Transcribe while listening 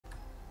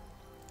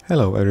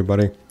Hello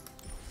everybody.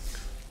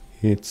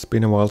 It's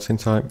been a while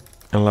since I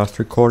last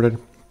recorded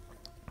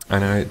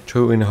and I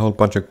threw in a whole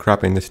bunch of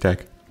crap in this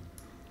deck.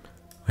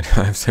 I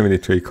have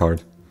 73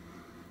 cards.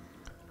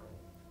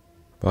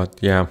 But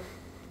yeah,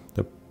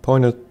 the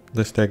point of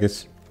this deck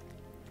is,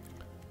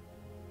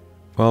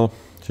 well,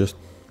 just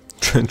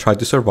try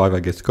to survive, I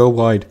guess. Go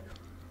wide.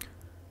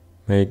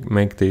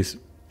 Make these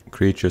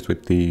creatures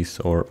with these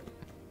or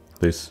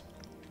this.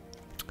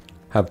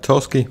 Have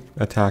Toski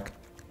attack,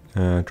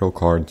 draw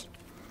cards.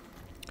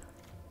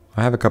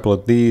 I have a couple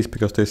of these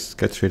because this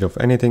gets rid of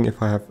anything if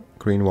I have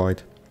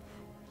green-white.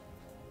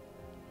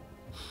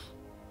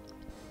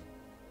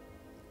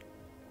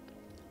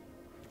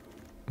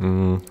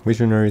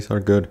 Visionaries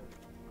are good.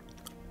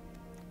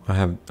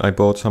 I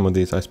bought some of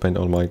these. I spent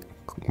all my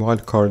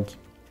wild cards,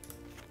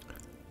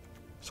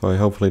 so I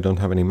hopefully don't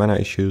have any mana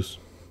issues.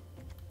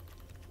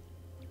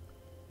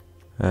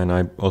 And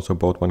I also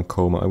bought one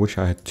Coma. I wish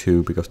I had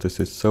two because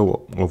this is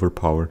so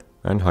overpowered.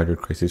 And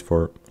Hydrocrisis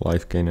for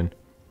life gain.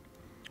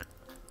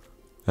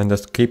 And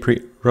just keep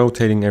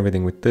rotating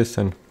everything with this,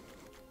 and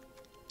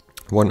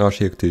one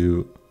Ashiok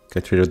to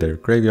get rid of their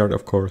graveyard,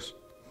 of course.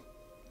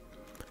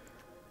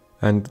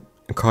 And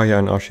Kaya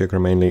and Ashiok are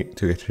mainly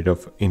to get rid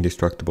of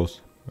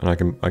indestructibles, and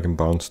I can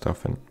bounce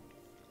stuff.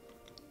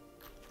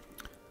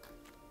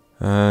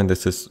 And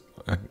this is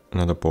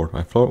another board.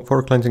 My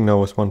four cleansing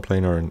Novas, one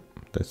planar, and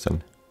this,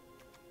 and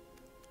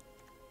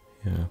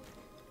yeah,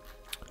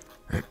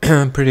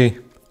 pretty.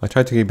 I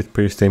tried to keep it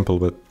pretty simple,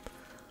 but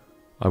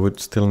I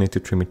would still need to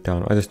trim it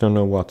down. I just don't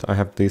know what. I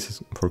have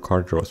these for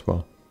card draw as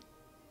well.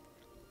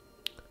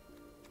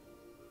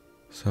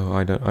 So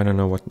I don't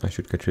know what I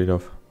should get rid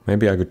of.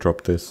 Maybe I could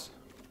drop this.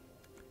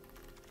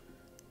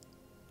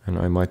 And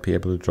I might be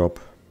able to drop,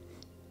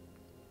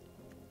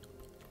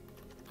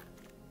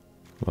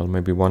 well,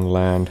 maybe one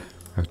land.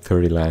 I have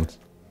 30 lands.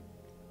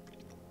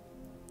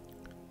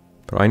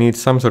 But I need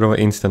some sort of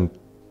instant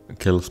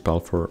kill spell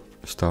for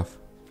stuff.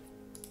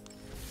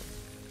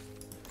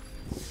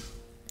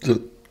 So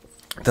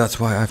that's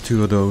why I have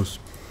two of those.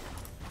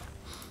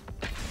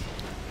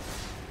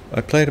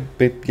 I played a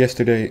bit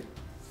yesterday.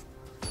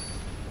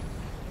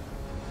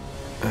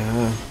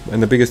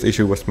 And the biggest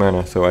issue was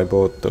mana, so I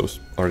bought those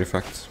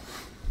artifacts.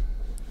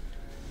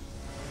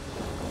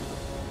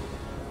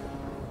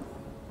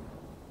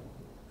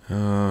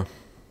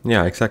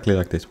 Yeah, exactly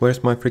like this.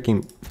 Where's my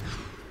freaking...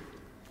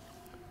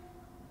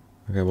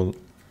 Okay, well,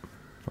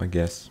 I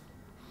guess.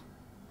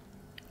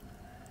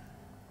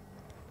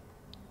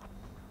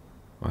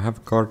 I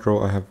have card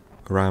draw, I have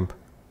ramp.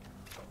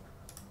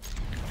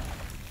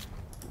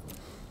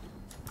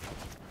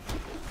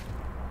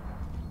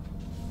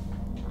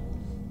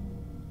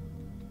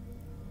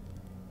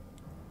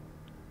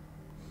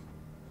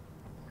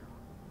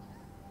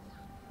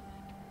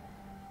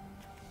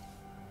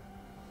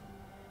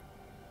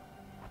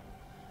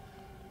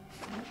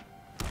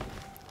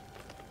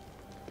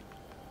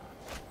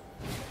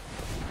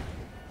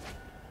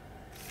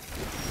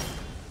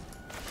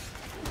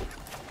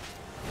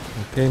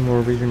 Okay,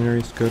 more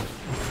visionaries, good.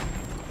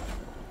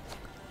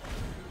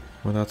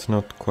 Well, that's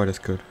not quite as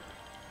good.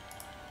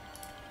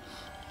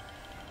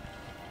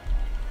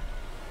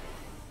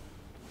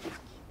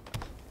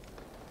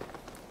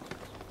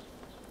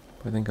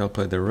 I think I'll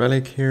play the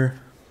relic here.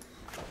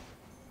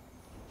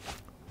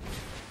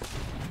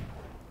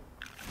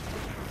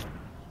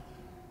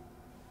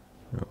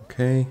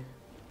 Okay.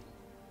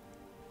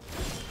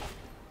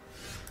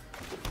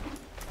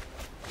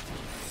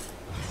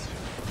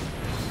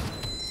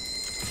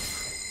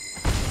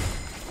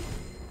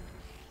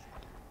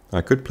 I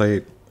could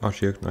play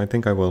Ashiok, I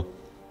think I will.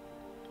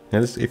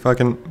 Yes, if I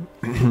can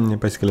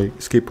basically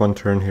skip one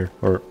turn here,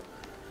 or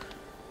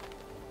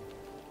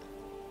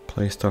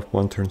play stuff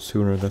one turn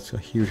sooner, that's a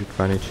huge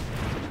advantage.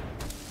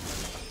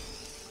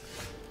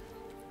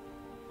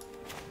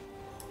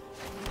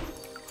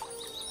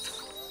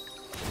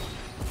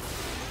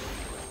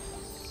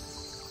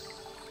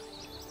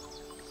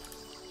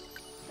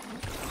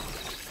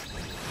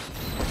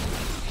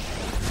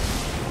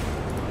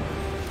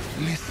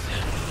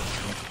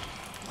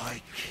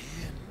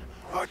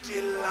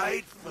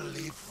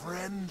 Delightfully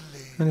friendly.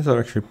 And these are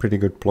actually pretty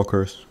good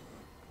blockers.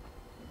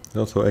 They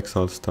also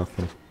exile stuff.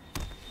 And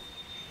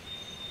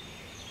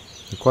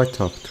they're quite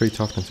tough. 3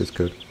 toughness is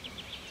good.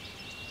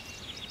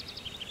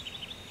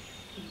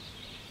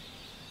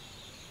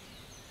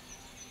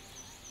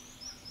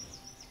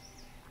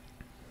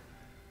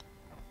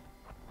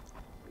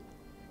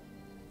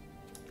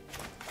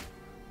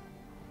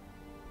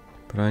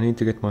 But I need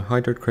to get my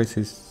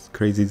Hydrocrisis,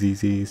 crazy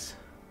ZZs.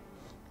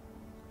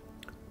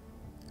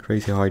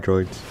 Crazy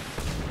Hydroids.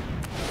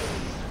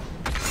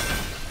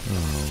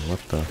 Oh, what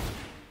the...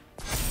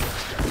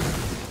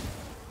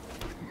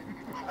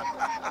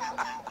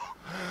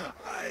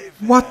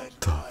 What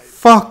the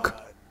fuck?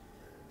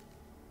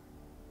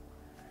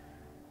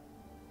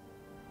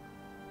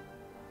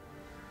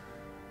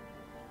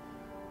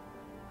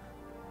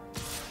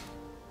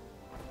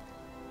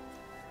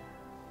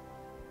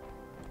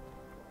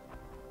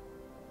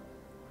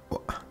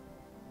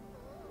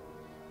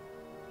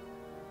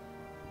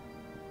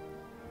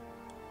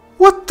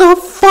 What the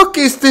fuck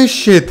is this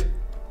shit?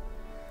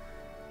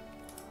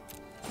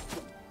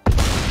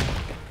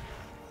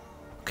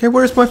 Okay,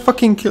 where's my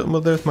fucking kill?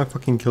 Well, there's my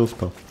fucking kill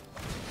spell.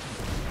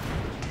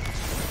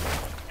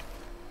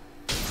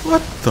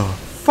 What the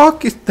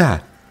fuck is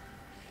that?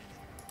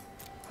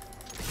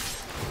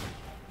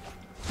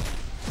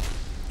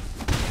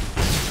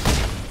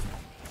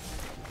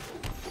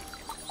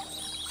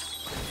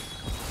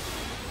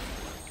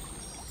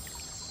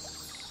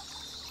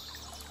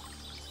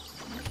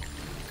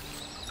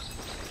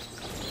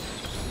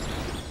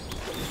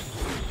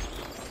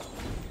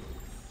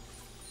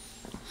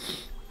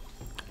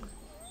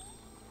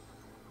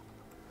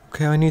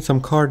 Okay, I need some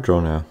card draw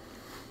now.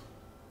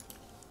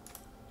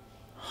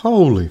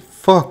 Holy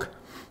fuck.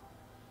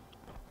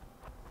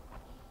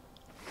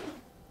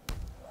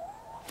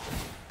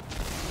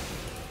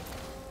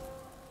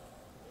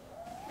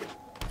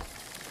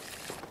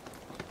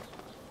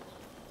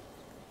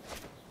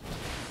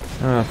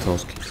 Ah,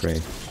 Toski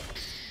trade.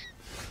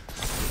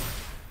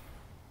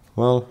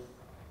 Well,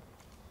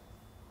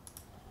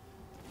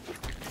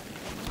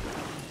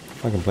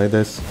 I can play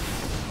this,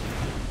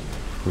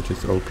 which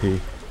is OP.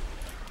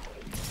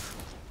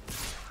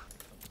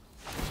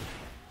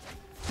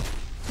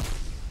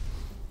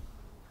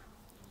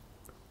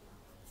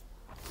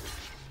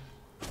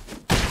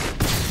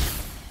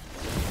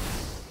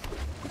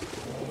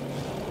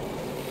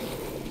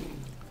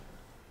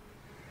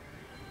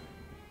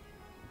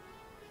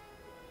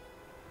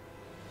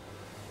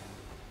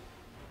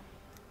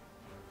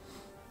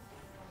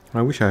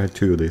 I wish I had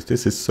two of these.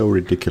 This is so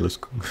ridiculous.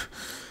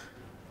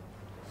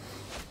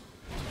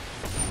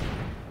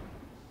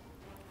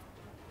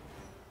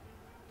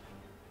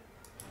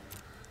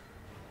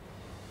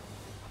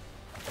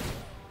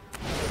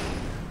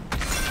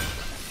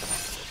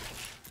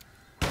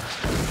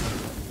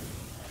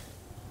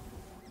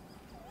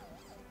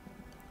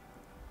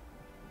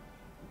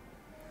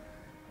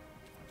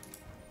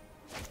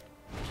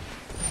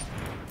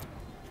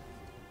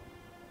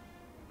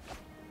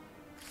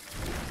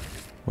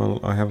 Well,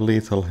 I have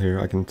lethal here.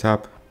 I can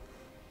tap.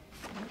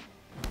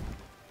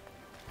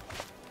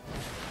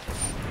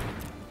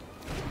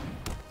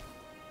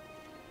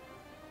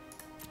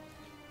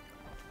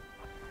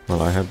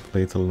 Well, I have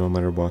lethal no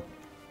matter what.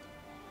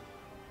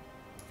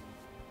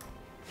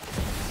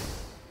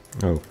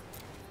 Oh.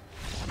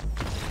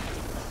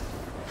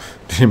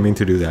 Didn't mean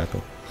to do that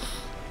though.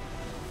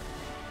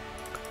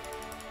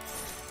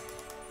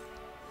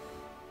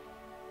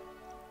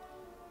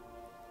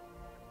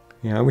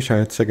 Yeah, I wish I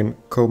had second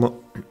coma.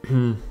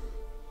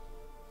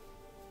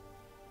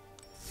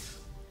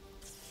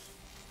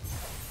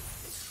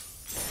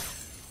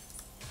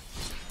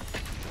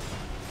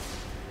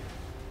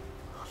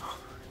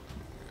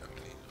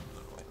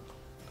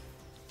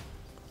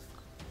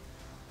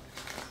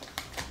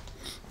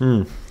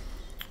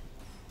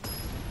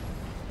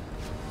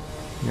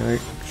 Yeah, I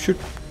should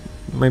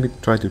maybe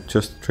try to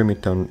just trim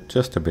it down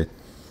just a bit.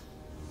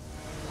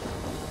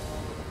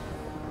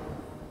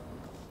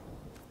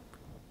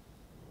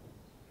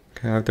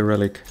 Okay, I have the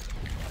relic.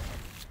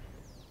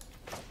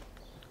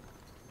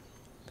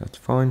 That's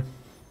fine.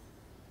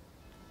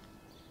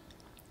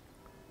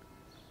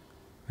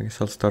 I guess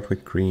I'll start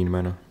with green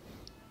mana.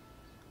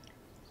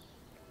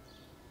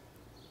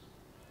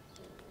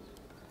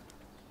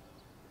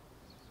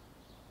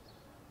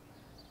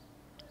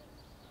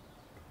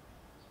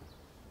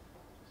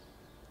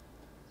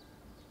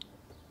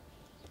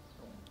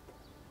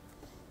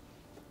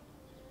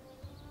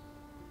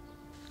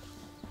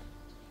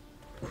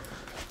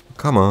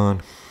 Come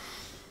on.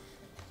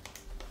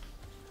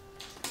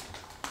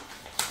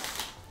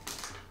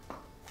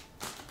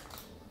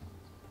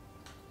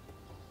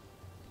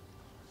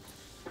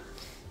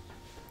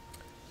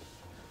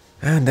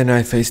 And then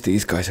I face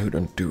these guys who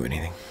don't do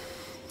anything.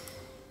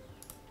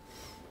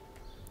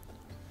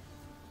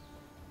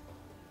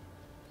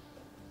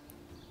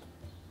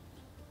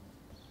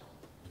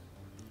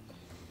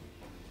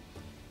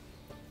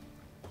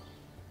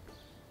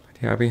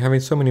 But yeah, I've been having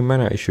so many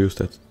mana issues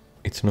that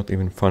it's not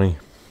even funny.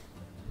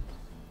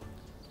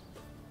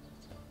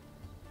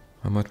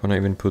 I might wanna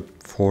even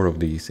put 4 of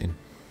these in.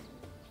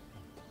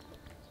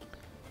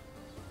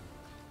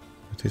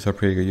 But these are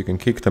pretty good. You can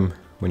kick them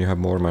when you have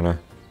more mana.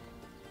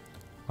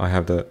 I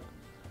have the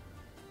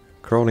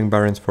crawling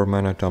barons for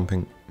mana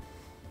dumping.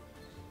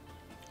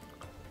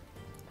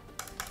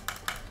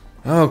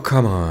 Oh,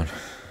 come on.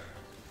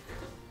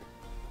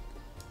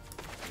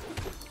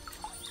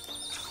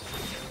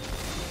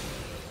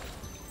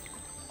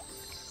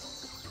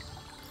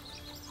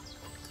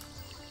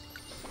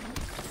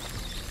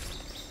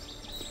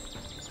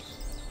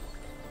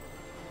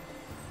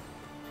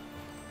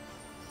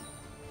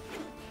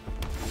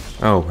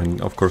 Oh, and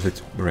of course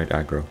it's red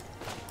aggro.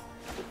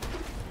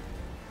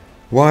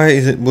 Why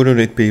is it? Wouldn't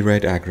it be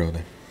red aggro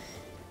then?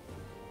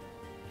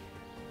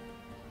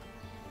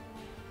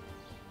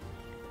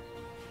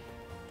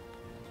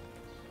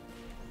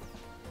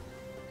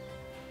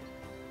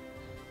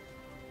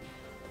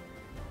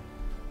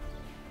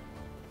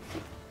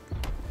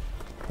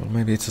 Well,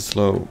 maybe it's a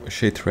slow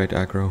shit red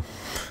aggro.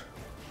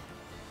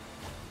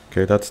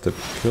 Okay, that's the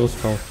kill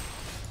spell.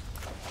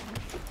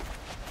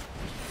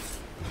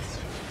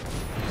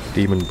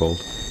 Demon Bolt,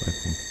 I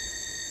think.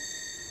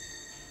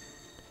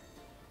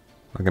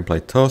 I can play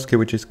Toski,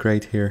 which is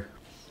great here.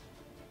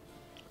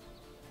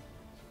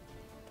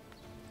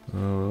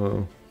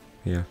 Oh,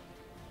 yeah.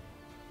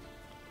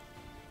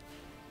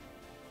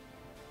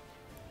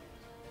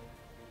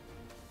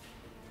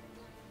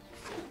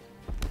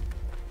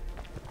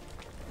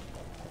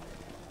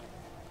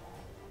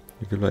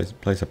 You could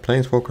place a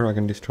Planeswalker, I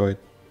can destroy it.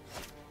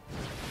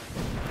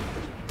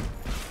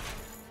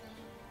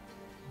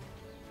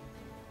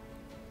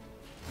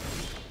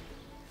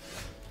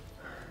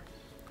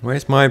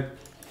 Where's my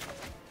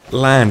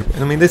land?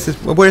 I mean, this is...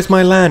 Where's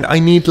my land? I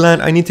need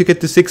land. I need to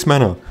get to 6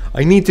 mana.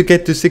 I need to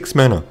get to 6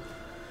 mana.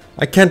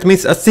 I can't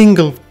miss a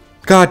single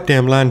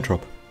goddamn land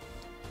drop.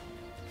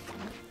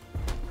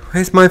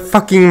 Where's my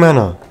fucking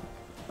mana?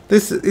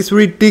 This is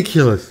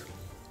ridiculous.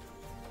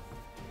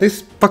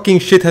 This fucking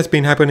shit has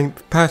been happening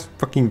the past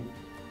fucking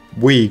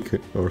week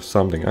or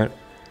something.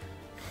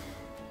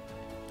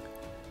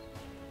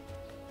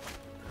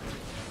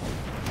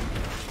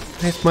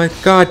 Where's my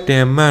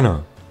goddamn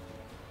mana?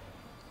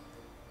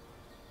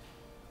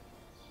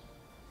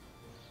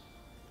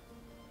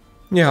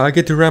 Yeah, I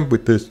get to ramp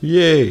with this.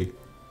 Yay!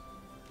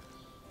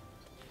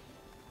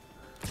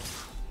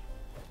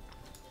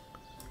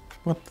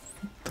 What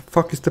the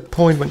fuck is the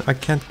point when I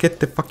can't get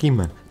the fucking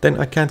mana? Then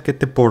I can't get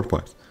the board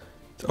wipes.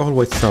 It's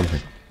always something.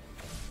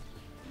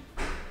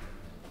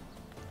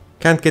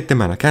 Can't get the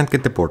mana, can't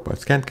get the board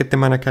wipes. Can't get the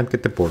mana, can't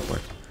get the board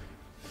wipes.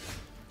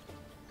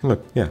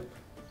 Look, yeah.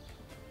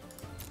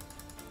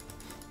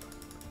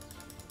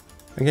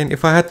 Again,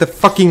 if I had the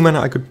fucking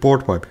mana, I could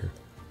board wipe here.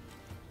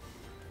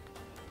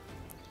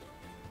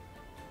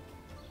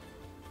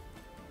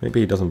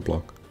 Maybe he doesn't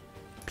block.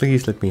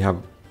 Please let me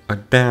have a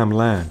damn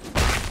land.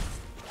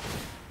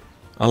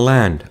 A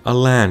land, a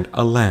land,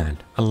 a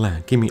land, a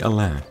land. Give me a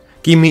land.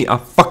 Give me a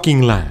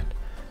fucking land.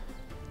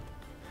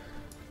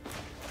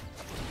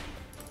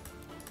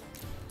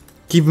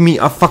 Give me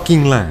a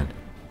fucking land.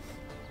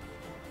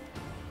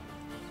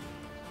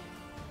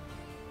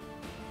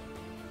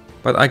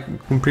 But I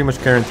can pretty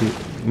much guarantee...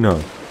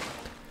 No.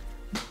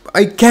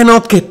 I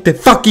cannot get the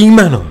fucking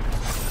mana.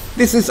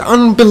 This is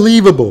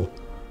unbelievable.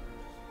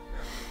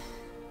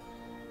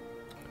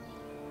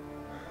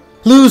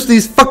 Lose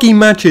these fucking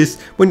matches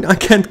when I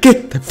can't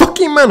get the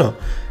fucking mana.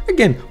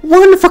 Again,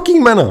 1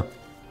 fucking mana.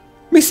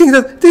 Missing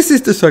that. This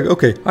is the suck.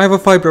 Okay, I have a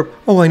 5 drop.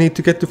 Oh, I need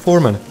to get to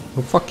 4 mana.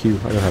 Oh, fuck you.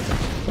 I don't have that.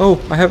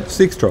 Oh, I have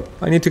 6 drop.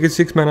 I need to get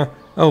 6 mana.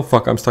 Oh,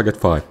 fuck. I'm stuck at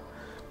 5.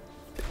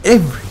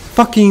 Every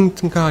fucking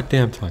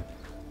goddamn time.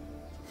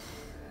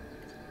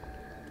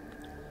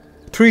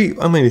 3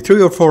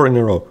 or 4 in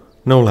a row.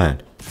 No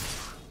land.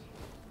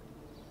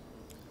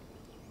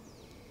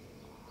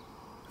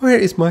 Where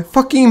is my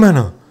fucking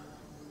mana?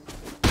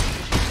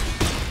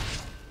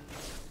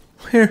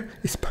 Where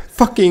is my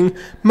fucking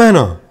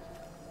mana?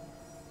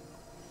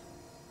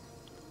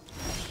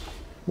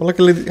 Well,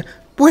 luckily,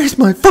 where's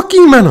my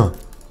fucking mana?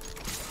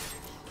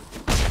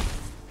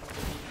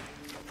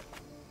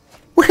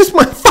 Where's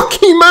my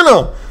fucking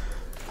mana?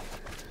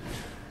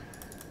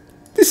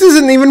 This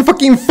isn't even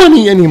fucking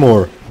funny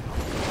anymore.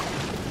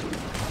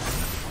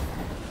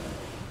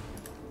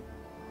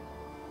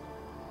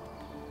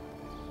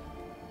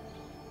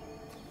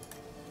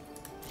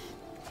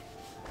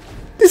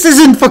 This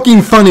isn't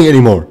fucking funny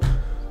anymore.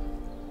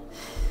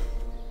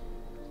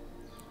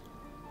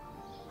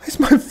 Where's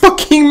my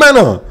fucking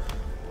mana?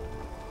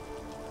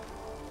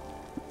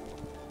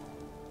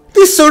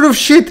 This sort of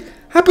shit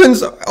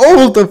happens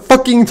all the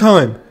fucking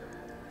time.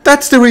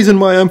 That's the reason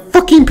why I'm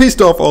fucking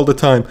pissed off all the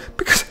time.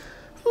 Because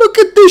look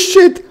at this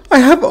shit. I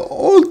have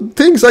all the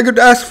things I could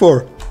ask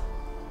for.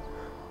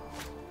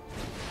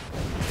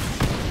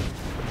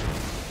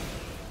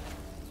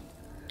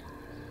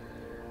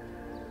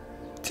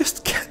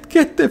 Just can't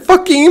get the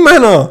fucking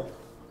mana.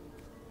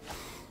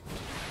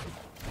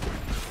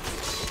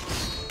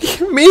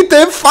 Give me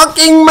the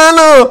fucking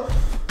mana.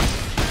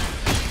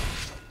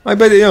 I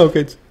bet, yeah,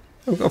 okay.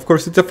 Of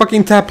course, it's a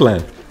fucking tap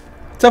land.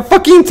 It's a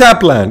fucking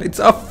tap land. It's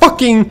a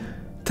fucking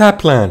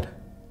tap land.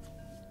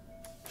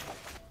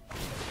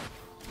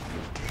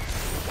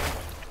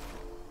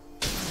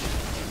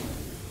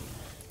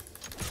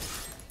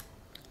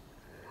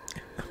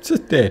 I'm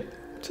just dead.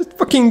 Just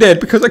fucking dead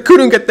because I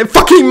couldn't get the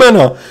fucking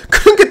mana.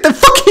 Couldn't get the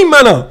fucking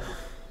mana.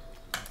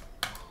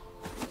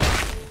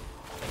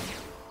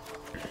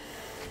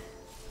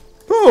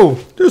 Oh,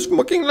 there's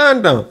fucking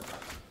land now.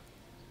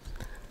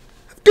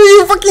 Do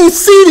you fucking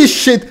see this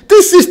shit?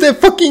 This is the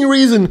fucking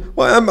reason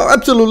why I'm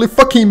absolutely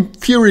fucking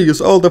furious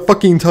all the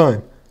fucking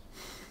time.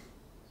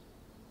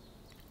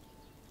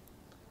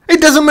 It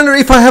doesn't matter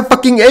if I have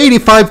fucking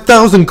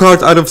 85,000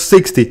 cards out of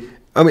 60.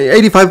 I mean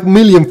 85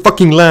 million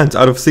fucking lands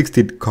out of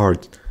 60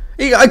 cards.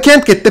 I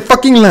can't get the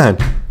fucking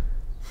land.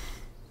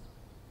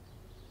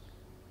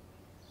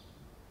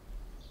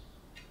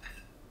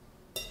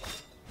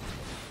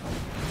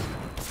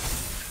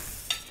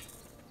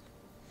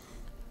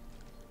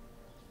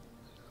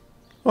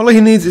 All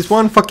he needs is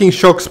one fucking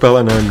shock spell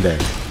and I'm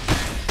dead.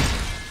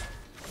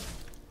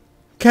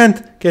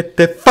 Can't get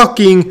the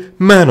fucking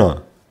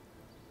mana.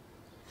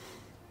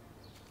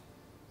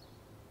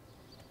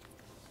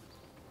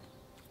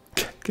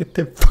 Can't get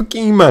the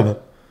fucking mana.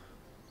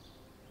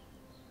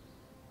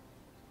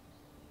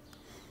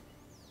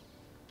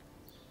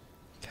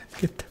 Can't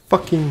get the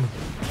fucking...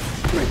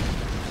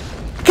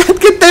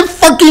 Can't get the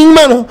fucking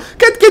mana.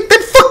 Can't get the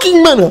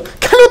fucking mana.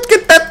 Cannot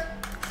get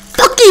that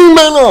fucking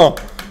mana.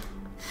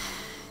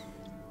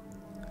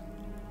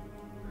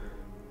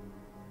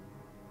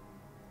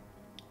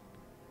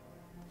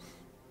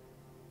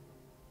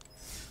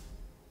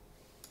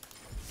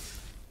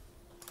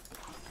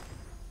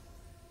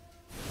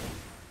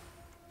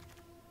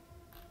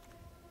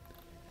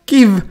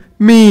 Give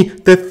me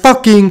the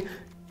fucking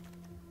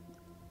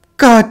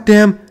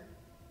goddamn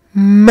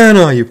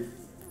mana, you...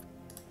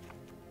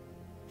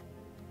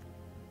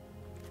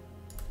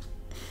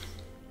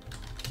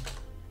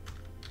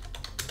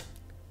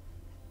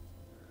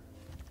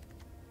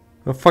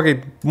 Oh, fuck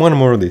it, one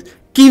more of these.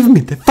 Give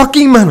me the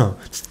fucking mana!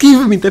 Just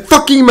give me the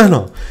fucking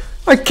mana!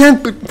 I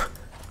can't be...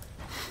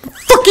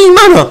 Fucking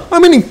mana!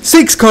 I'm winning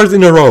 6 cards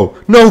in a row!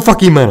 No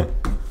fucking mana!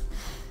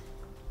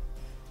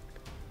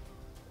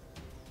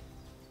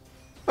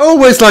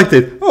 Always liked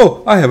it!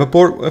 Oh, I have a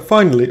board...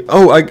 finally.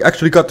 Oh, I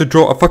actually got to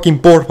draw a fucking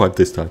board wipe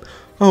this time.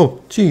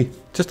 Oh, gee.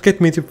 Just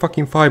get me to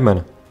fucking 5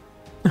 mana.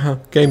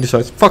 Game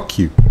decides. Fuck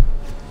you.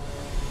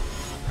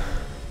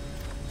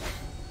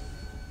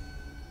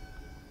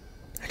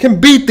 I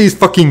can beat these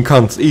fucking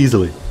cunts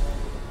easily.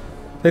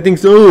 They think,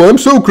 oh, I'm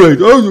so great.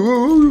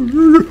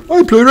 Oh,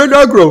 I play red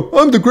aggro.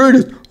 I'm the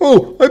greatest.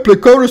 Oh, I play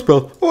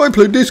counterspell. Oh, I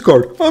play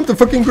discard. I'm the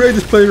fucking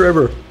greatest player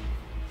ever.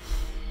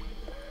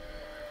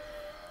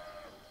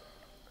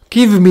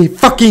 Give me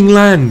fucking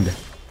land!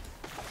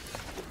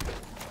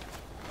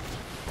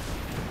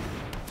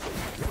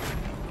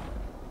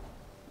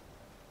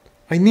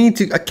 I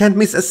can't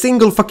miss a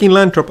single fucking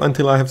land drop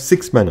until I have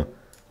 6 mana.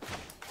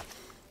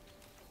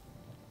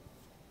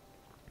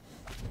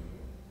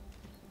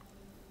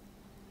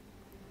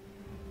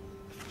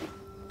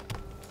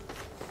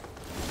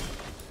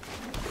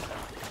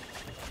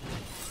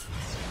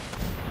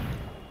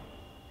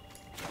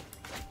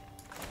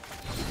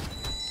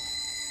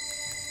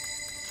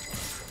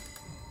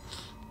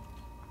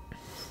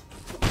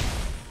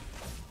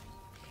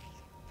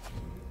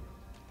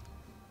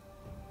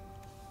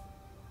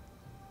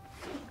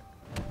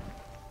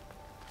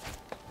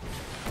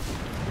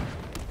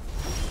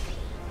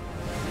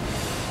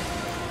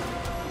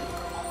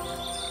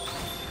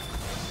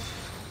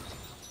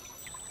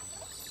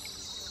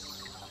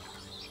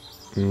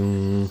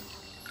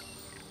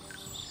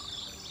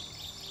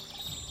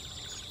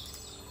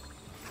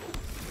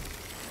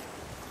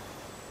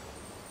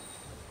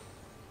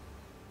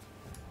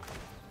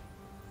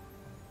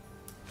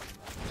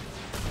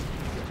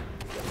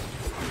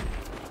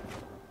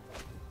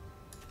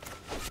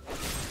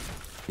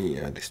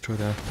 Yeah, destroy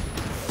that.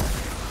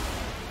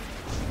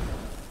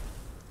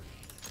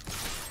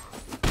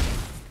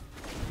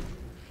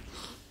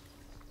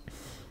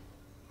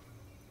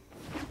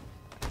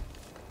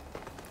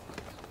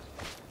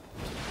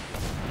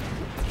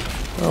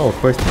 Oh,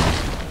 question.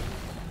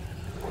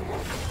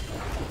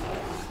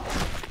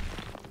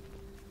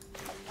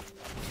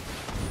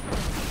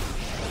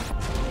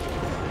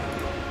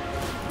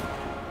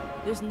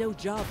 There's no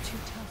job too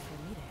tough for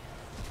me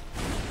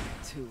to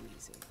have. Too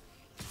easy.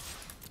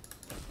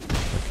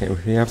 Okay,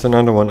 if he has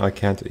another one, I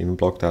can't even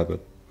block that,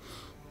 but...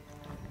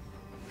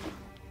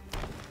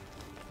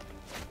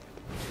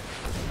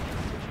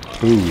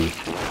 Ooh.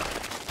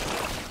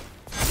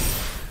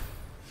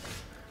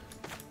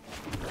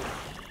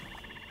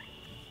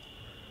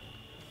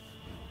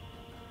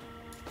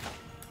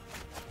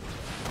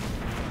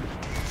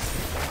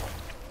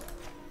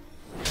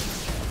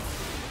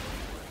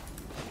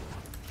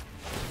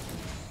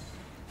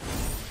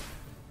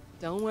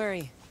 Don't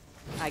worry,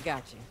 I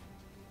got you.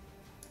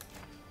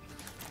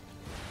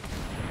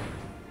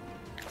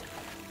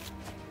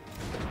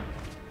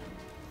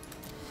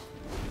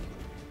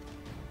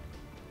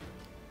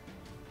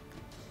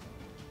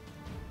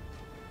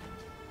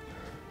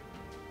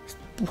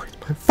 Where's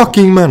my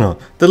fucking mana?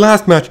 The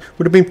last match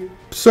would have been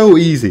so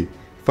easy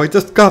if I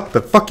just got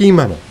the fucking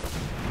mana.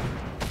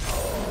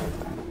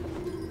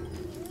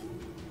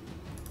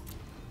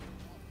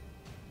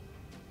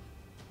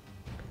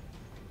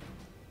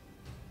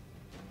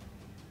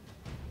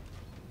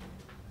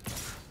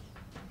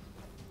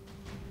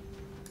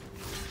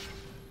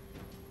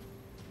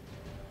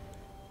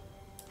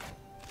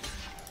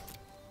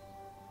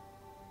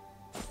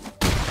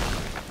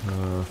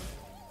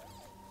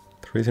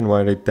 The reason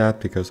why I did that,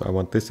 because I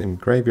want this in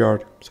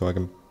graveyard, so I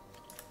can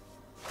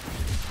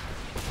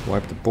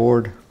wipe the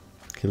board,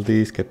 kill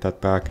these, get that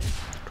back,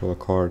 draw a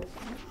card,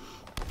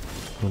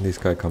 when this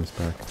guy comes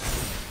back.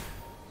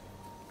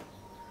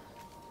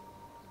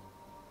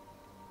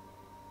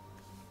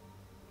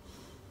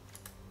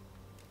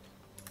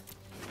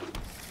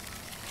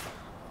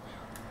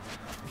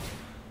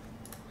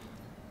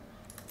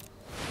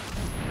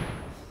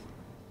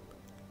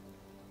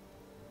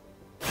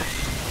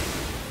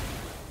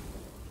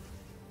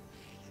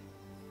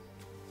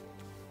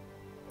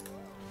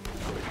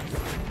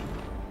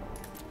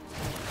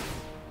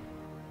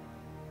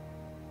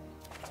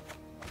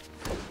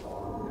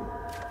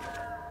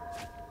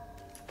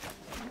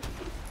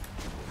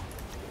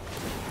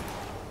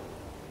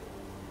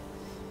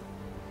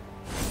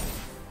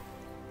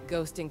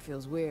 Ghosting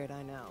feels weird,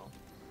 I know.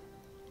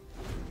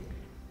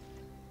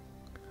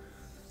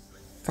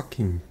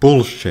 Fucking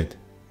bullshit.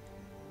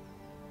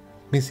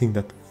 Missing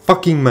that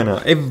fucking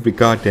mana every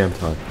goddamn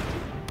time.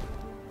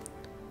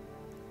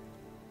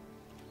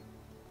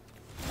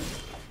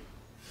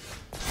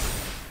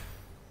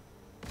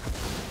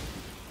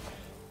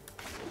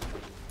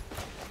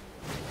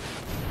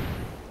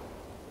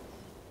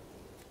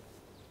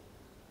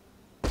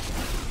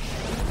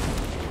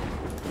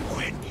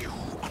 When you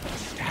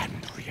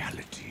understand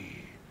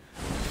reality,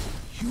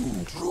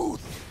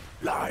 truth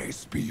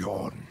lies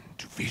beyond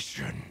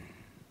vision.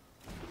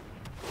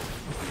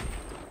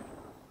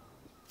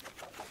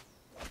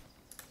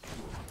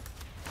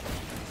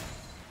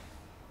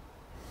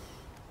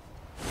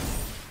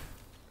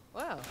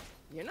 Well,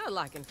 you're not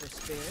lacking for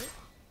spirit.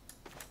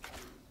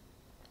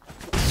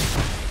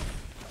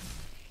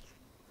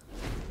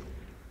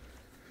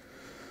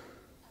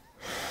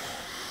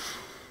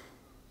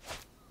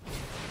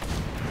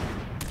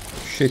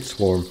 Shit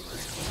swarm.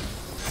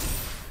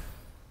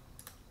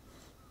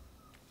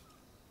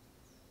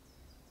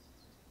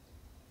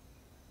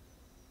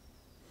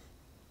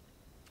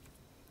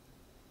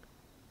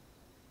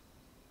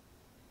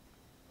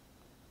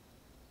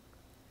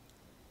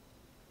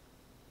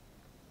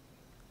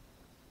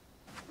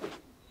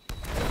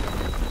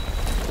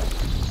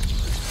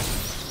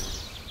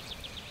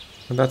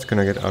 And that's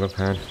gonna get out of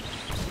hand.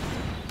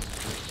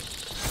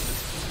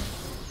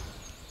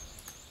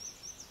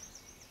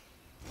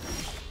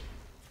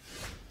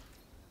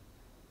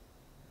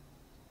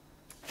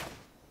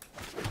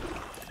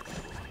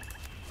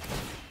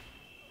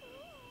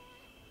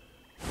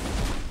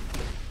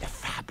 The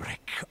fabric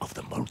of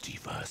the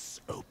multiverse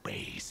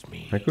obeys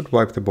me. I could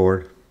wipe the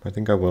board. I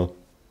think I will.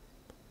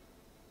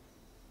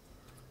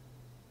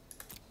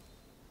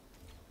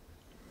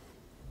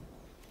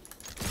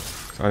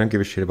 I don't give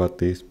a shit about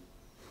these.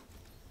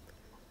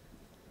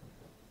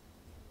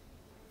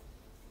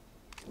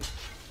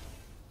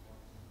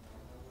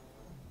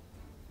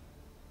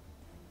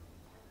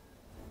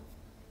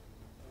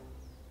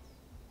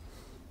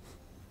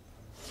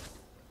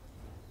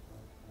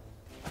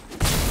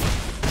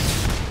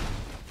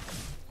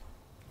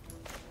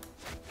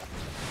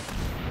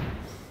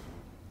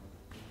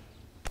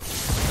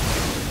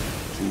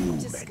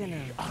 Just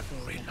gonna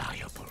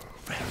Unreliable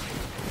variables.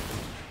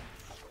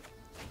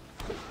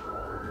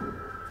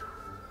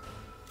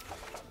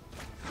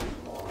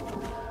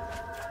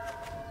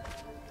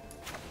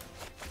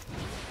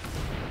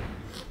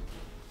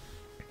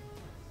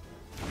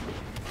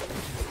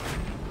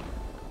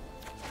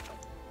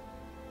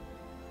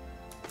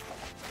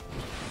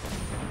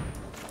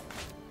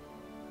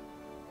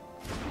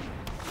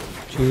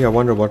 Gee, I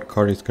wonder what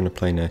card he's gonna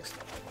play next.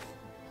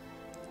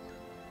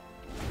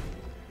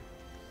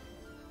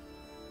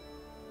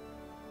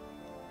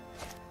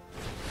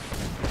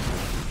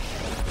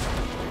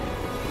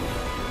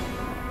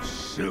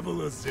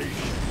 Civilization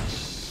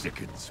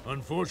sickens.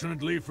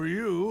 Unfortunately for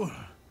you,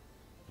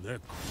 they're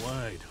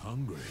quite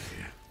hungry.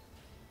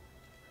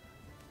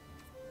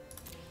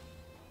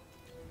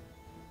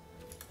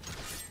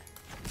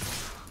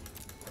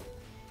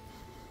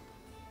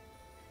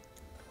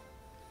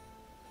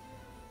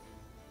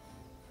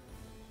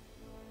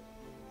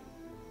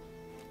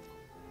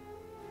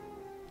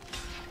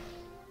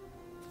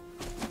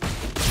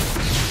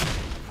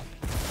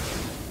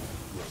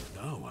 Well,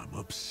 now I'm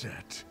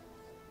upset.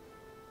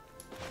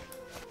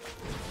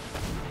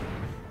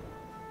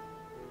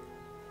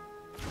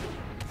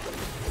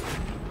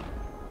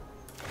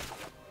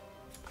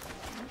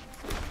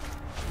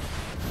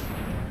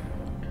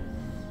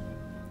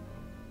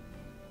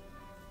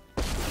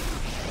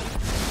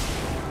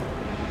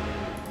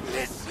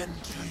 Listen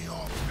to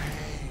your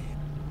pain.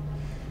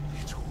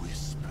 It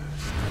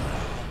whispers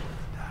down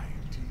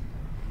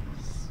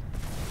ideas.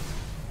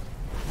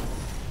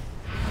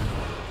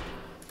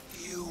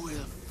 You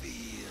will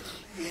feel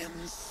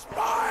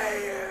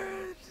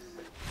inspired.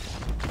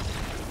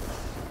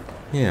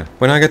 Yeah,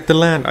 when I get the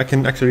land, I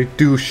can actually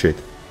do shit.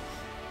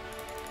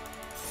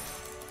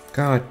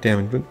 God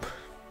damn it.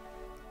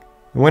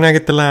 When I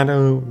get the land,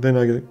 oh, then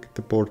I get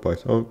the board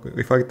wipes. Oh,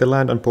 if I get the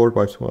land and board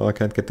wipes, well, I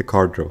can't get the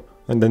card draw.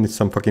 And then it's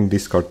some fucking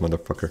discard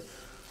motherfucker.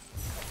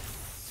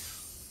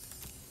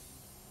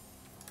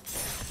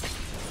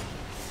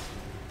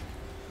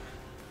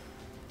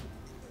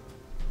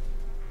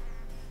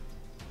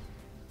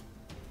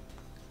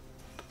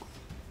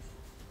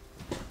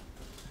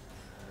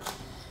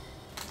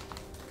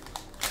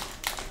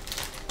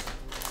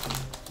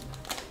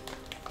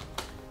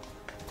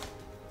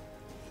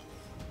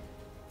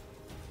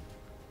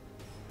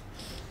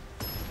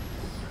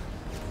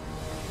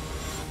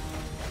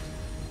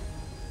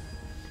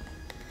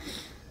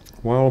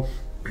 Well,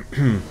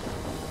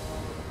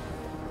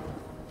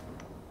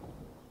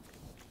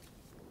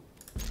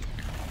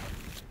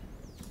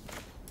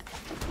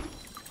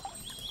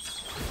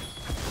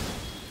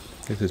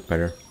 this is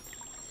better.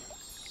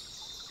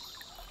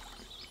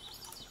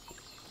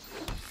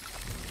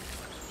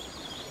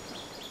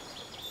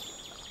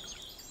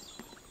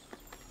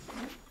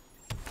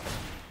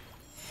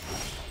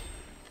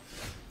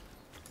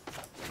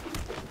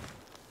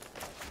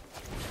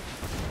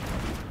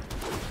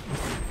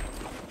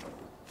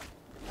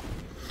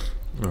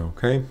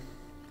 Okay.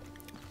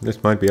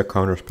 This might be a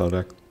counterspell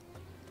deck.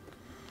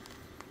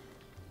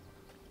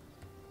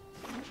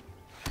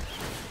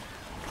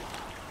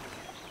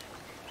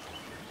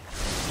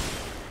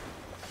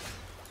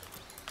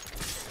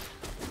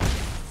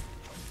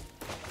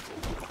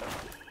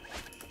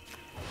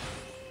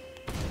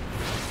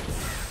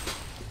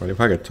 But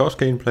if I get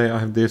Toski in play, I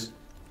have this.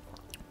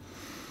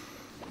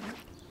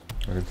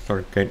 I can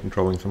start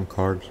drawing some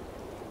cards.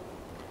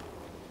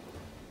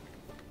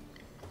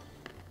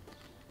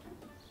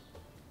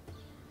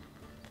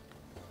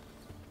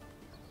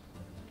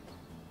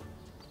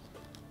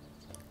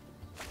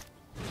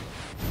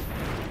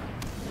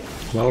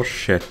 Well,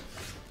 shit.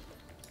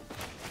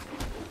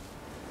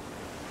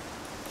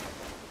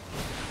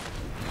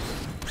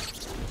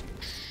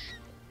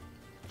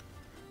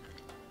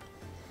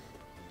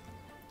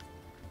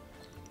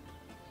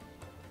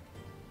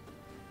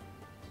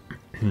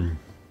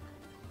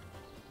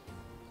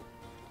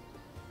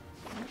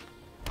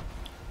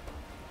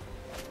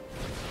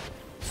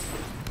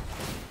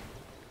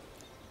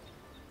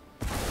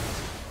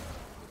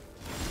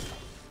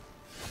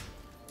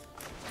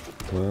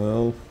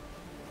 Well,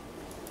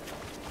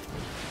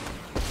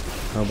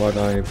 how about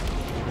I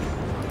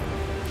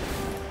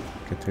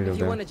get rid of If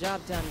you that? want a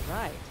job done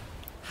right,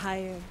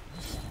 hire.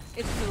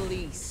 It's the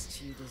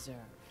least you deserve.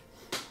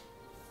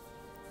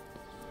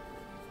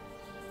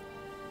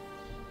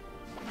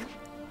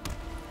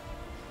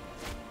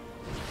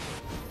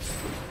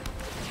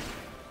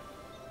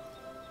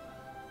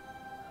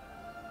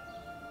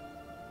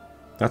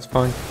 That's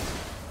fine.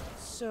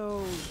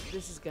 So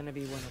this is gonna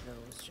be one of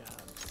those jobs.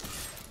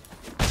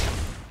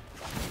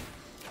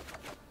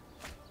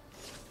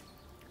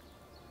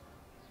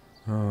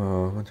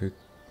 Oh, what do?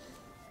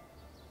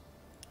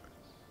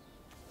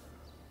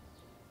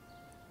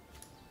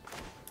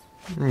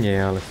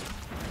 Yeah, let's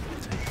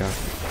take that.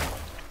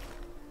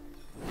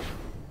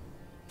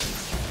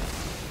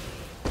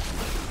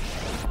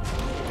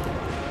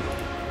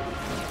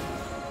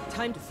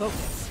 Time to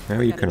focus.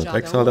 Maybe you Got a cannot job,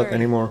 exile don't that worry.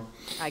 anymore.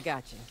 I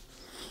got you.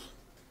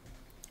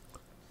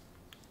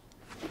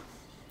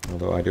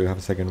 Although I do have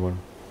a second one.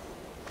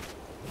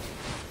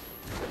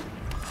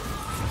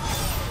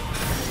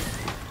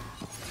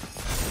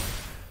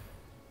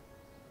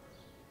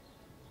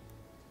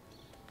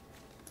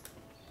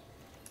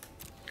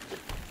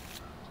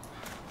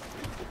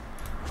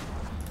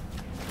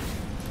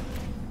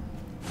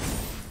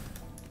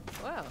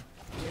 Well,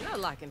 you're not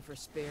locking for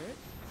spirit.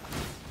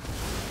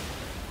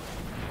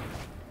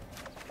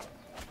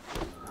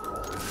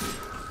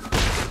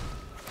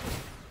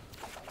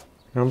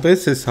 Now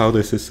this is how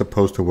this is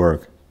supposed to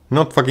work.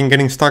 Not fucking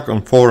getting stuck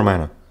on 4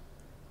 mana.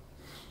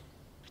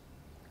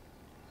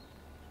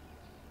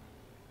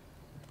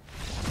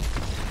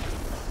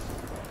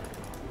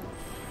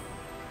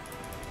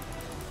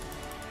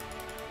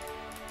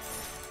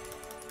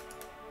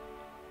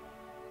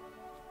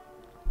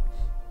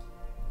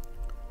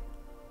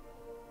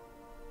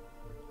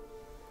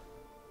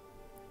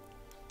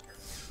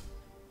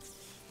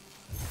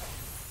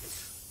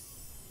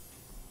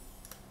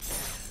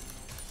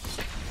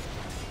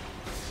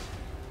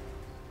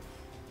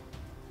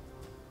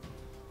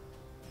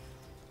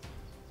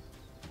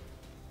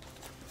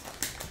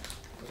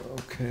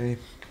 Okay.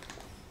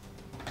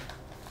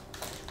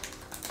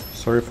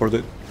 Sorry for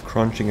the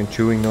crunching and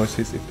chewing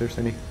noises if there's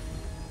any.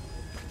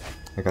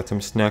 I got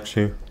some snacks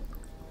here.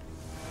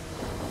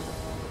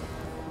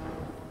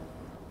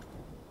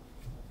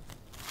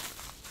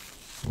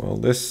 Well,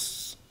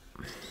 this...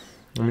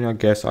 I mean, I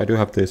guess I do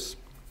have this.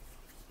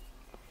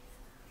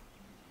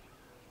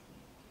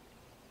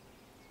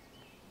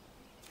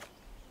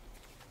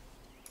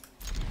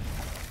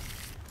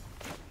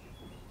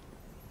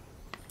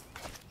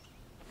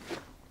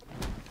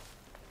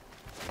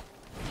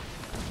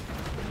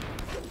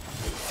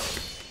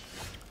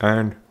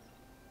 And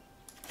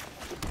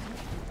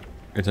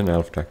it's an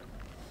elf deck.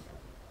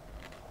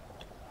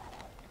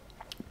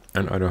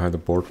 And I don't have the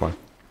board wipe.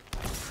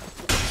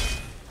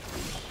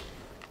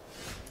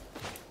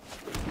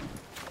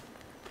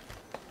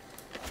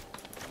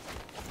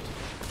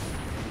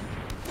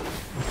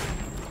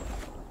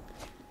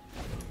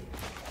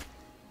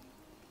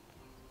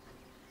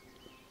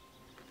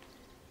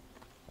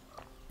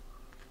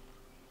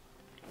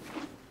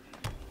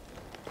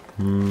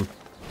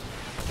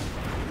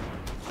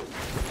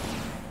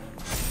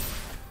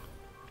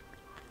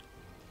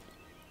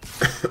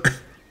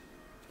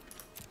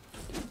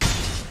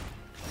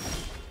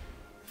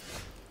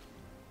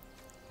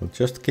 Well,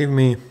 just give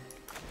me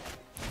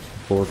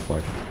board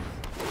wipe.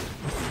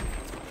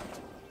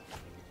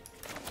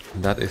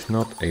 That is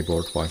not a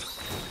board wipe.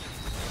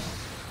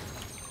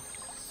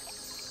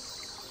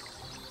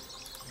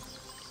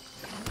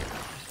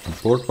 A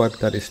board wipe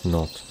that is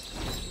not.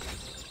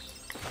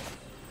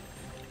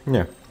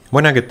 Yeah.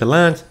 When I get the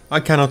lands, I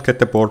cannot get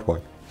the board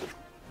wipe.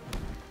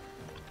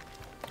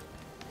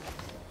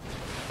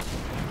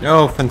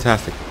 Oh,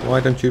 fantastic. Why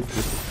don't you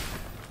just...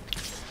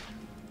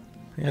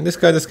 And this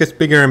guy just gets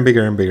bigger and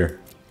bigger and bigger.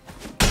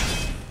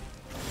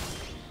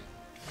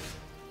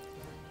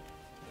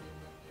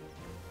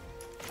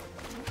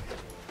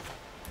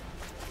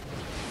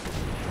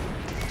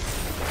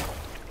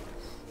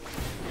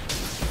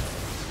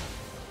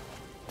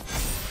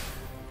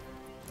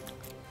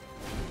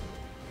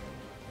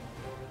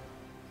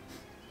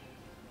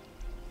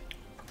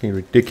 Fucking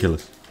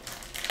ridiculous.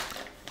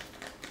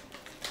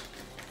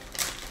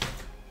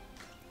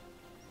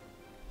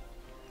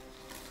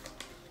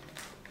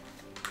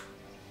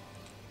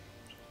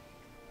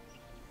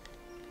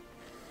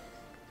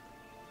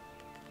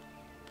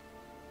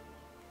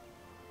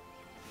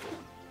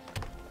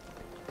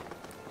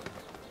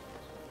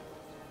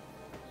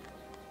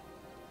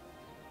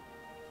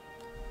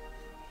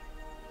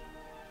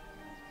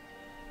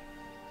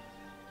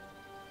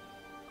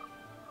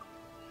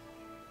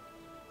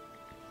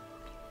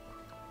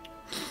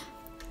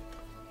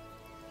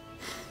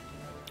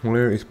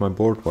 Where is my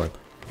board wipe?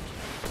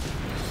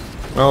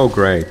 Oh,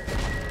 great.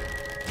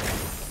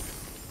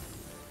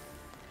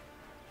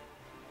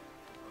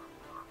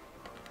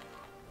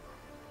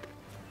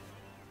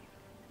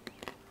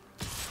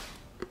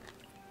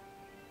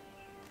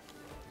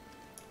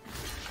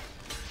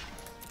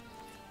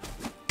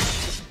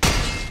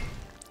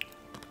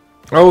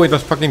 Oh, it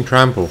was fucking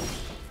trample.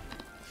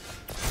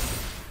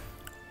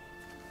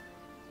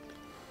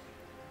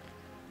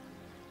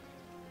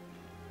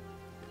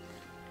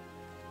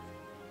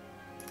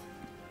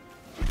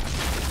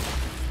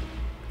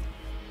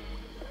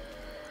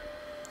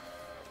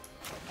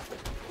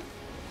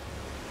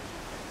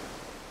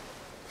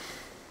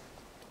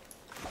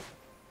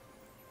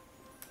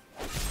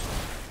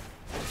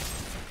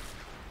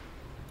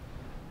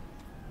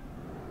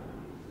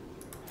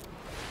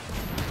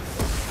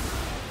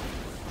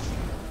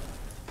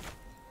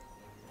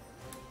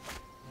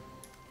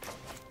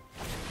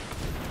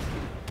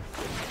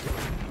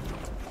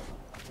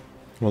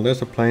 Well,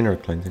 there's a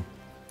planar cleansing.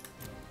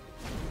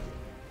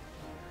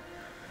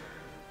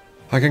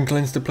 I can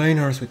cleanse the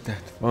planars with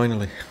that,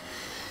 finally.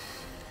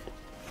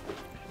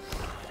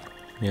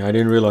 Yeah, I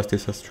didn't realize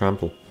this has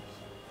trample.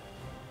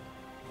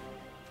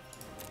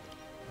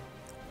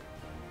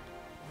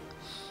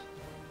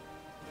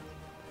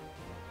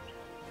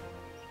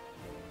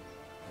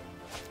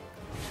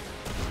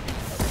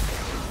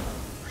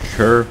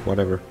 Sure,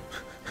 whatever.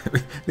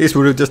 This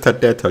would have just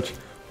had death touch.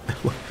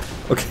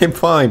 Okay,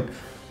 fine.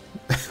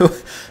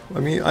 I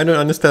mean, I don't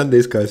understand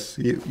this, guys.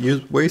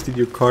 You wasted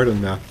your card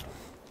on that.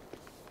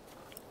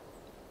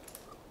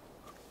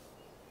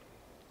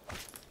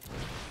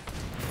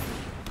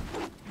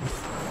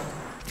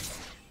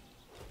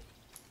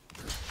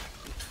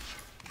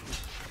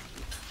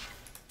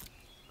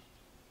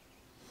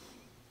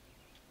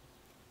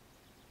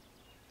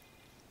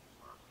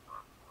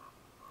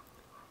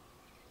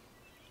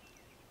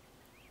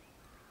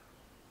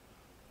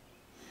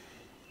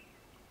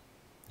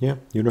 Yeah,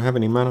 you don't have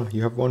any mana.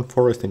 You have one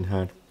forest in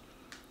hand.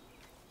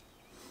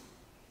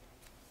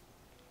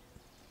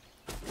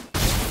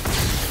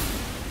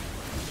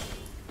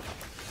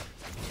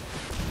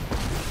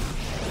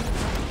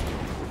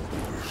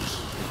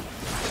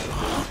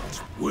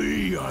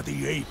 We are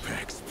the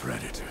apex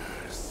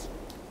predators.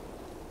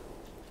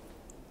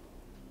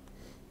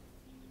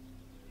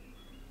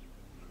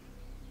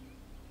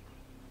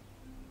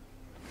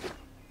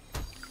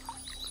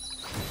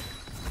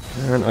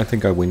 And I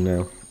think I win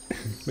now.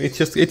 It's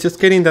just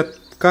getting that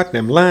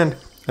goddamn land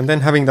and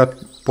then having that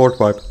board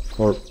wipe,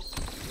 or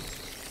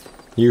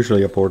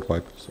usually a board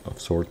wipe of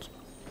sorts.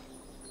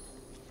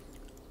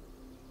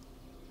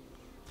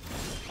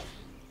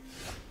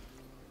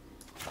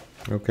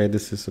 Okay,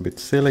 this is a bit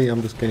silly.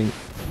 I'm just getting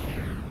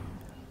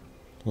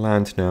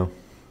land now.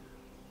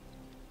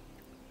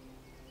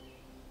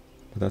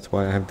 But that's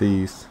why I have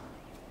these.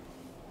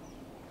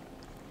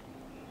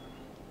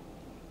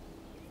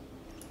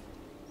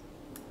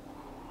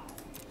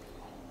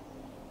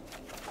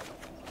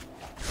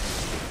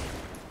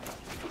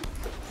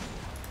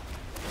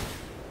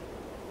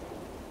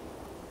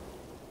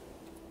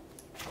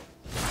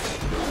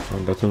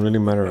 It doesn't really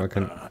matter, I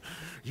can...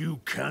 You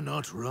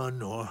cannot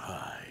run or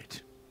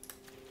hide.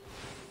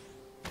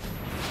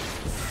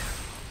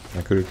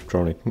 I could have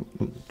drawn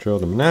it, draw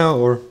them now,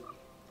 or...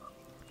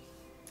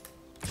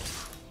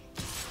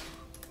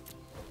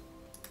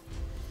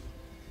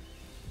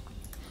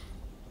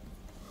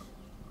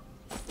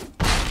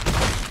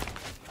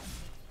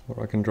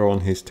 Or I can draw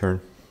on his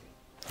turn,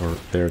 or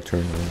their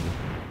turn.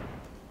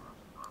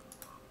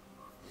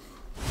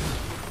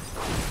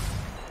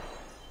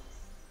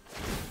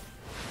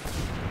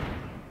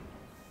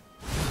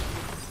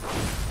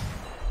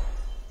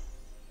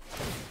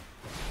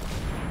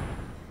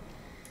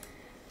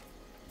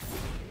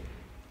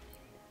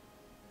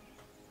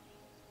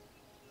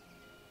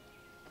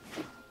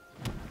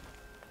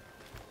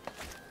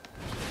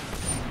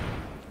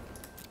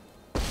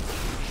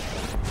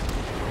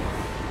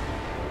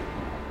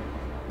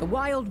 The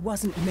wild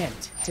wasn't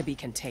meant to be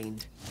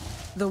contained.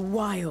 The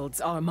wilds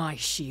are my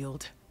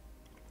shield.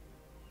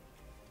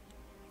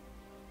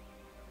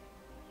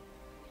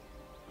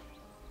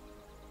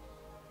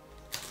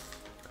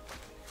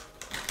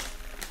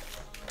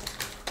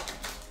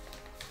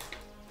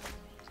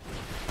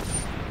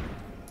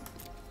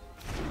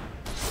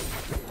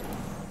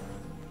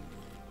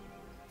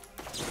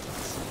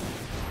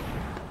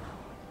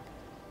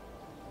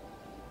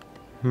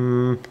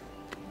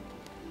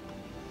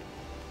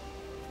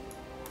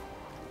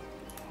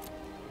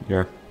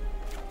 Yeah.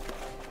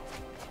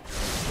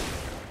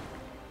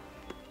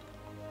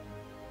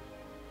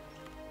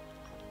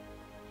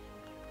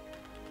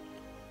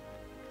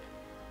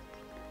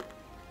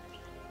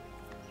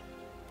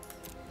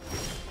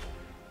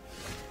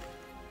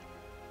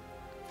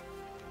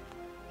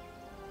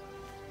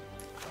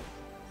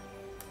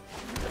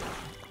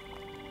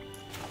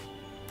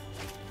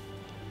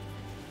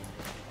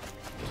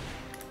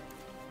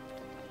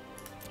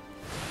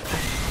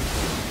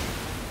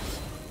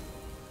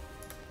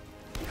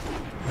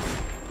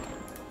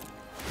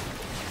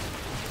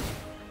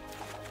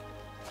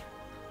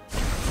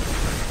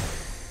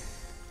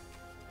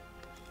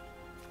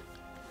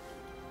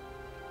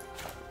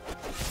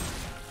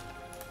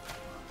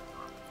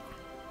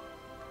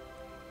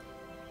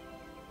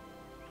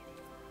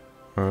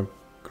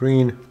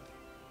 Green.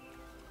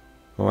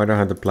 Oh, I don't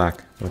have the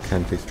black. I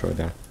can't destroy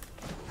that.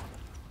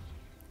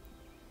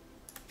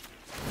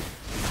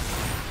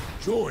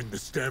 Join the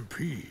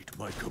stampede,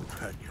 my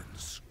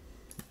companions.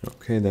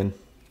 Okay then.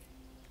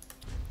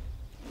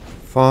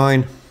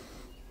 Fine.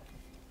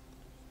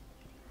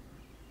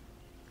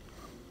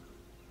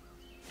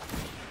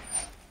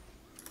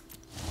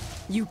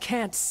 You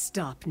can't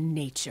stop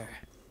nature.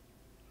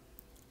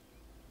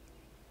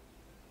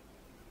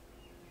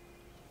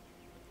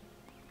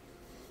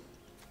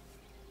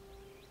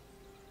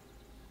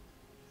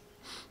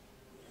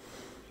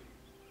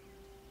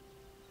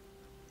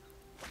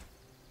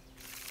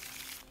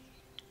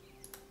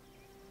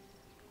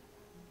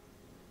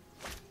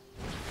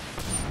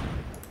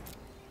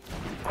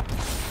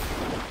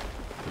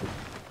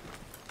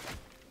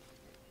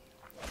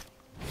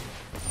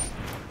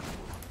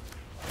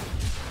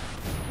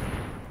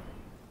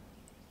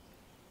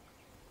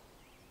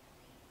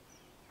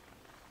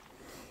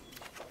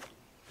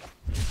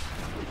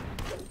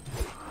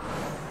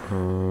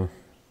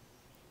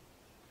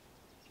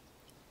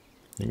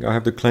 I think I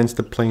have to cleanse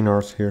the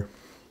planars here.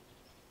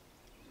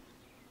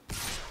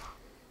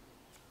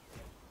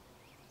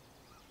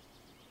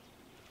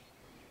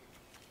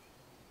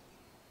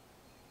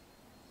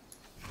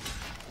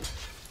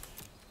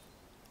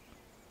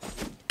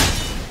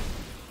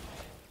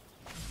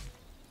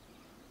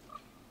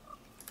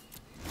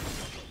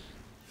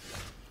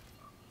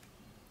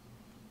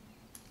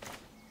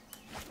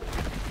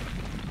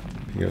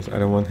 Because I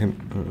don't want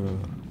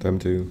them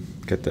to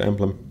get the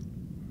emblem.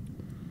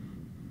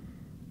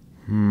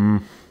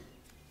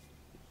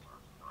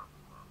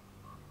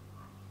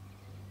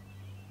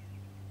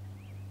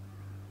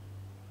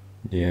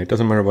 Yeah, it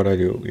doesn't matter what I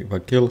do. If I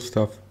kill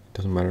stuff, it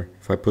doesn't matter.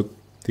 If I put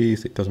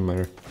these, it doesn't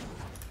matter.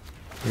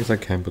 I guess I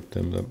can put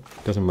them, though.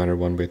 It doesn't matter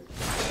one bit.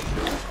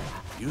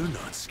 You're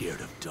not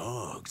scared of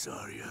dogs,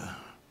 are you?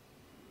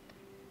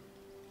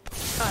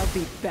 I'll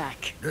be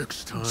back.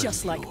 Next time,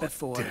 Just like you're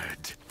before.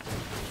 dead.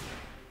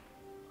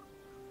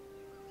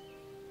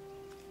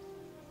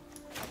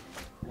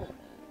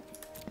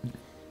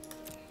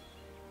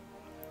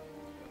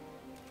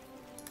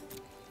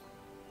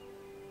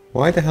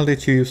 Why the hell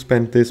did you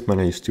spend this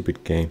money, you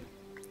stupid game?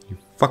 You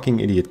fucking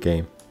idiot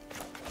game.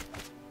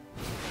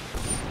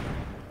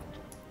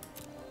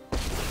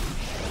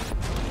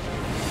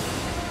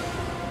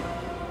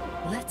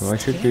 Let's Well, I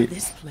should tear be-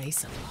 this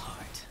place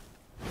apart.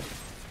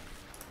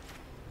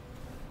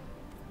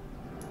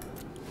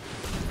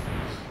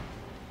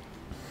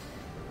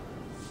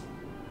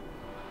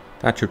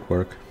 That should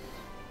work.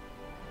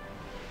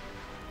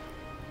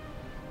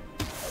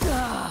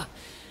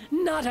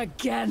 Not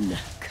again!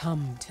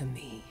 Come to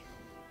me.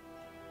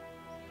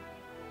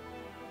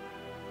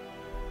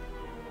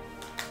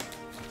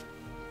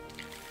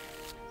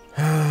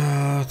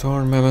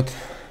 Thorn Mammoth.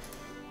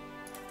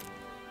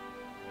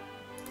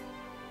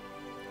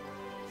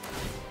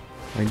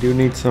 I do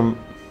need some...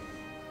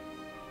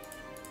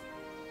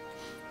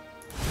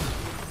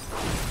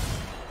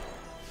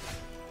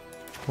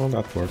 Well,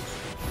 that works.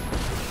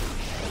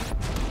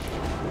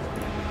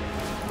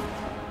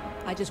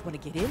 I just want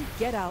to get in,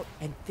 get out,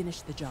 and finish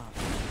the job.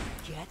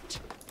 Get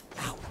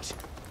out.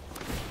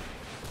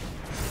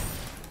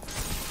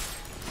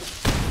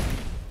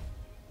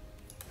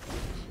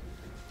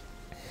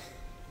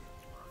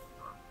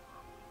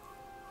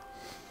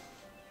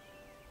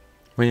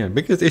 Well, yeah,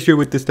 biggest issue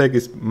with this deck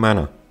is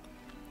mana.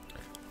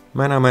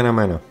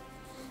 Mana.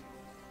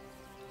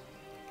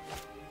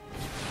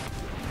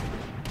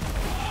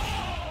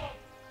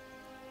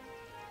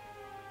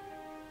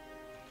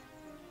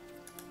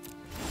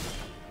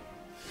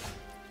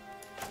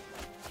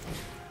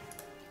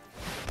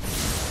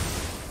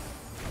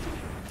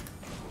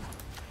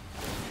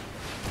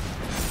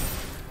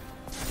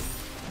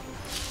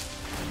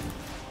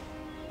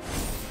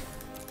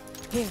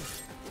 Here.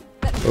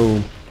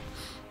 Oh.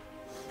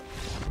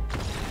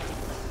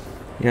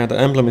 Yeah, the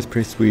emblem is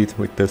pretty sweet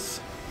with this.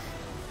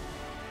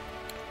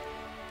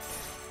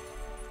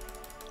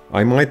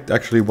 I might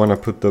actually want to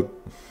put the...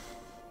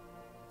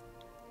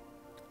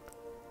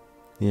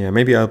 Yeah,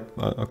 maybe I'll...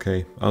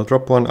 okay, I'll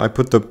drop one. I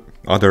put the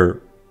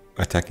other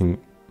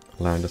attacking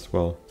land as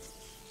well.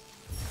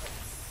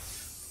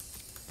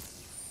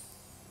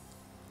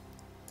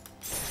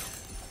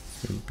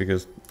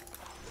 because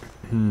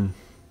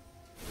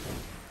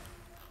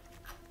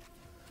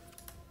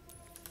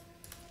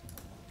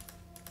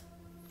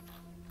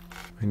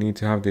I need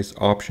to have these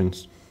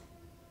options.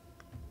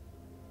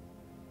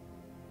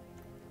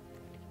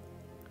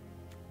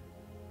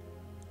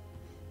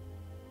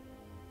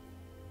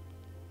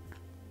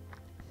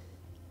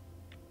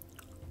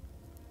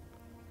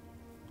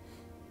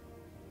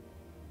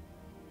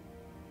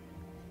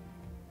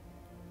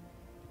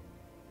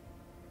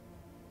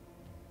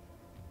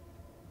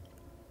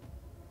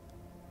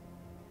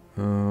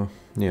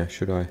 Yeah,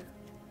 should I? I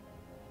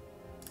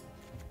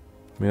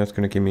mean, that's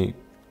gonna give me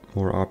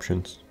more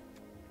options.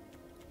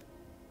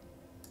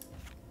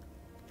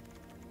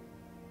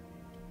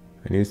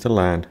 I need the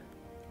land.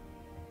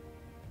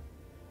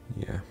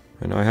 Yeah,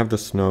 and I have the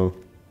snow.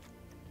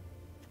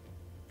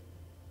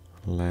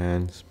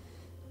 Lands.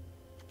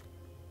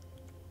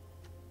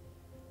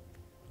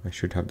 I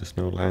should have the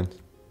snow lands.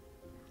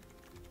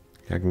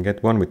 I can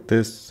get one with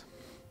this.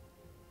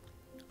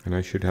 And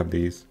I should have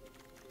these.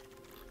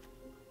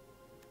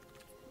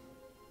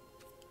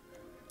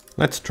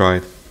 Let's try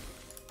it.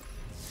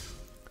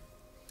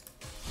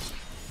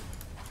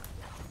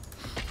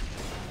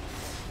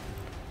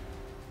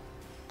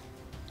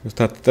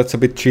 That's a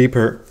bit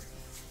cheaper.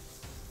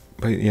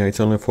 But yeah, it's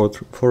only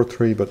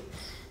 4.3, but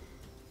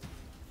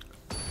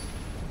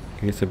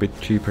it's a bit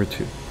cheaper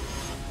to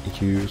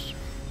use.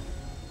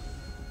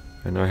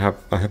 And I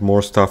have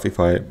more stuff if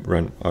I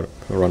run out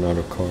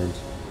of cards.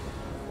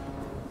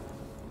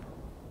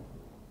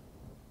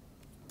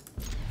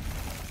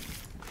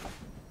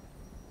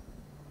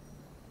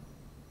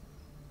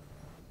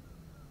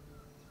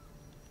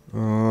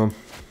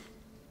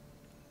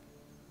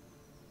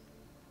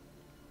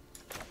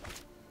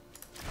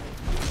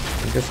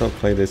 I guess I'll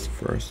play this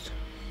first.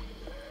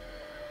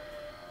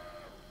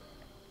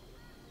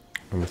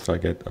 Unless I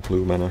get a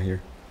blue mana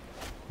here.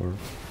 Or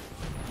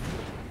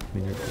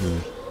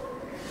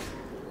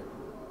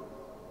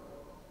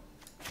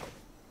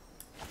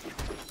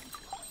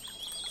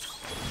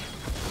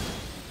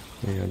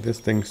yeah, this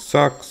thing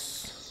sucks.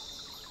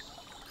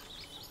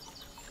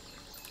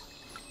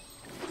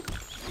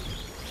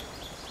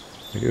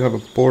 I do have a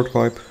board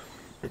wipe.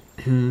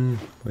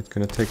 It's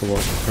gonna take a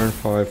while. Turn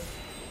 5.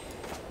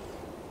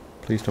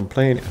 Please don't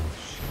play it.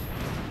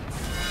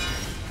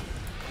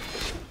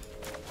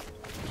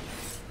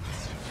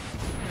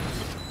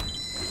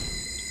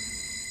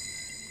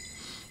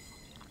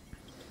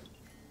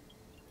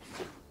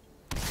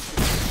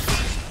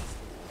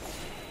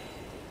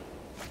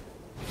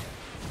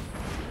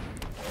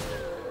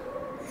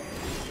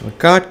 Oh,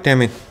 God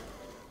damn it.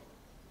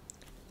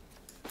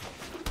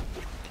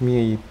 Give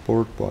me a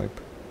board wipe.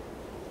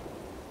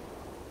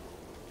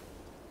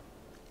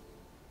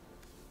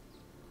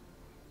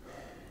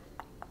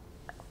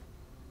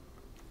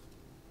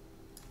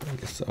 I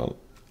guess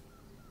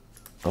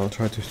I'll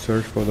try to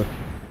search for the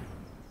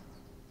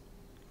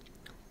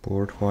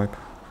board wipe.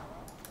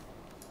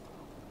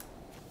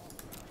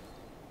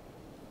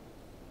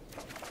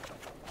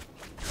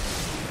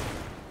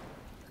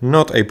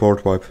 Not a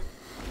board wipe.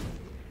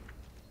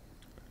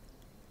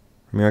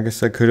 I mean, I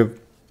guess I could have.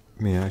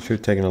 Yeah, I should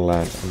have taken a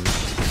land.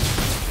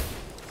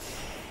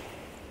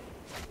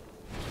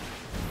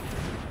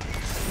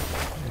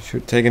 I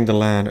should have taken the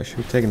land. I should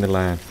have taken the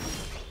land.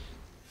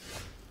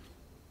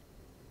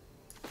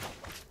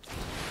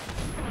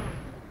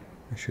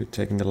 I should have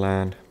taken the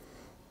land.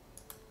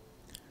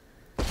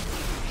 I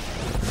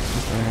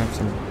have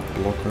some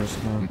blockers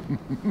now.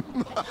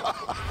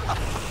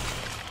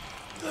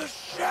 The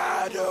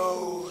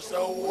shadows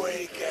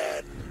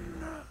awaken.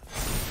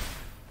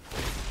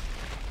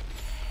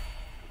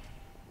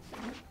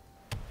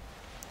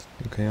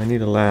 Okay, I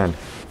need a land.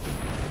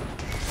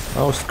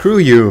 Oh, screw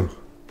you!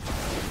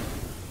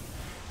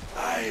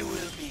 I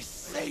will be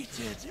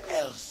sated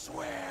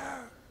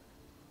elsewhere.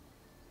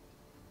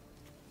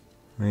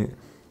 Right.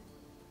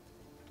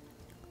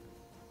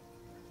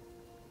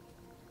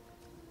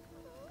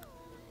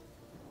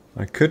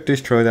 I could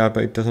destroy that,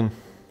 but it doesn't.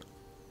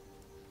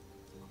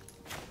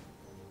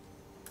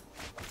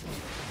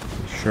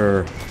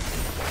 Sure.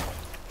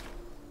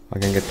 I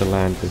can get the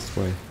land this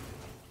way.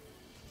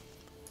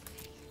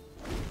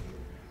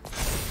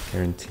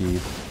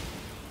 Guaranteed.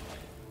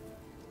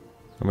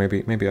 Or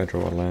maybe I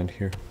draw a land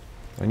here.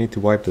 I need to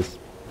wipe this.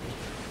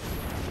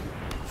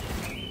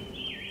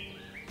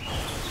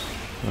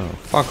 Oh,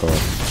 fuck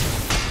off.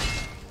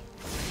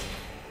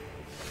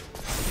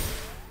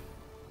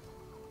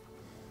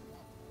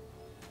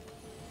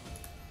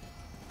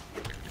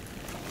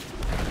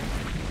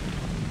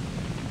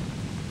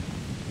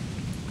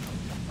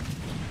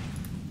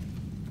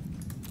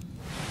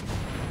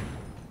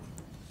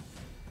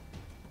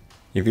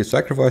 If you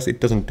sacrifice, it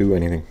doesn't do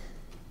anything.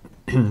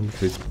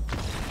 Because it's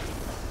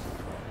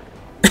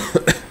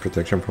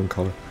protection from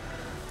color.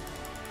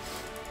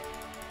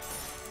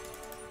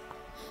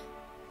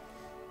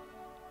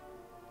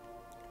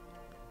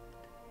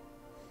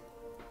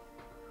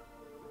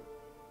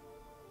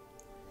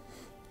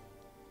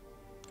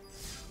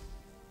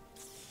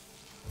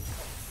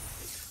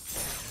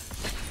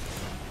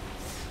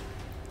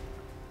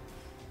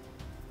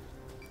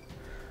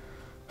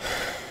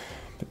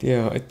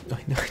 Yeah, I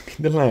need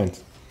the land.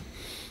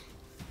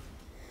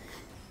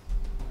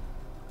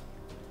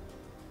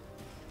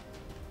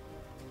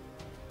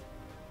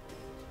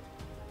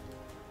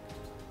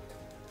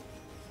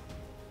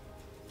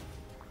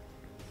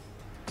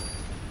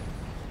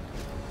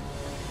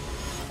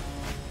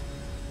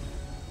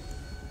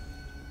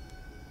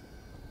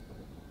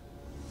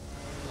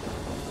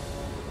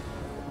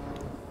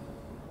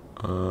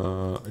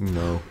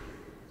 No.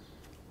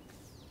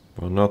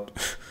 Well,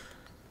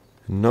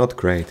 not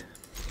great.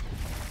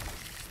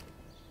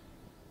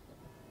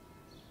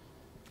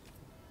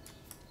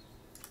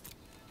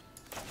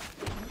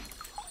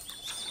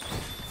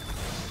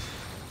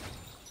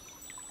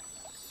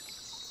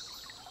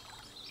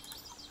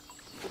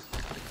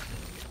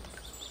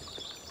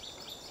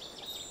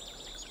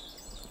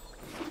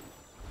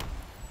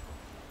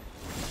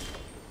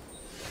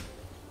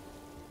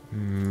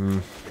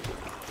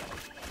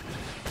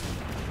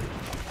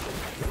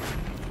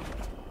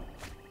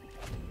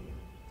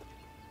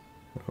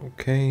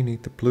 Okay,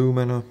 need the blue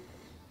mana.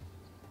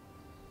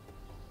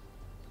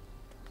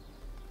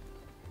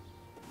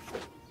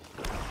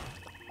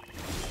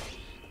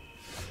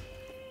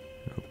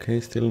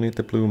 Okay, still need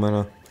the blue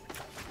mana.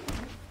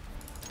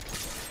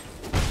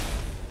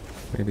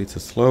 Maybe it's a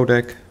slow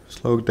deck.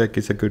 Slow deck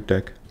is a good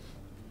deck.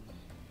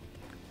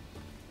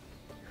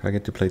 If I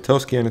get to play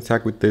Toski and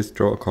attack with this,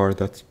 draw a card,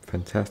 that's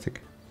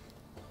fantastic.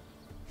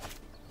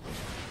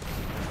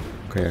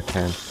 Okay, I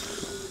can.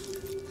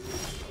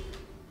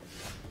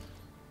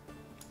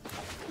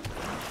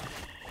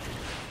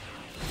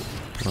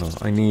 Oh,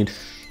 I need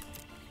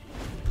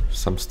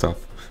some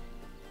stuff.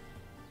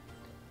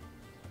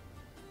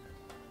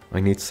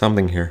 I need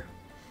something here.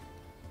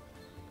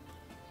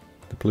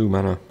 The blue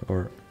mana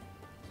or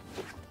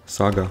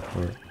Saga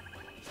or...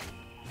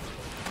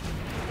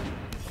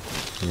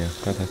 Yeah,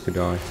 that has to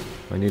die.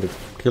 I need a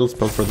kill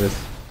spell for this.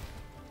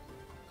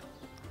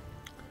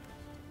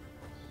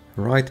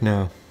 Right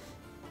now.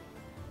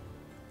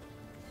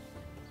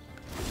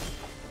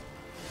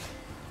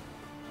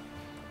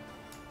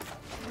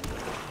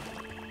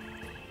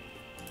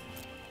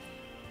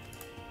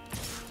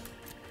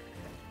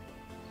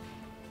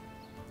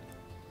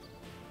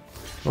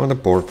 Oh, the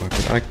board pipe.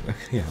 I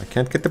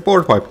can't get the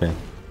board pipe now.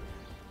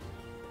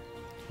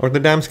 Or the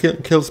damn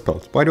kill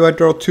spells. Why do I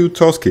draw 2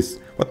 Toskis?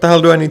 What the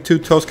hell do I need 2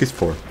 Toskis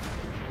for?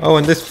 Oh,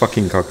 and this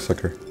fucking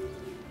cocksucker.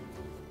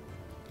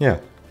 Yeah.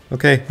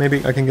 Okay,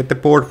 maybe I can get the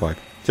board pipe.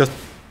 Just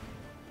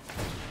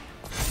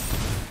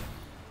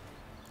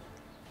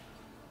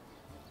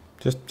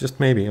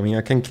maybe. I mean,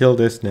 I can kill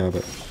this now,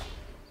 but...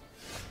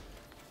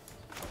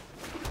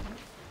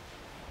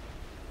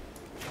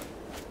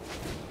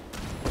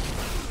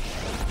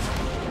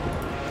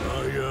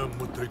 I am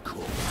what they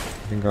call.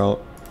 I think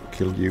I'll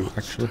kill you,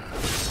 actually.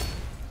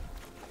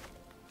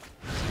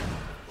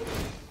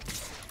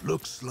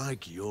 Looks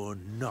like you're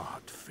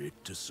not fit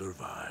to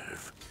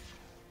survive.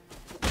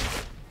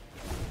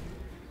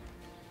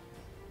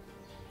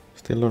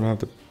 Still don't have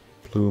the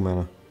blue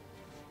mana.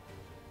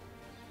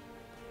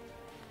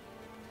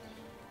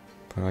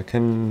 But I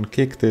can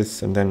kick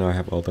this and then I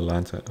have all the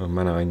lands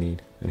mana I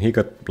need. And he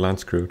got land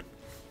screwed.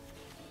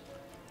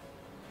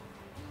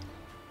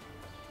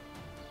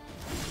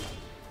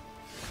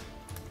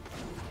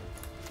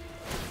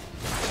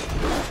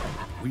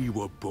 We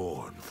were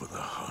born for the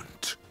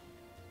hunt.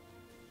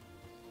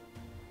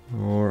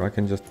 Or I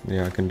can just,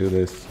 yeah, I can do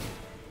this.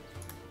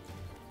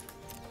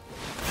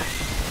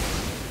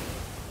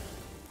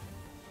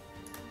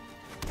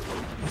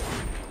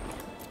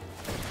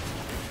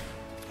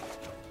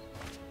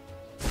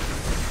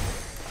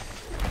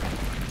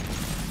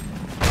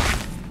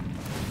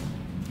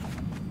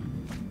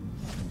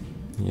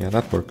 Yeah,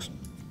 that works.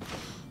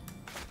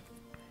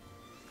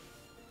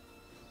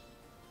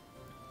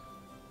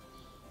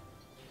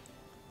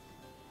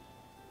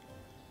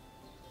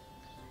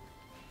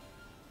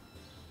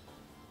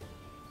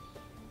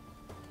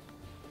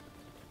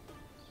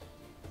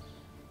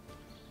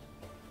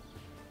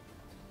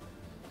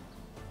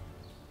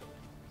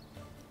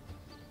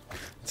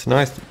 It's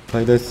nice to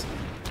play this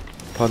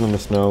Blood on the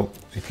Snow.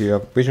 If you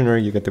have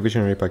Visionary, you get the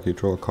Visionary back, you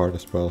draw a card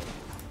as well.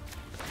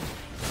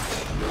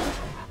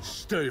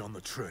 Stay on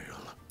the trail.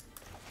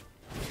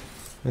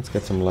 Let's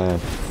get some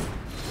land.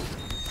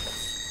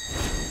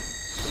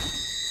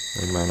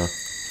 And mana.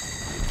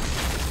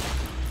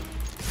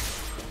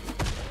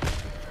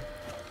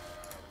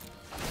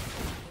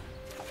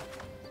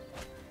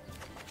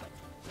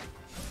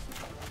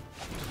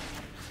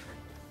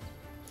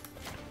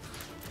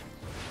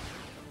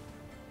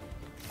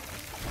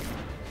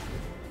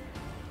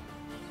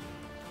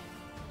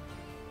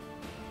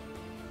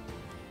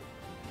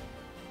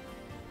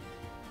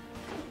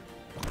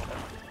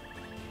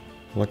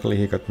 Luckily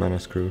he got mana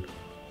screwed.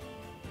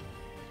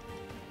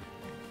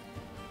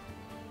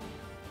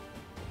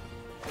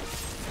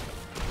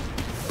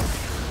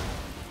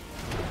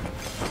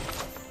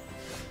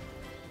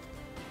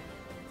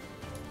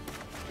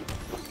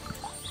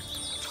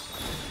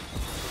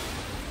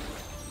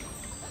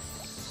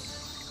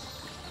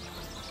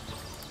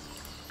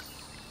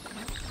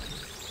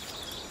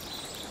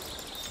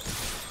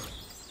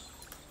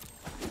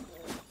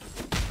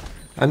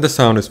 And the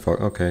sound is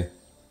fucked. Okay.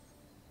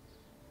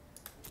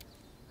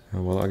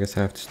 Oh, well, I guess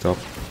I have to stop.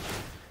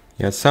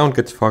 Yeah, sound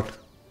gets fucked.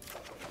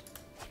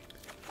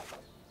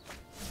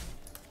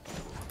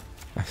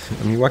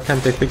 I mean, why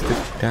can't they fix the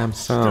damn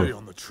sound? Stay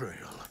on the trail.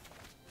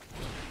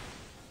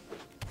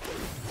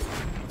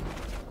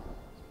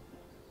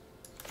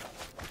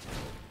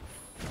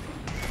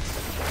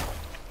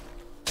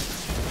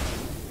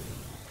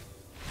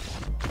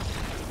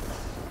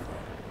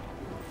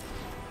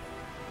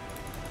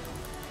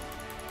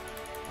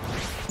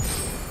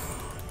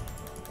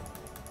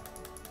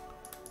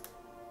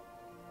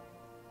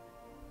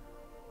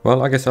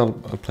 Well, I guess I'll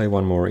play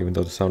one more, even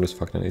though the sound is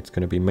fucked and it's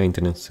gonna be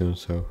maintenance soon,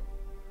 so...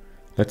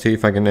 Let's see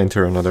if I can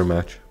enter another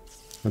match.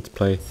 Let's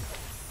play.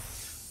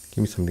 Give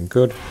me something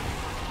good.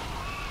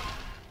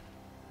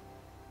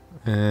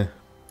 Let's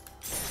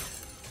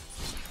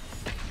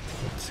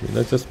see,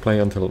 let's just play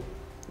until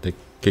they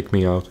kick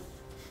me out.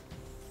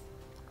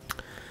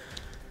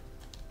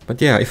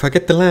 But yeah, if I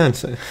get the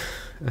lands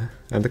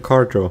and the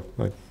card draw,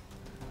 like...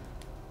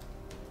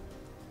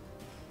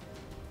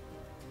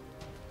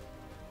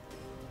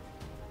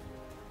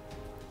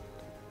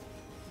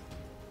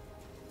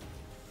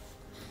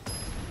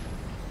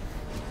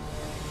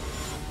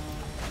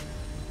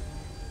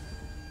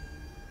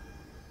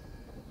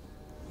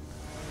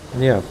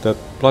 Yeah, that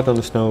Blood on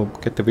the Snow,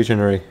 get the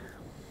Visionary.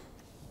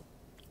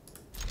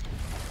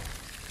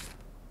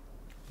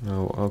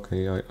 Oh,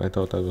 okay, I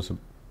thought that was a...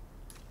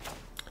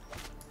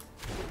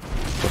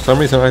 For some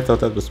reason I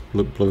thought that was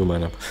blue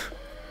mana.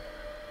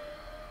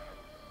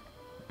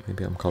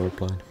 Maybe I'm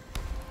colorblind.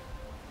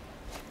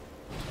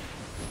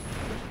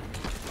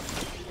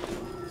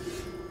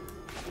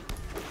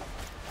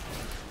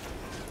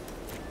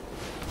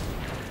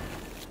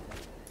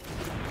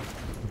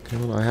 Okay,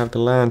 well I have the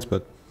lands,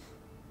 but...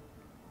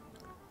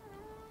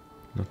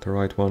 not the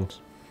right ones.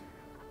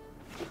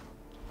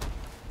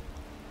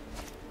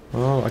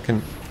 Oh, I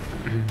can...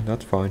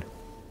 that's fine.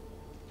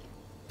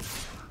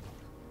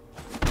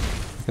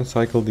 I can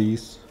cycle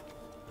these.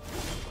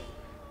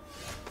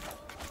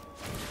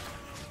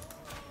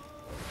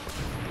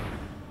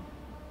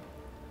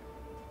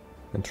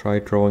 And try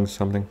drawing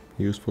something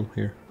useful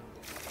here.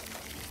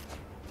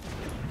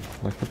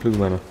 Like the blue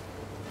mana.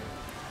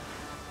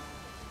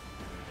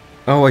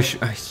 Oh,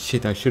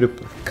 shit, I should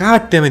have...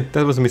 God damn it,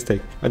 that was a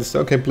mistake. I just...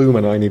 okay, blue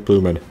mana, I need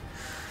blue mana.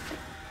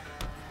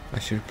 I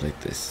should have played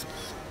this.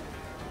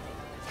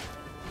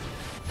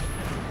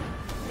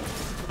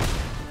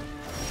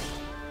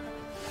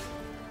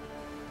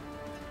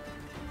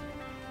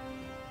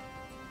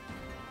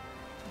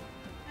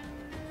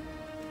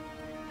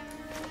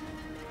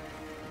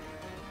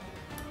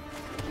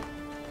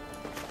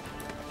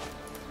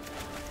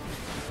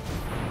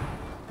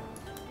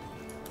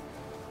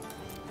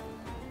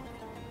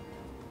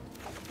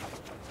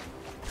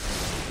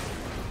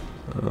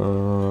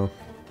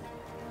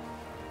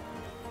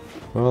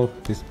 Well,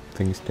 this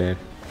thing is dead.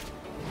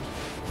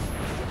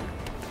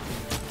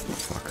 Oh,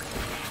 fuck.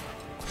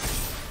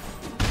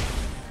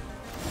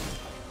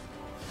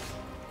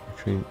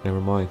 Actually,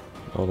 never mind.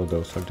 All of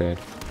those are dead.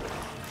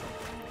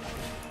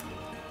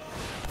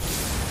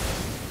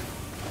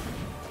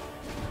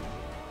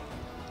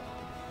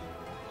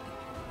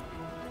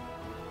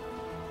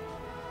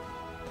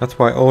 That's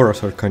why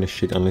auras are kind of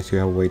shit unless you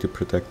have a way to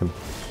protect them.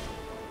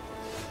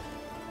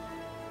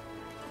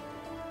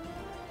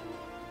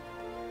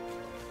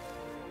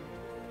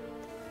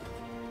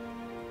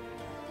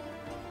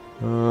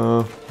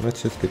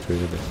 Let's just get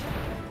rid of this.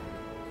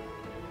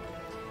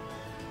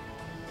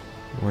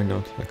 Why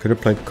not? I could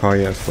have played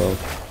Kaya as well.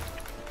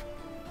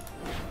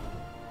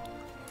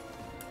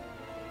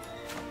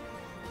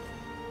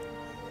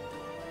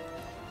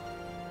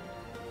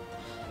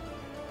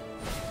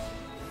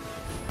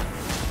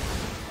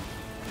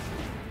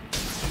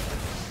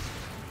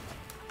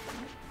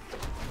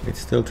 It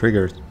still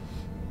triggers.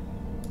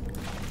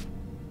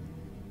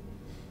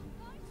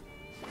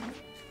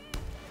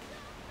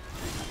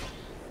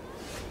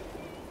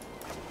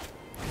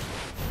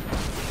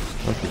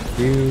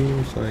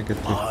 So I get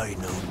to I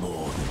know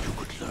more than you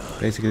could learn.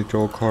 basically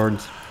draw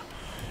cards.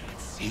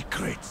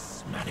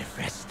 Secrets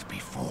manifest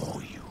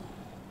before you.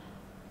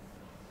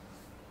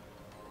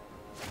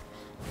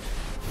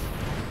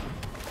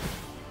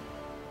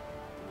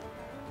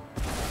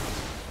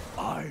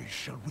 I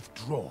shall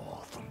withdraw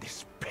from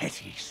this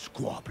petty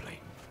squabbling.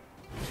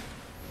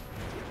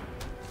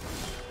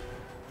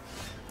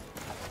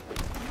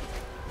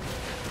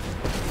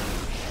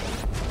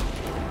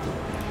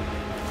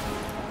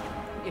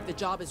 If the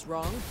job is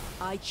wrong,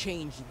 I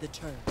change the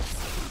terms.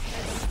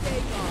 And stay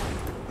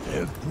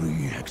on.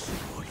 Every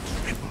exploit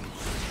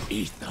rebels.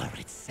 Ether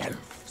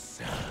itself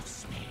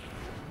serves me.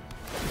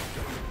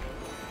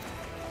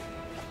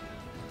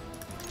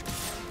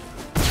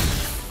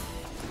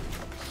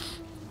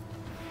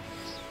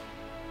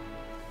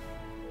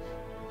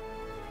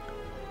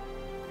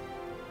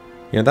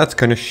 Yeah, that's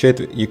kind of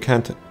shit. You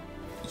can't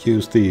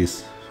use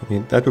these. I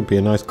mean, that would be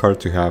a nice card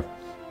to have.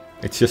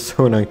 It's just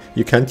so annoying.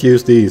 You can't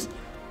use these.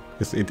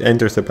 Because it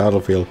enters the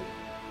battlefield.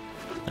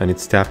 And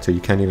it's tapped, so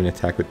you can't even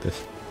attack with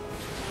this.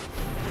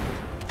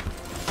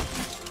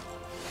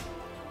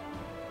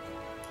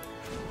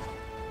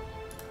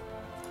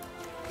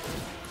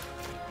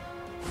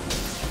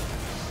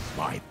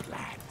 My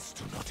plans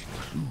do not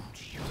include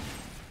you.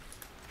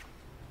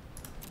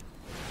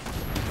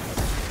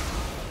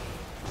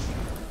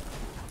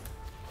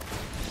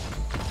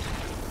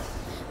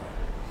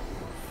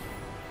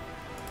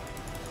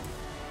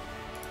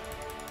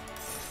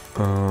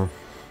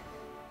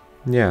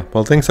 Yeah,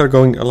 well, things are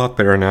going a lot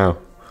better now.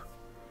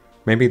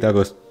 Maybe that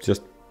was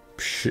just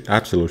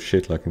absolute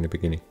shit like in the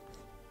beginning.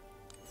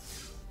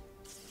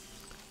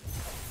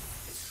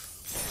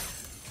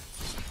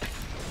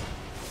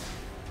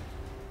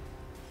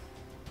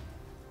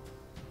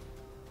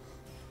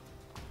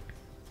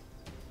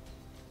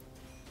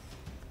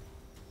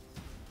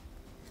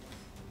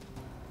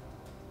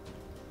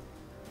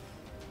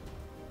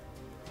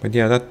 But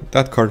yeah,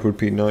 that card would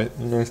be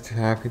nice to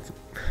have. It's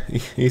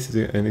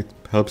easy to, and it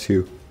helps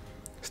you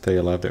stay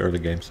alive the early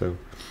game, so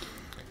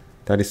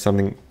that is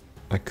something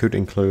I could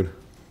include.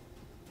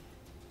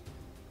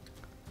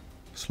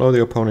 Slow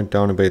the opponent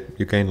down a bit,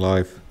 you gain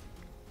life.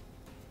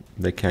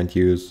 They can't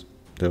use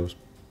those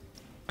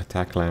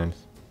attack lands.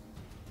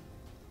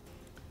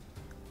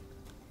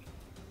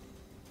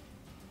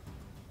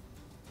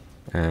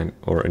 And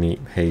or any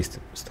haste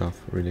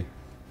stuff, really.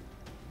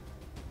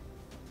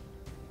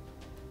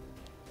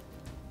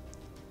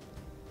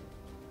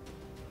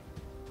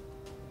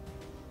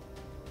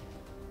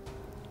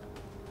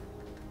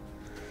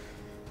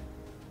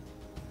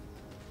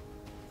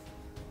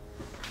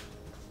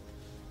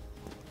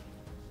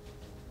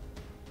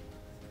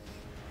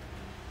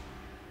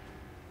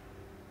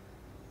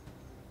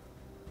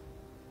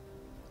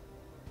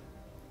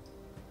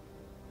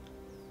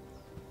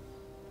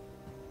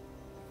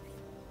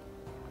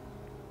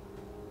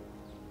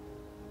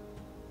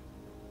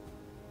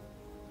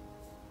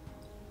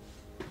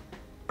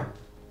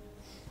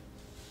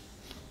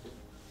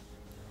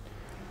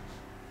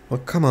 Well,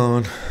 come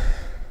on.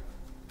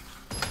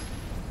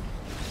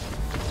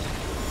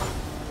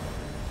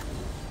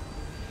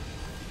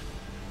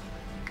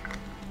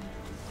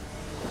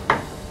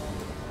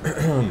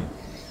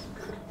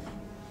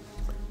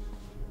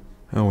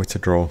 Oh, it's a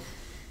draw.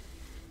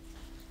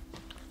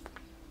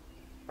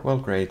 Well,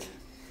 great.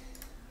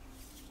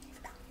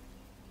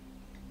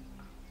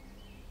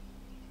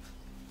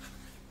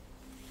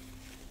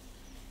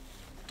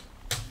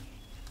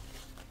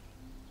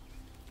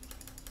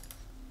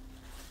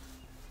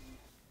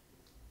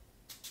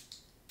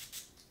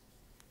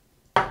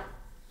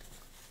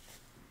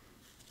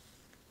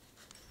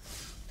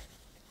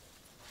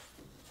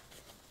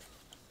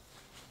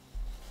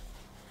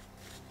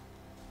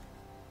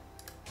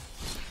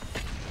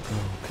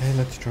 Okay,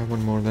 let's try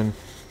one more then.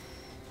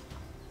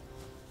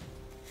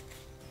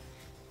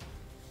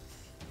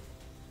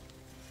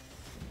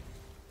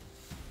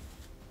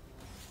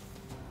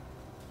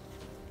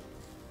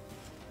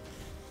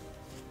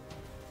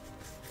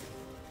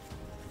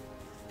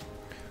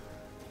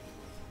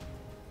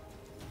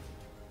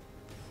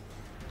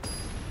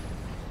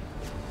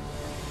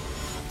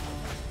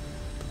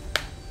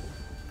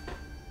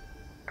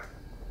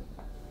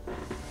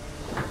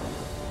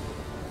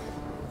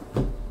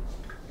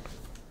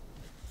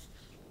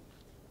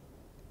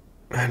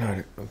 Hang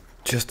on,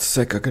 just a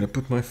sec, I gotta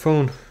put my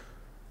phone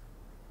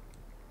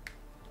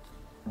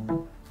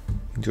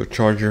into a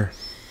charger.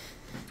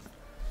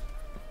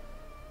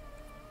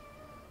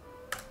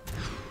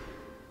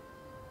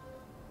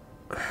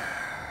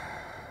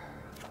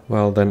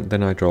 Well,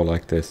 then I draw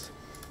like this.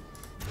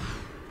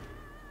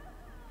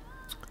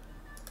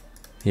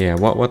 Yeah,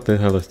 what the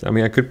hell is... I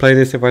mean, I could play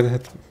this if I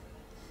had...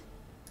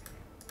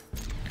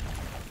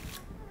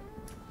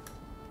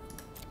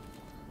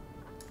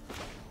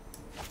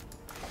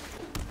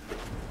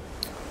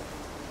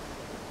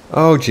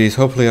 Oh geez,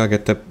 hopefully I'll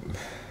get the...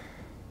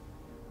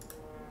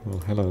 Well,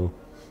 hello.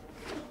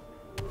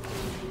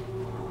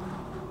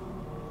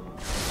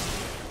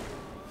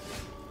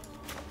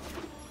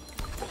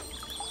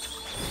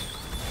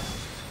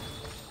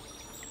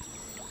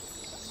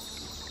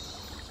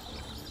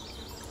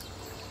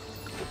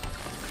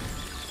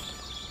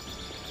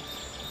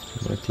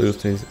 Might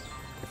lose these.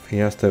 If he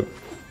has the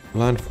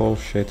landfall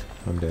shit,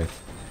 I'm dead.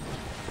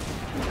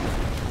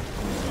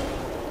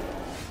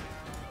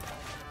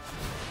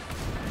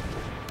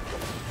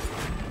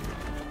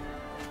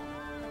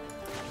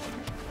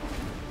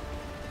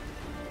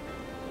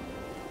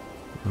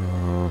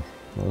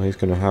 Well, he's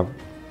gonna have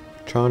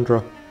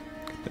Chandra,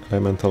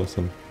 Elementals,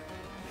 and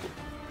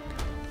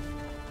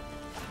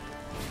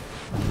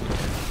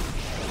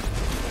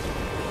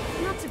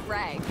Not to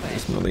brag, but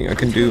there's nothing I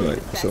can do. I'm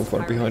so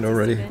far behind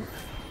already.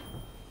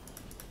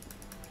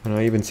 And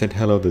I even said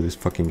hello to this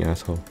fucking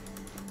asshole.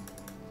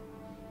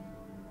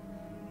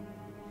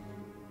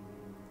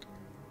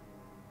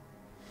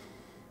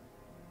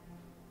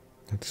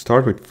 I have to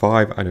start with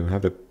 5. I don't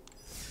have the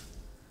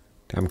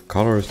damn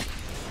colors.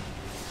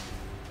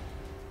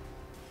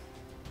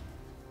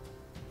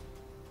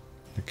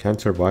 I can't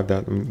survive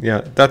that. I mean,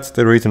 yeah, that's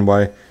the reason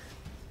why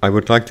I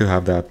would like to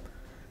have that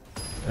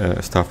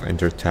stuff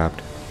enter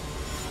tapped.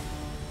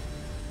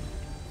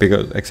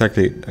 Because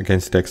exactly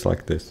against decks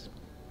like this,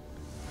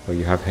 where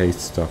you have haste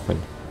stuff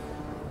and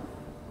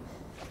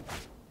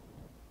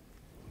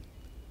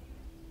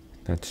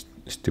that's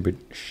stupid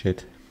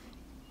shit.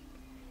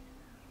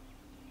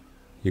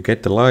 You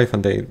get the life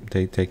and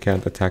they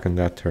can't attack on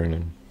that turn,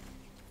 and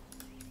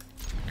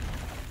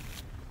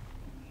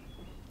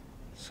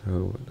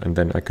so, and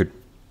then I could,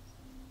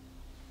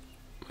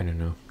 I don't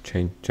know,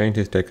 change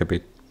his deck a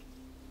bit.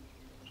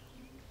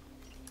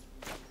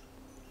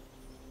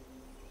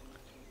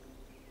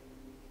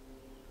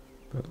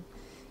 But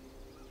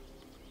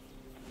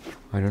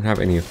I don't have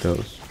any of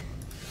those.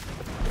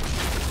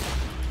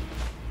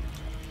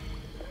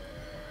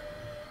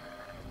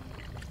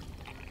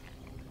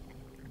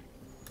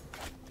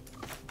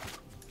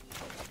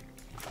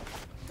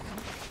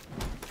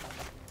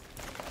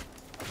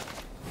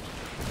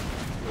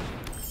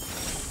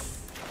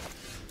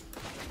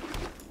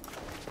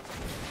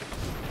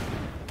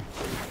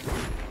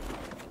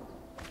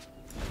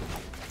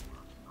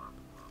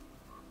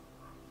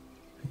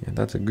 Yeah,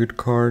 that's a good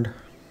card.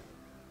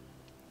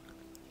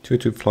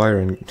 2/2 flyer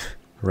and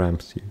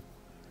ramps you.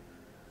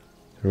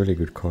 Really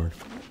good card.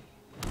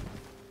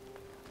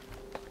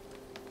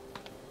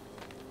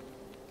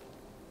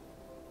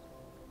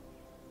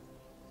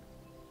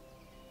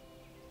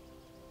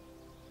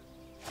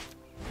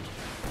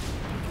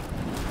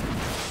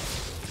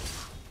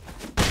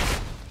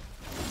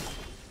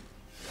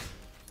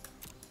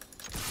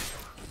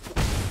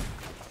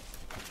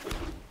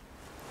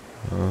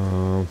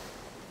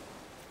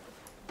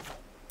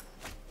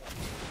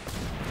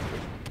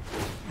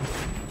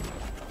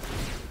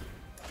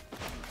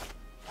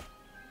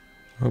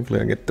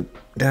 Hopefully I get the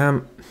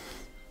damn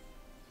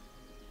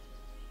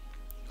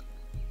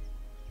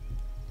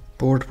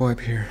board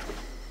wipe here.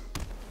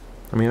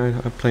 I mean, I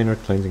plain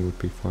red cleansing would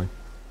be fine.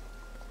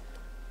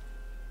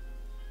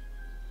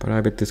 But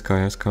I bet this guy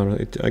has counter.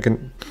 It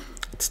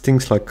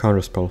stings like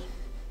counter spell.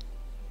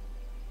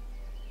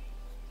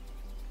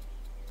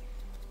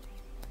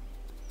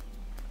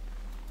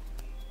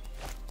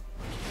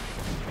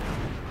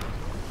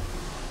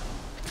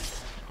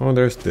 Oh,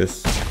 there's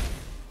this.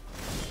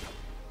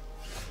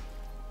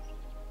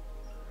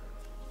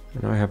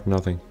 And I have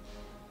nothing.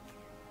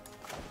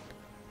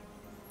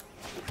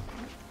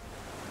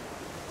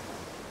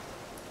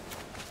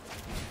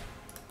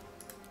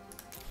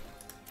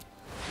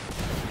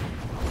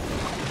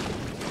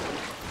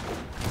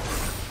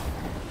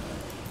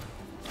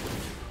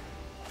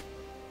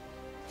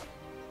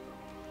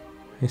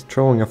 He's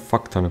throwing a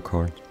fuck ton of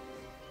cards.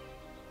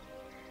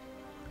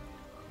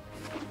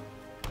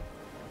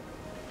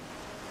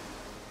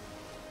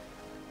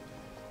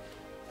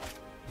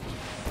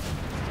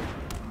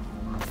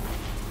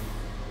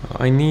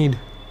 I need...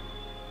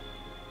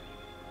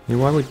 I mean,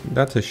 why would...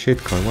 That's a shit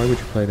card. Why would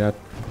you play that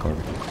card?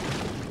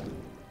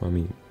 I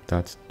mean,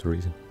 that's the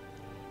reason.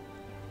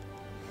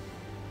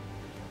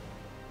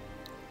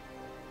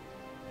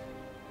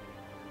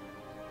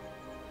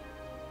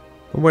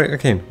 Where,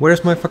 again,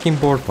 where's my fucking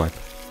board wipe?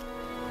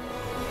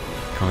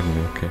 God,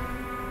 no, okay.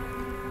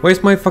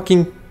 Where's my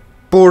fucking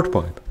board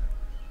wipe?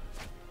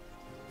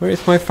 Where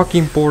is my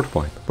fucking board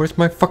wipe? Where's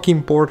my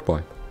fucking board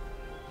wipe?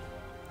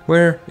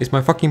 Where is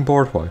my fucking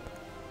board wipe?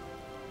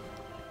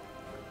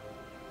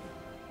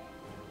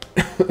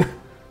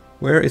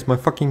 Where is my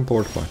fucking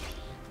board wipe?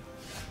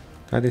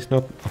 That is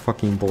not a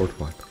fucking board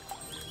wipe.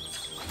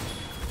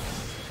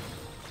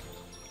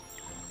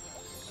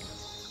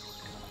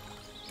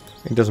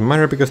 It doesn't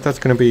matter because that's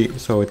gonna be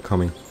saw it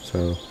coming,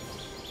 so...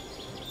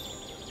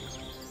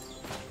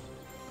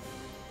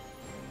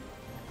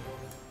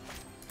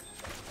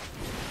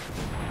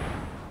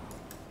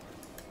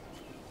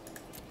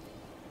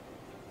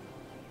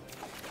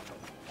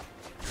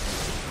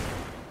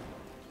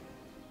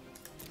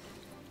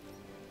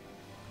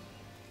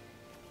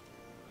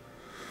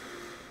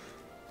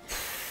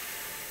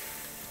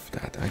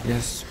 that, I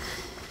guess.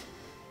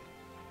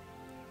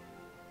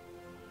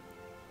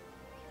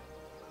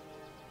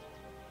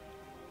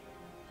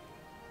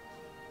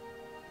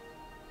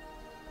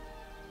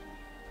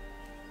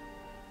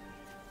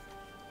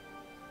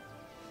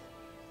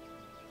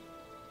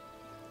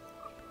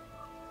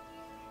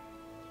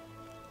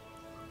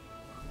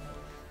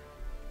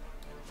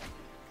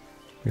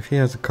 If he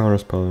has a counter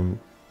spell,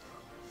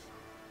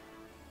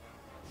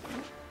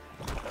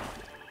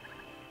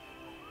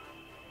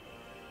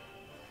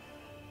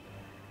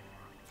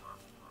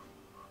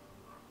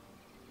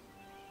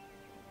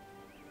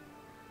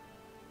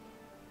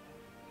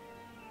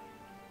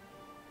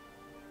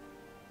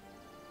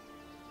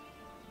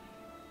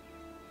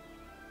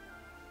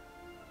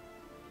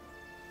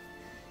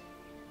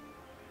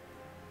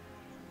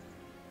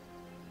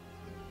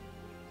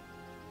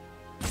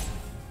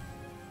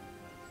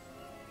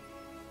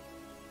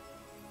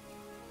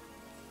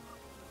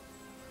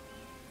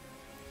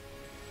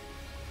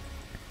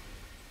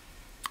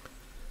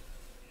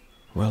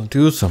 well,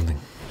 do something.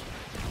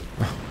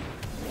 Oh,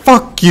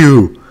 fuck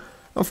you!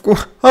 Of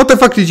course. How the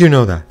fuck did you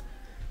know that?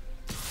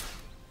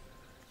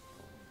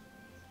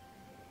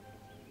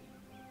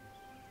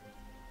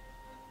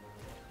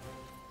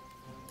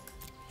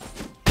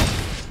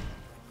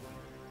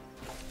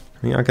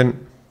 I mean, I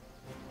can...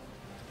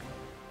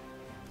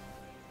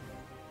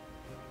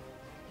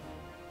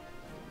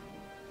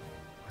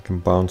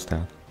 bounce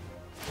that.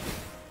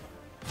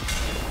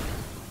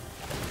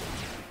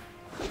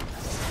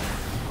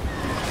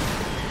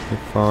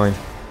 Okay, fine.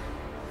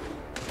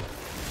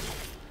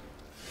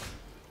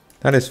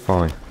 That is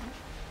fine.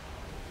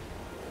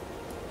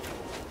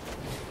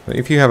 But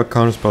if you have a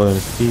counterspell and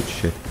it's eat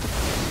shit.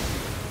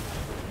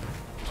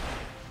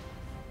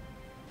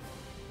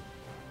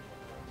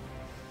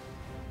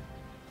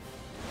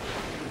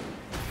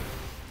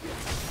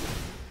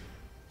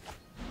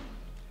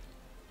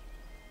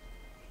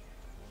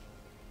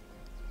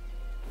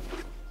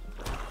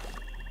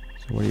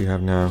 What do you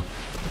have now?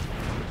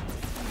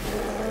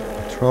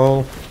 A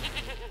troll.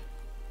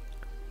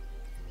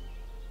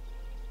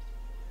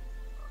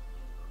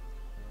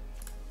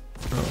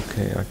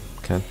 Okay, I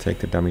can't take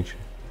the damage.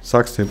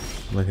 Sucks to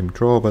let him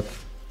draw, but...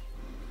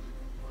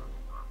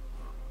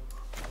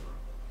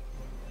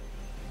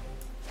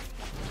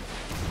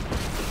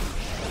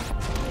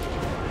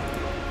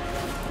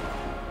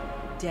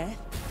 Death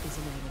is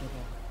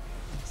inevitable.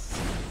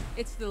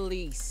 It's the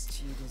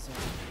least you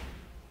deserve.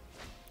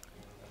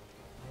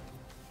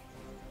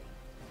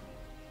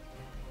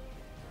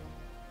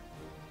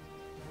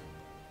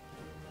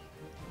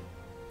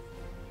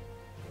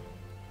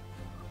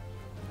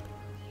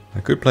 I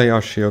could play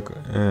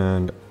Ashiok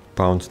and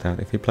bounce that.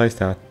 If he plays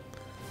that,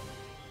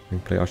 we can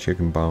play Ashiok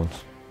and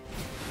bounce.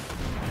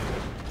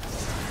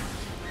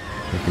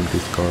 Make him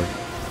discard.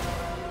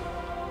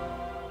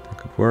 That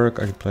could work.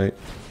 I could play...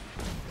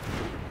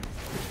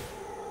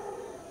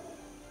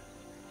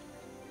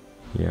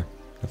 Yeah,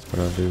 that's what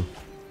I'll do.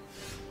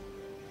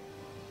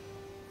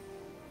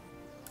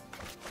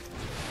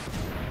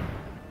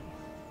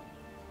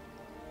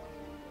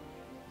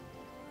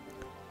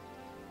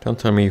 Don't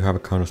tell me you have a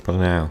counterspell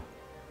now.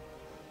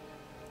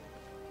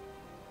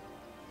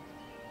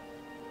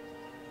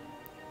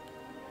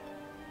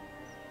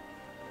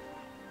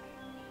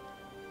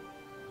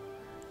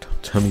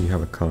 Tell me you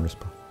have a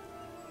counterspell.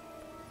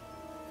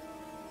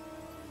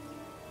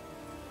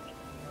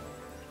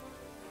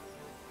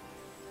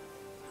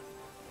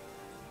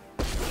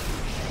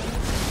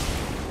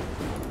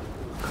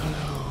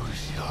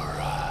 Close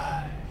your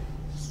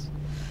eyes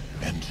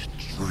and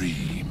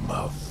dream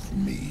of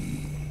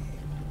me.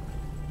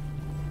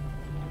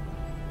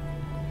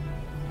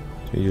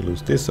 So you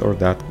lose this or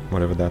that,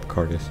 whatever that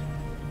card is.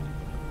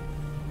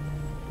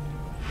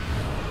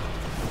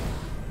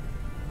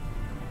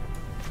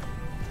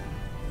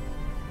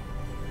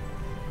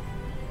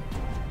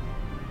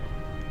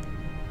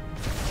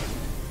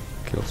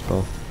 Kill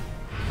spell.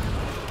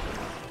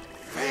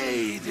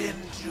 Fade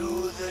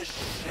into the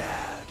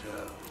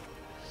shadows.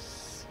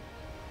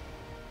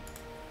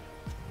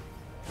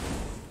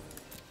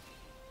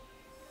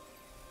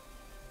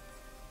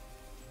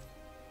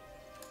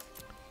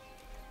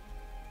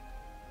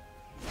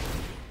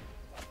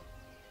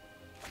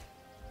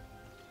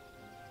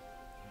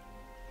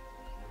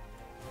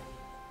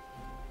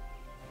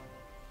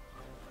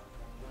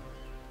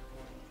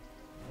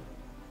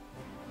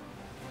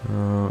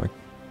 I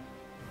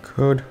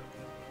could.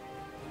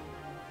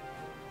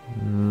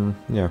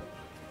 Yeah.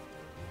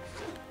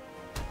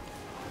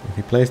 If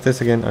he plays this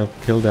again, I'll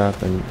kill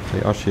that and play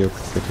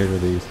Ashiok, get rid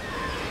of these.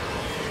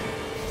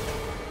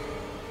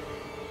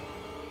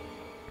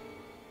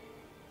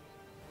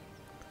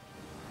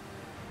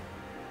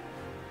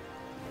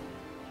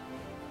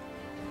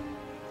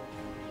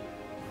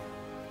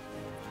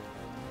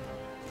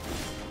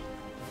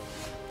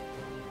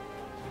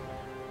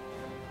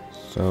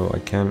 So I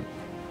can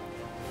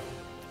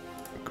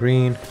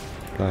green,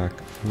 black,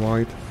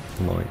 white,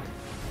 white.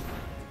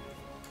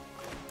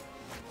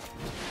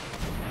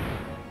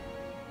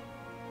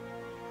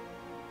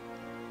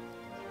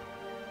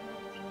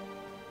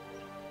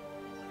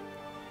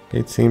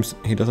 It seems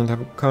he doesn't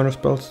have counter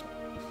spells.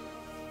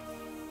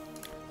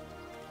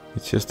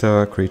 It's just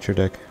a creature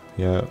deck.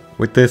 Yeah,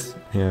 with this,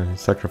 yeah,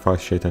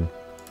 sacrifice shit and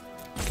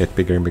get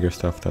bigger and bigger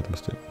stuff. That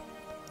was it.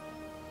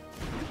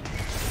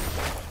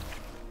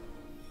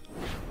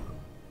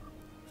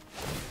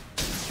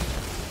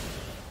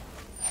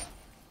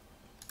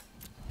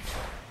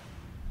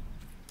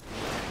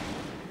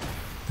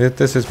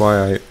 This is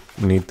why I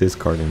need this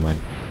card in my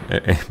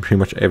pretty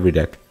much every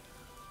deck.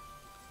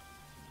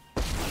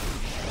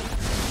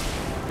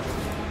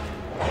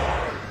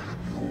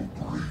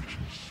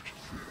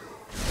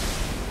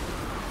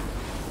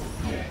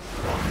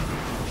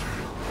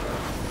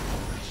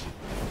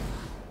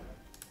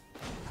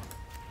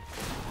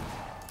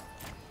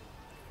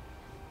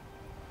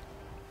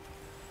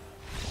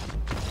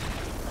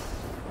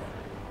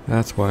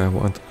 That's why I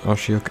want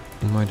Ashiok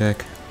in my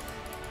deck.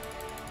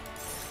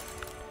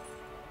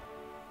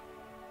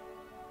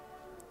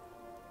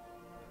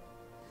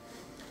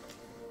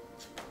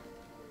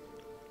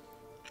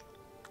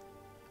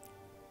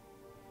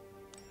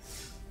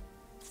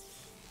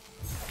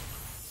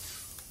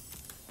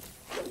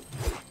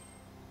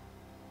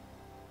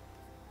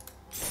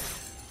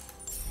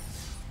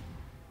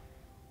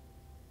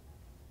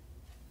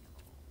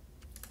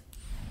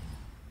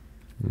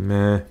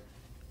 Meh.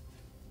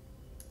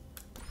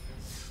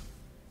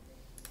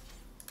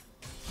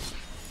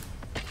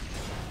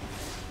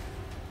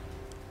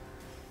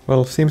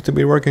 Well, seems to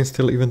be working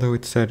still, even though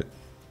it said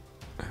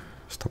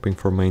stopping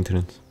for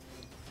maintenance.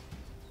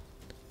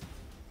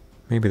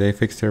 Maybe they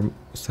fixed their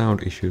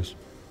sound issues.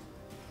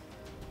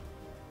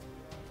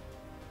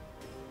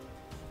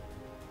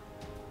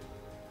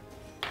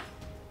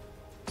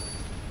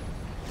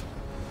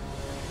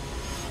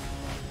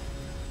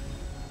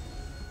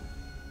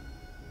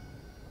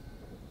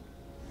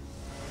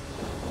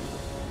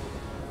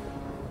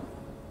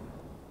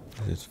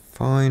 This is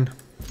fine.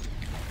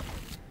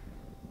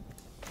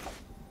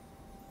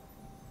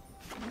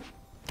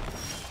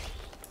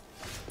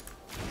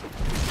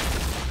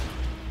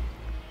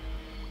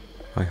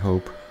 I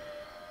hope.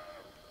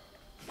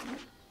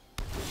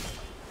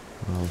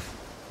 Well,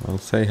 I'll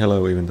say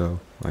hello even though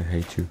I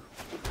hate you.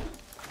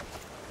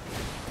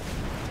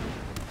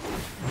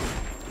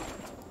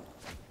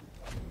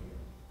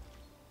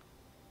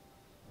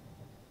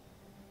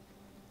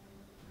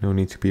 No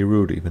need to be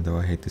rude even though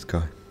I hate this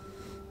guy.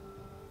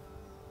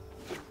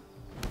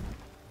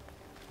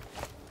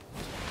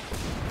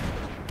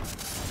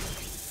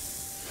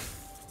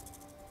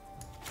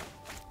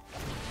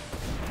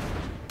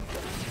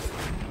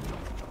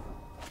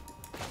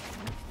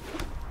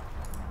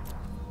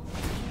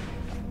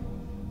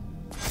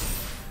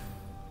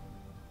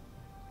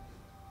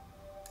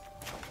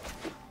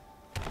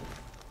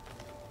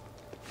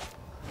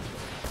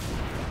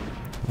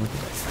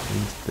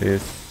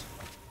 This.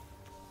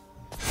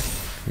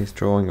 He's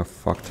drawing a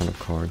fuck ton of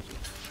cards.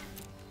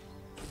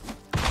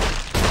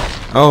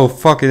 Oh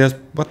fuck! It has.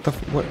 What the?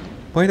 What?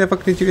 Why the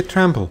fuck did you get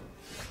trample?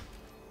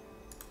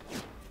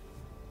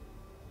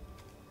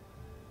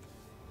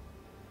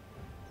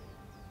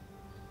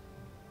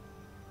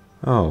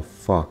 Oh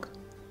fuck!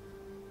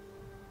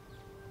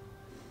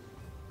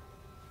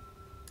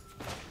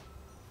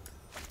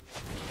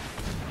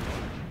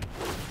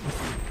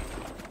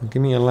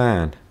 Give me a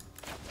land.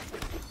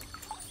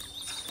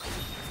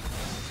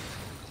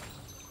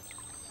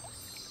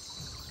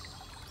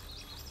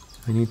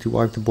 I need to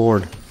wipe the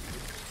board.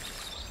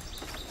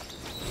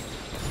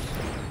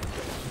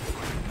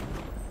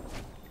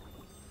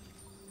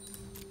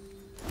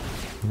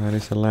 That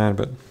is a land,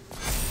 but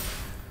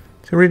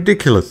it's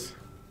ridiculous.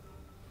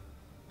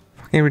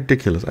 Fucking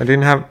ridiculous. I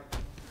didn't have,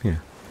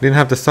 didn't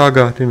have the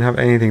saga, didn't have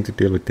anything to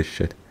deal with this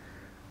shit.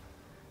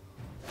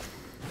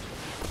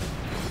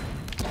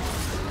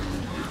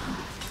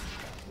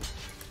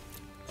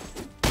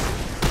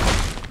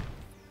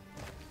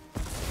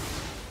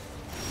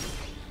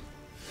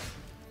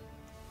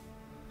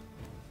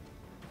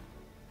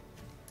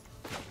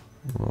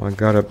 Well, I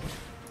gotta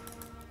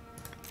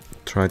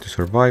try to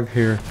survive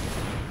here.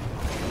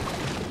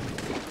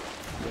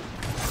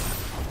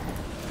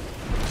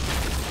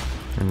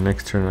 And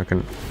next turn I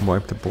can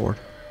wipe the board.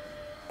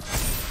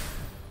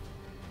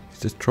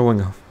 He's just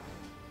throwing off.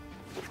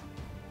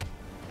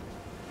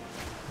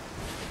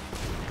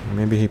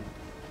 Maybe he...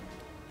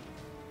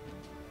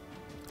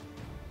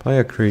 Play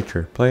a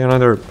creature. Play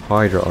another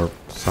Hydra or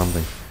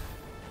something.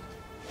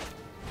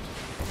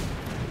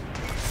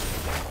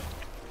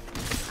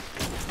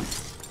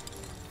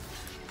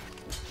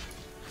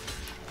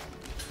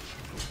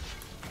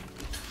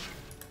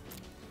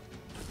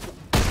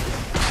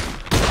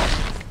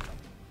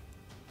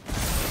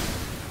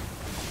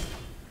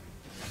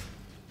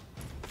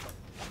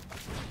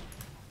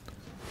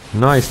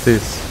 Nice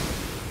this.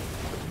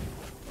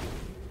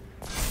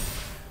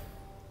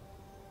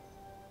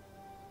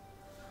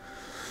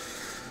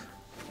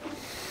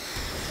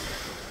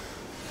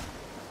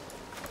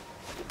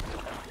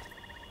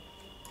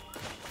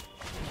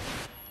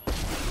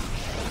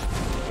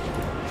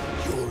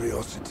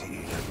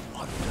 Curiosity and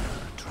wonder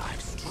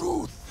drives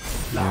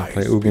truth. Yeah,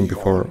 play Ugin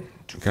before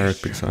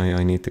Garrett because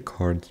I need the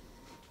cards.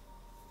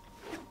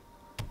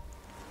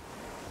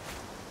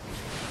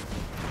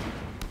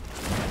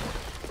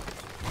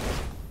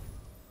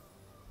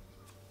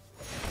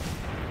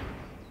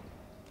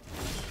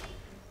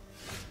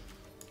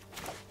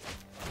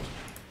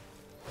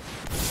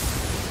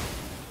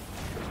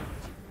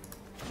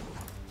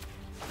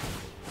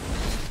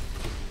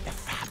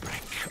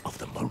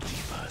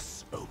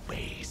 Multiverse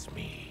obeys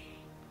me.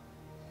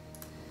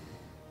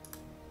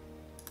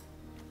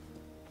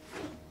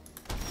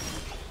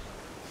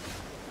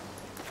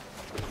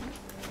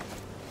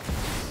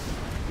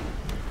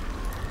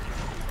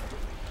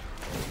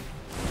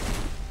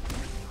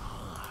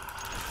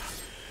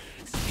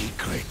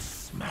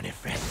 Secrets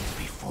manifest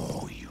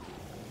before you.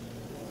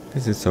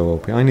 This is so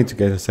OP. I need to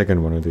get a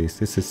second one of these.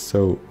 This is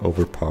so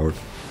overpowered.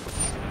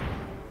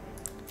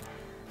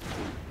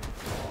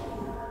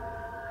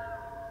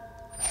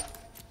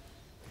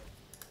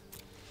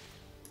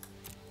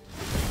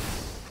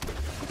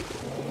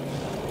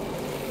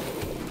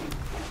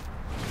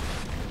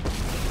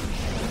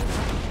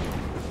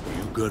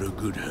 Got a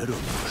good head on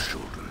your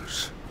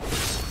shoulders.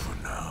 For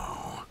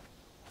now.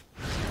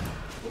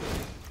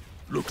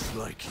 Looks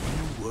like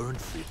you weren't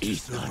fit to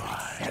survive.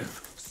 Ether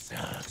itself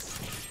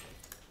serves me.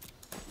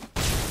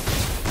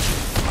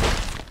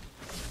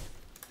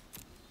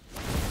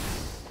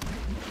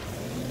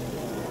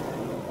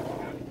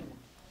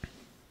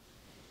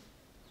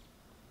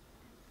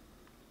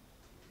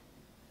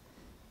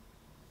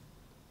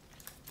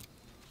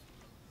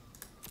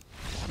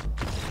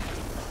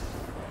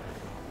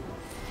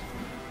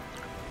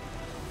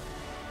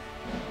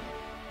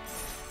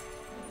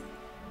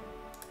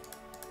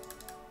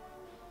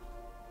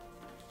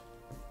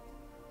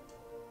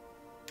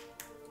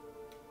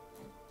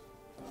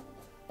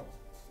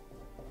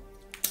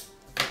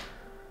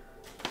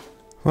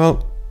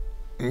 Well,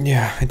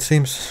 yeah, it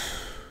seems...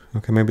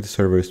 Okay, maybe the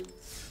server is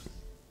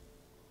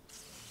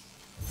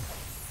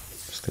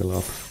still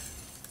up.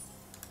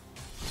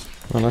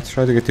 Well, let's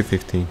try to get to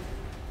 15.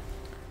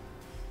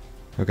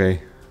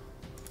 Okay.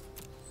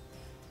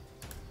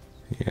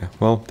 Yeah,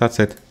 well, that's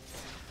it.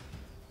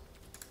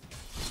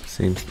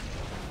 Seems...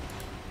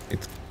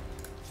 It's...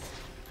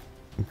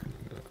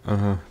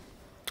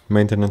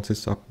 maintenance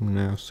is up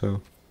now,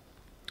 so...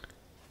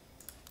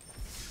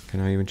 Can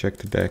I even check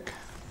the deck?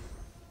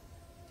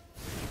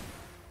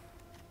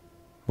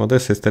 Well,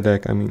 this is the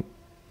deck. I mean,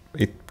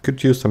 it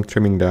could use some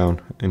trimming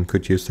down and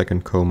could use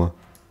second coma.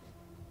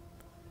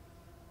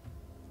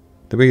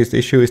 The biggest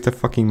issue is the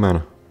fucking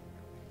mana.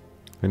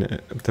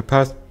 And the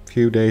past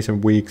few days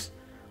and weeks,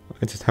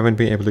 I just haven't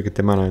been able to get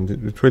the mana, and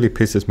it really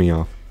pisses me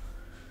off.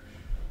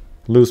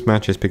 Lose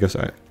matches because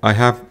I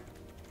have,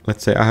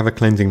 let's say I have a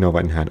Cleansing Nova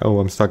in hand. Oh,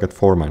 I'm stuck at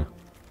 4 mana.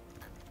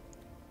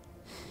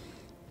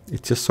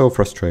 It's just so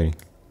frustrating.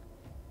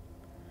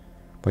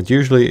 But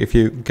usually if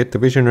you get the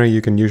Visionary, you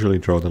can usually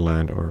draw the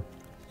land, or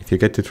if you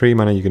get to 3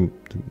 mana you can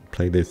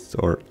play this,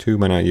 or 2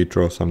 mana you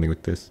draw something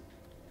with this.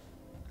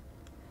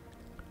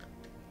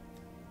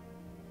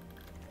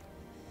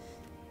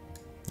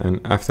 And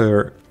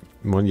after,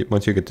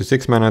 once you get to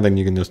 6 mana, then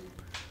you can just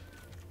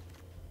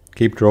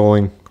keep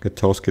drawing, get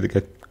Toski to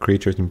get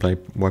creatures and play,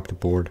 wipe the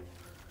board.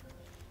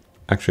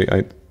 Actually,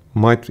 I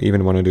might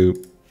even want to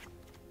do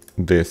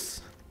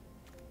this.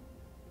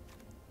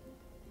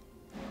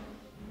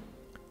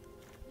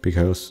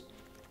 Because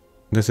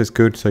this is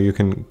good, so you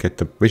can get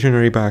the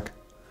Visionary back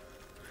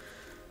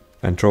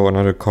and draw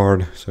another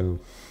card, so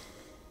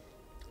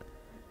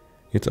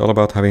it's all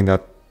about having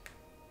that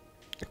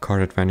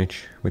card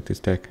advantage with this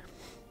deck.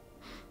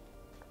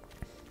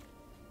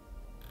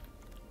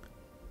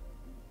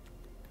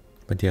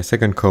 But yeah,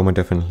 second coma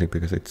definitely,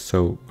 because it's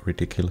so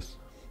ridiculous.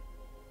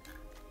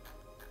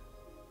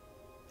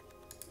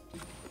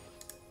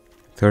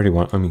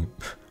 31, I mean,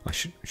 I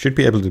should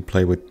be able to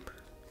play with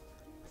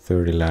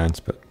 30 lands,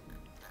 but...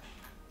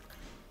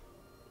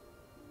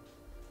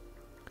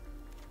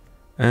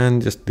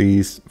 And just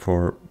these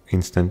for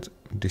instant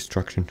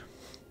destruction.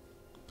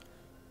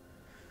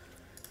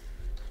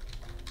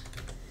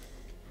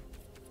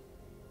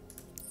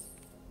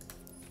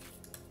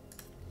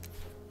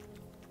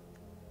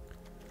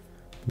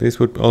 This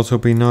would also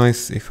be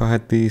nice if I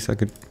had these. I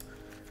could...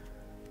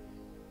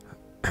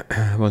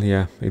 well,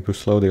 yeah, it would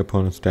slow the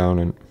opponents down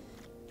and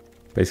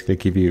basically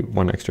give you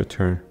 1 extra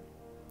turn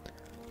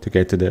to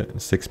get to the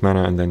 6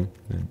 mana, and then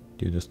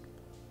you just...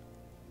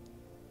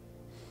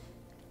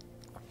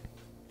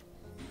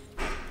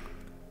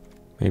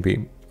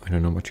 Maybe, I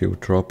don't know what you would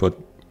draw, but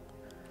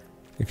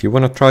if you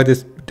want to try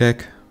this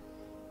deck,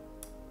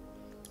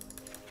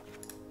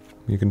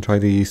 you can try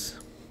these.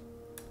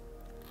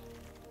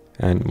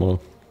 And,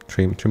 well,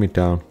 trim it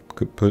down.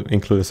 Could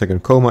include a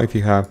second coma if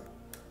you have.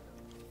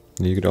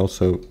 You could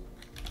also...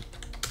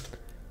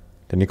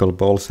 The nickel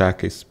ball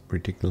sack is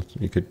ridiculous.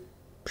 You could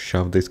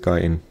shove this guy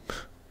in.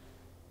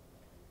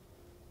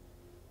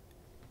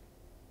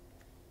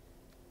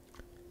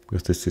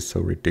 Because this is so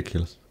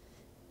ridiculous.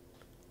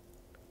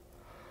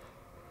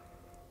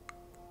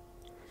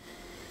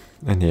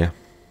 And yeah.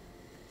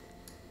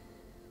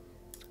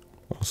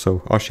 Also,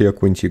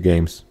 Ashiok wins you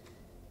games.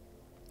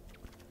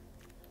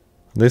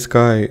 This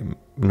guy,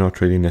 not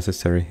really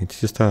necessary.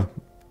 It's just a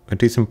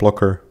decent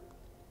blocker.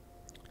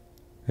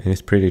 And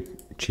it's pretty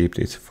cheap.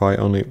 It's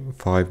only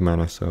 5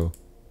 mana, so...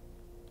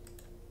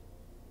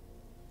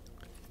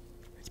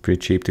 It's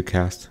pretty cheap to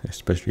cast,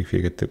 especially if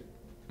you get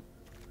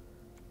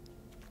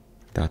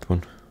that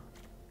one.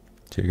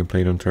 So you can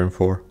play it on turn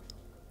 4.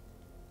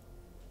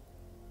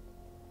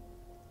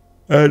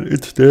 And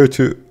it's there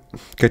to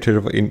get rid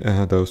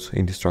of those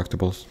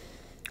indestructibles.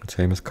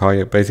 Same as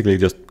Kaya. Basically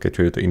just get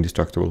rid of the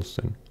indestructibles.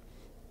 And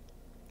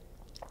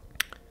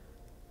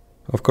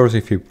of course,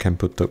 if you can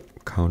put the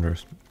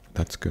counters,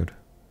 that's good.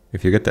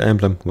 If you get the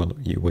emblem, well,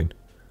 you win.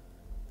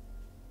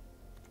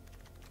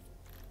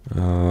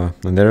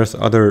 And there's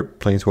other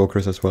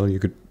planeswalkers as well you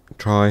could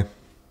try.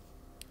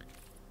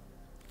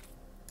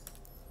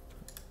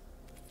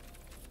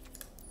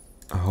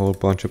 A whole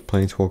bunch of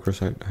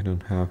planeswalkers I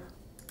don't have.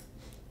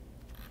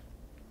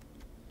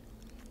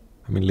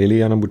 I mean,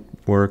 Liliana would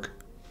work.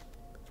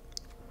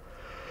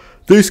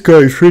 This guy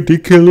is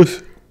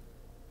ridiculous.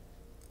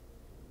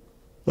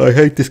 I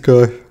hate this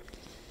guy.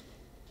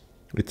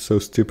 It's so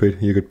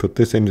stupid. You could put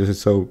this in. This is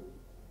so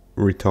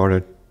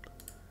retarded.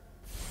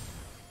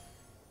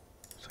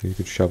 So you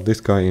could shove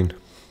this guy in.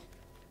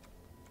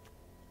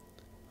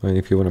 And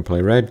if you want to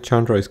play red,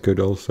 Chandra is good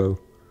also.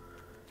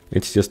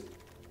 It's just...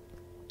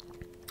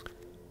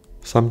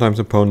 Sometimes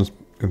opponents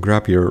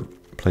grab your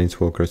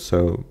planeswalkers,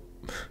 so...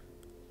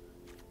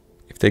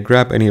 If they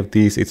grab any of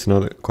these, it's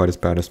not quite as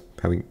bad as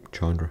having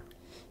Chandra.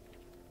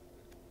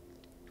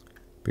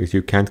 Because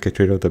you can't get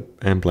rid of the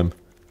emblem.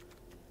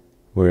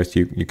 Whereas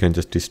you can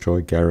just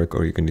destroy Garruk,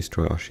 or you can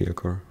destroy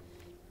Ashiok.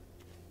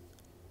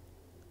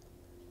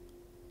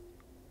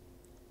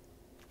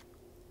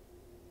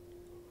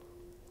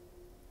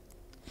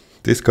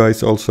 This guy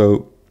is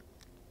also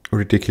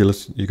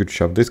ridiculous. You could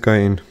shove this guy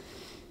in.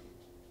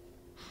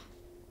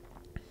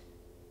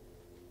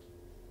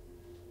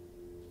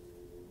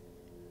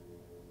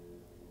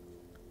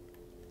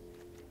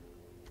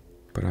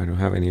 But I don't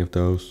have any of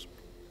those.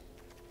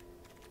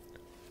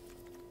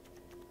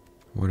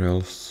 What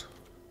else?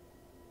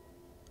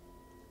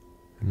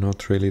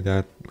 Not really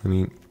that. I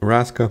mean,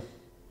 Raska.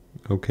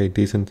 Okay,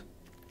 decent.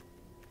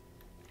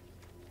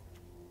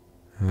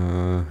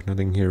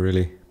 Nothing here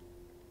really.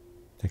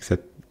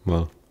 Except,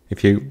 well,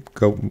 if you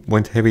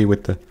went heavy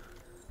with the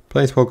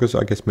place focus,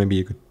 I guess maybe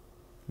you could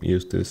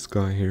use this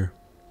guy here.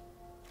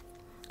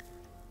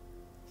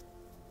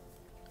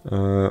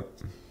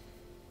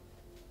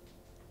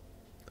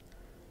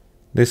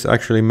 This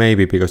actually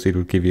maybe, because it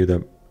would give you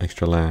the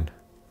extra land.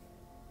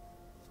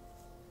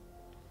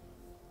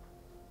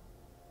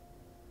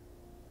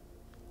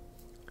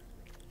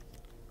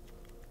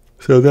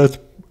 So that's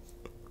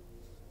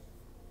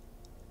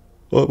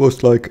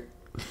almost like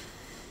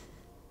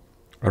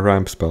a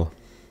ramp spell.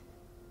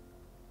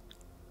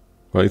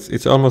 Well,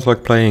 it's almost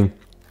like playing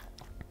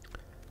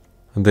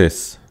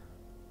this.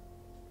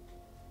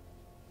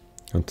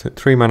 On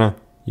 3 mana,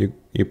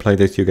 you play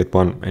this, you get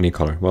 1 any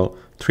color. Well,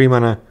 3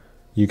 mana,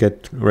 you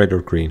get red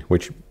or green,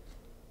 which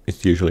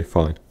is usually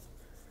fine.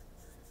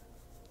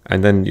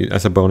 And then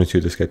as a bonus, you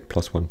just get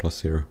 +1,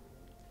 +0.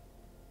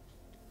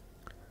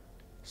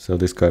 So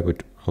this guy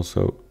would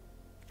also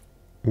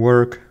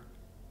work.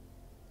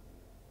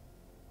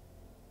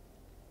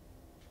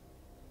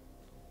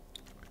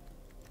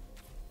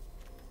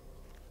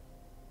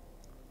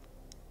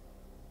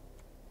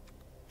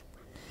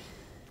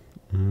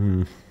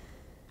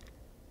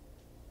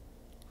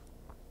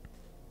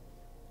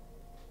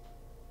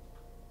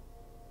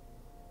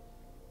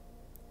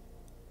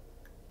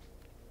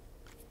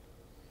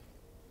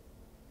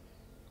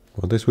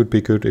 Well, this would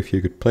be good if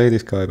you could play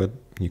this guy, but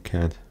you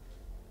can't.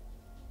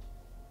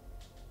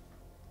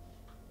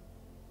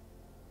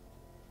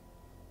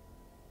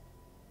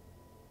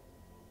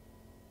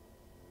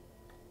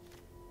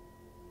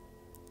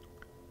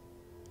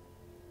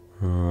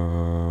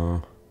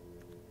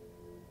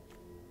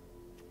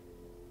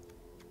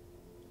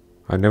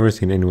 I've never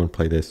seen anyone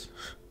play this.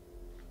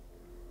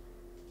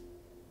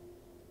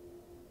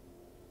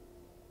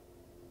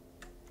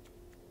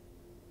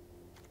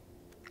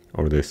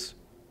 Or this.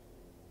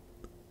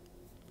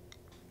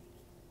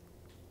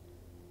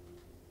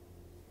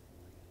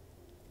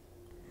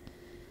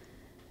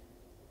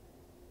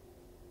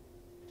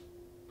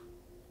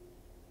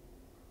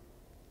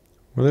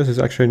 Well, this is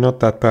actually not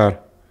that bad.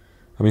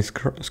 I mean,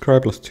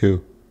 Scry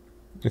 +2.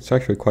 It's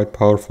actually quite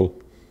powerful.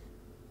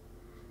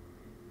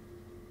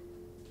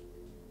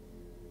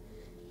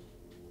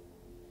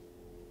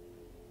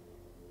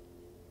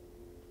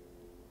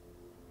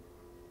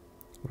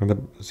 And the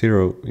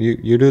 0,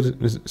 you do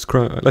this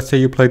scry. Let's say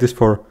you play this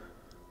for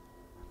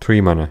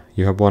 3 mana.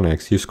 You have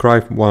 1x. You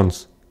scry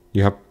once.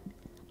 You have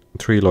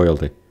 3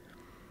 loyalty.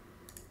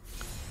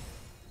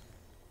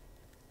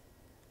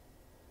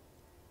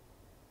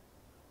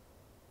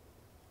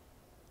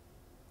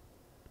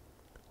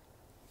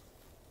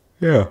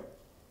 Yeah.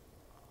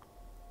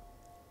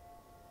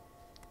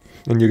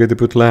 And you get to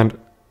put land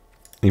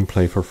in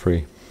play for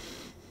free.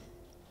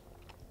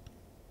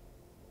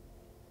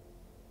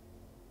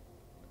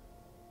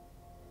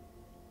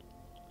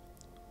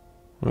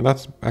 Well,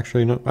 that's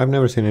actually not... I've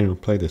never seen anyone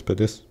play this, but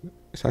this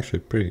is actually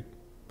a pretty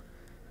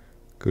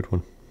good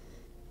one.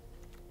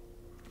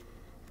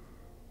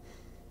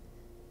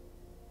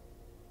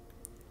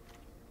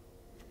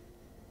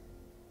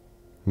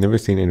 Never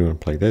seen anyone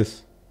play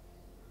this.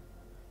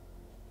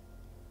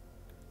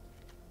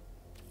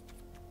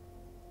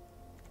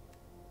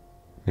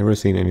 Never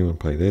seen anyone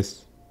play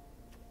this.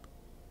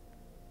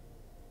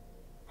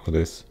 Or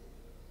this.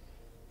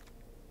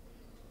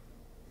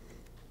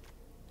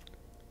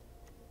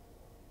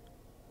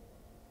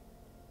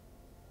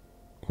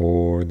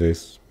 Or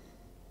this.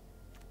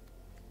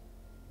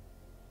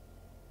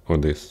 Or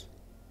this.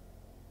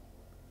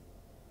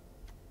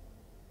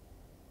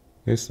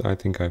 This I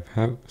think I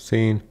have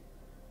seen.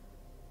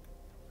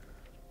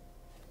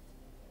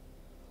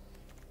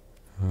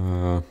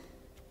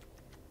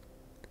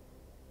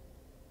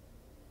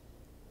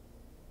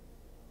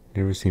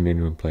 Never seen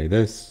anyone play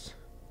this.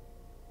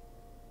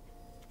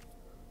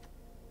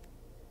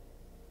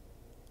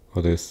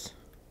 Or this.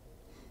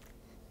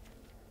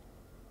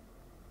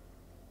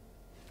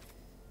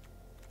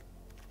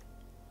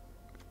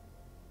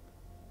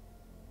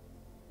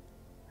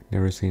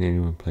 Never seen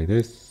anyone play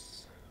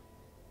this.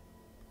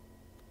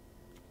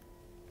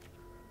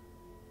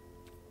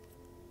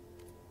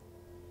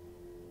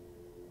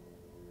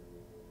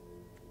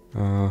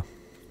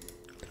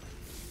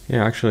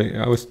 Yeah, actually,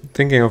 I was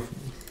thinking of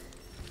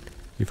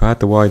if I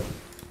had the white.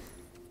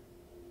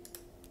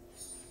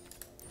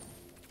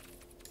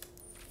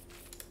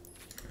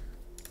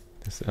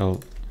 This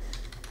L.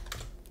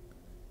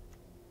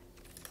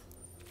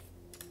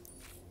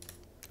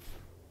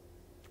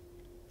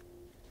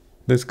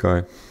 This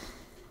guy.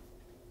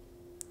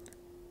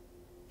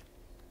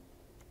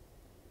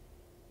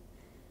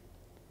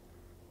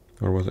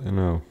 Or was it?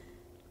 No.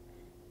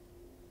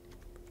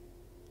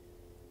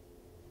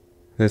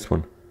 This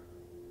one.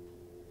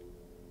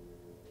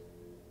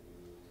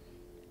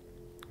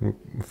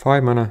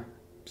 5 mana.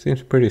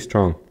 Seems pretty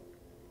strong.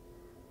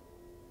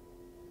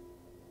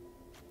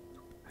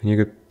 And you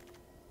could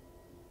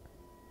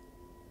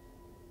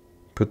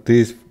put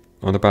these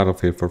on the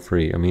battlefield for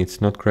free. I mean, it's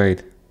not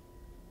great,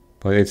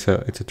 but it's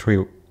a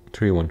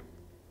 3/1,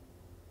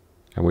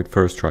 and with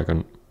first strike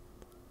on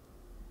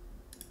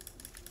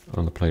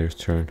the player's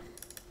turn.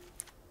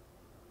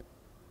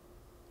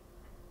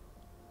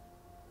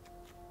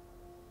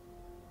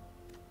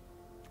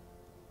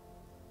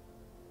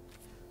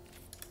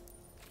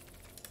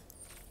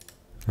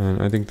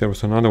 And I think there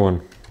was another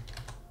one.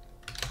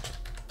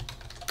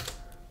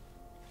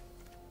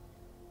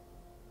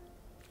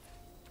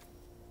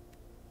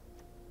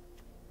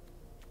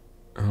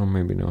 Oh,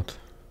 maybe not.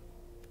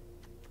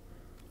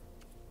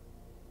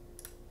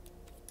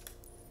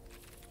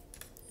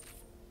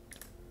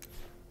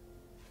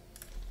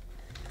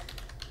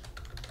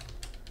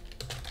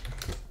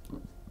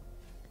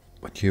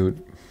 But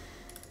you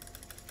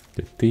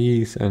get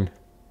these and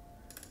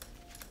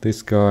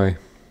this guy.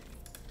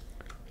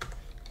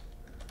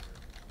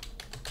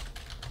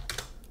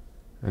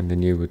 And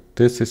then you would,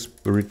 this is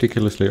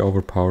ridiculously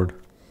overpowered.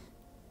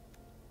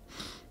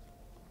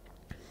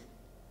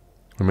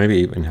 Or maybe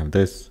even have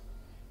this.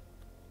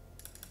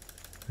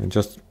 And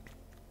just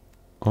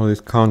all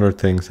these counter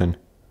things and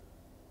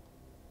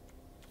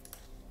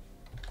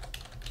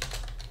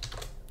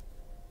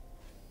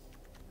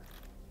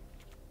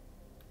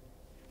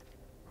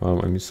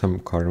well, I mean some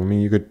card. I mean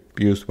you could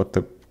use what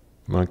the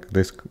like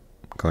this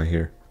guy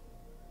here.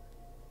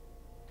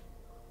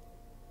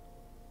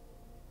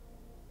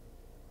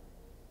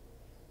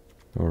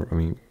 Or, I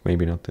mean,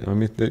 maybe not. I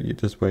mean, you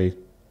just wait.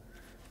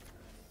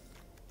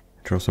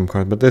 Draw some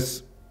cards. But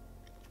this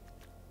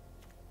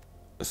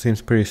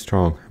seems pretty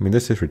strong. I mean,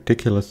 this is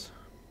ridiculous.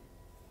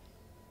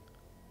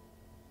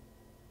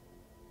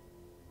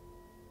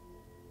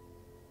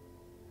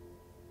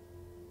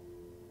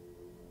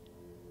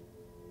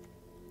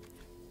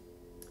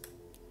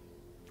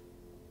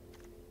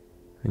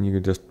 And you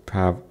could just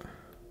have,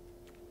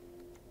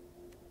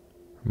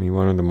 I mean,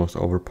 one of the most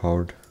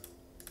overpowered.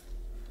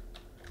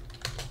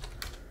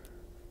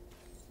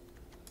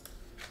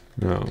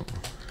 No.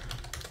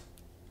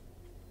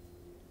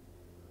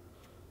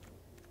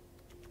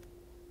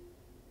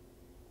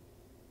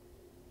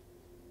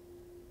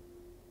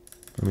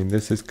 I mean,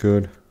 this is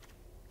good.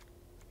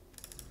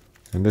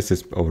 And this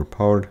is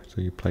overpowered,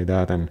 so you play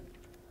that, and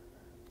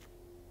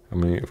I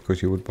mean, of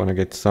course you would want to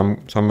get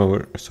some sort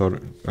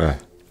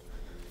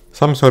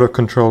of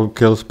control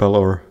kill spell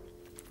or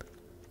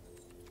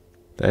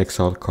the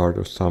exile card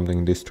or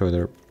something, destroy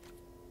their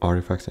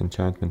artifacts,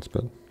 enchantments,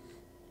 but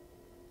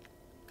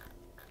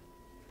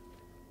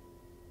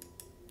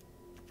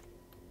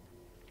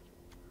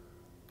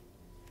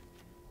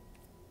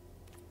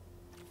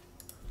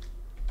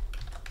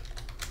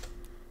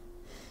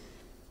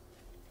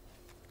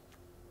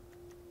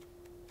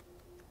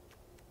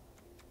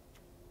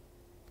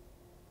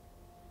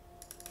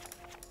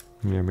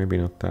yeah, maybe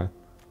not that.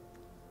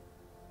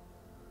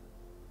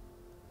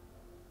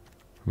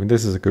 I mean,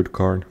 this is a good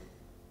card.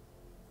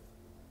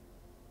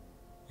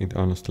 It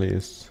honestly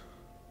is.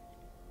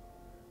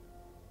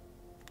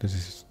 This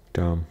is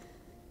dumb.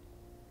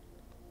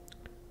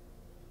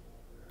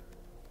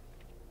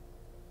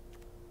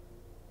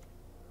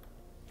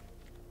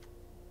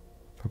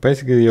 But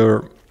basically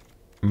your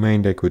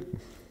main deck would,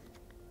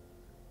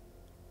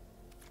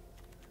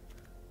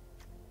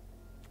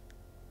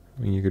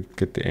 I mean, you could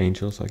get the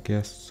angels, I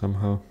guess,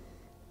 somehow.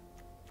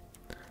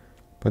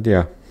 But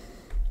yeah,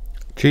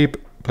 cheap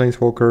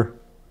planeswalker,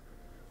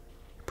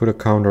 put a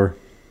counter,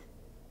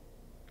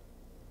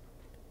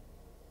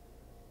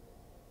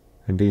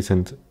 and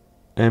decent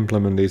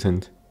emblem and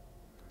decent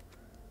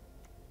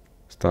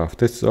stuff.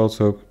 This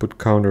also put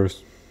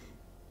counters,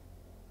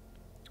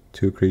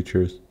 2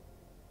 creatures.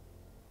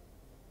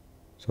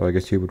 So I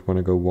guess you would want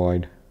to go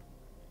wide.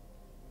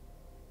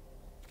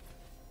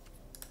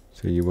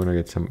 So you want to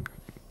get some.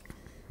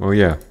 Oh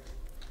yeah.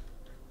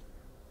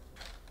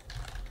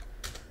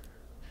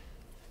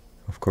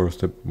 Of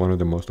course, one of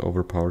the most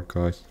overpowered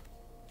guys.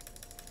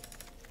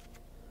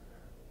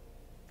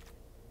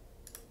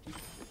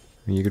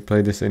 And you could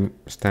play this in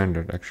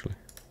standard, actually.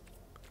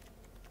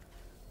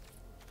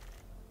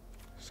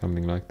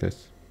 Something like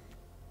this.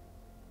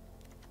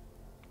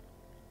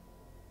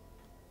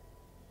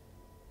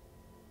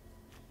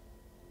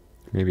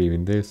 Maybe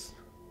even this.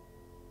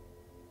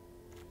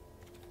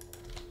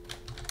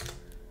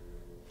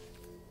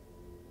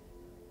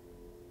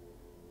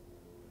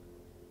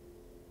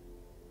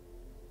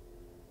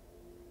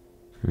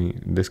 I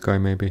mean, this guy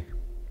maybe.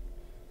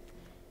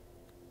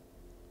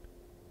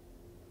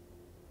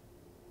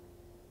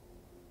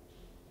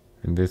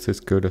 And this is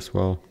good as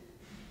well.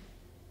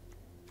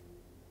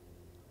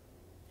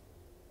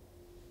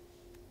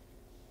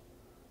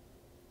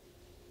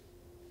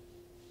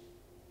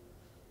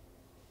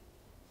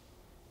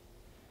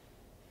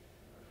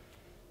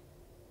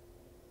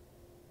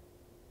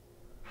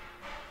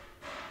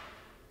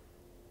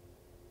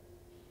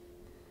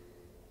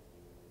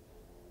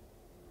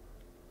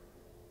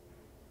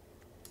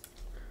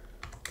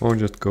 Or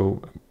just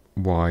go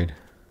wide.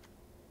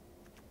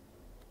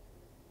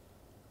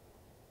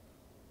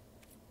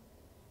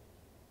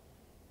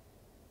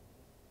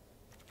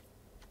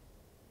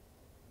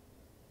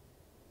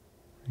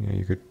 Yeah,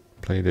 you could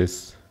play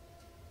this.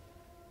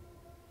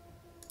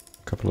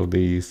 A couple of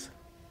these.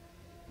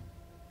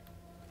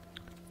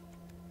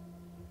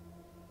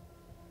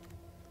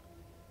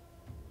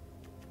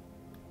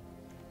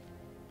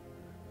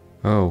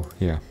 Oh,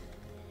 yeah.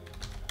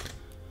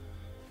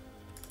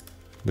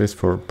 This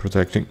for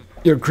protecting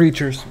your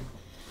creatures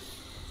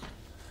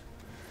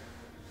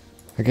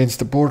against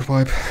the board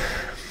wipe.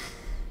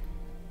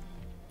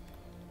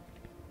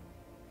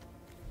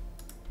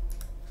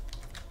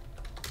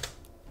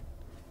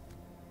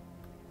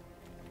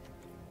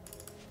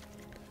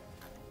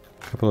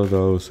 Couple of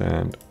those,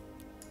 and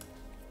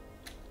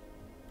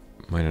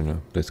I don't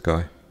know, this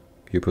guy.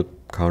 If you put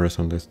counters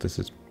on this, this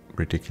is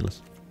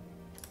ridiculous.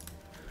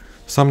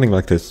 Something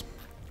like this.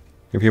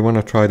 If you want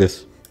to try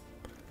this,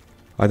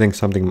 I think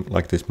something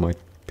like this might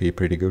be a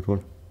pretty good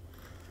one.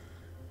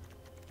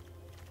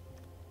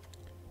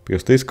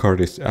 Because this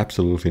card is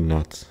absolutely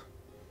nuts.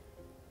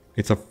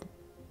 It's a...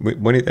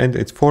 when it ends,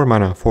 it's 4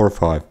 mana,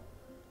 4/5.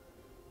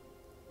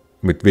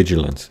 With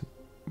Vigilance.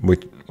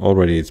 Which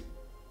already is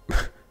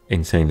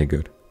insanely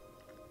good.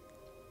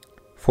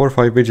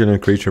 4/5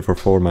 Vigilant creature for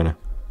 4 mana.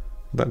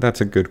 That's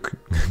a good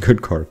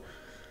good card.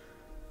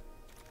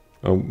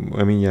 Oh,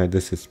 I mean, yeah,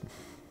 this is...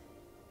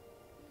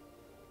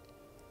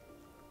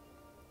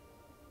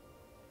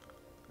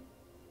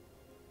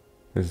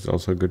 This is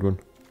also a good one.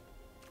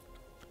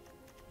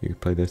 You could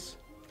play this.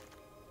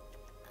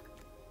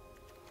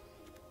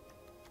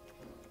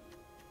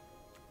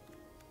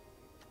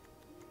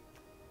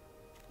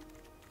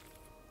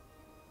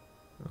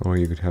 Or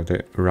you could have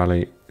the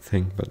rally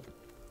thing, but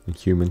in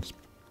humans.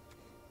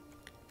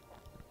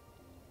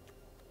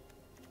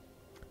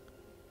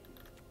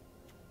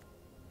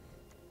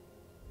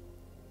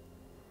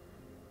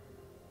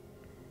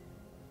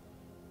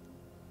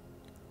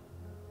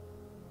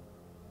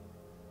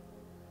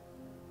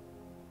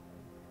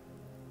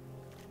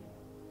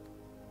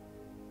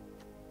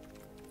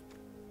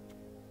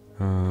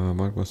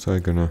 What was I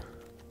gonna...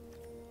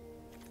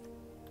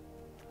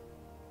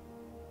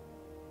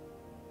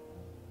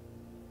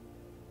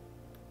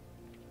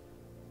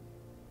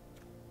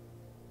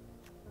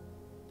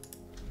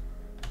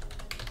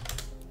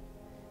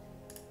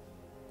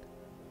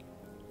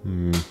 I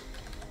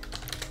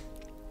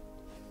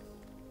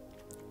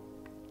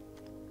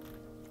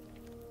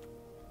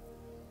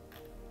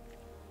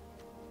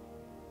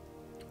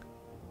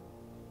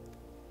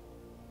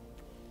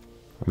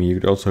mean, you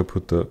could also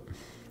put the...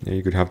 Yeah,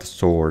 you could have the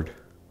sword.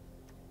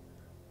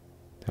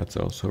 That's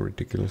also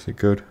ridiculously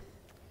good.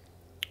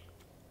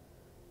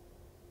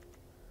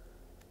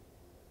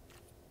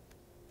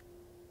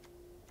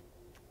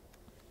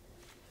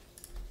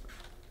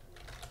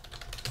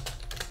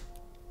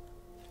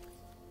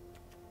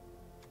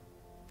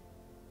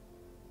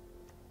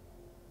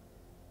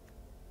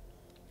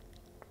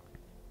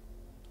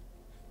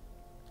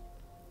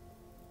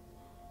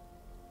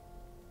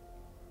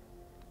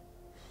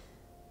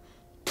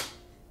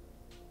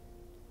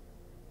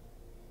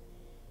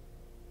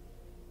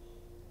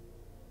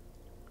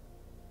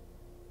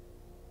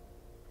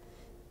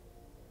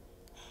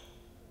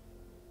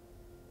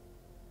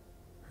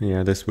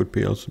 Yeah, this would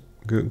be also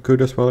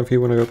good as well if you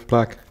want to go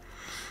black.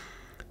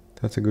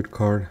 That's a good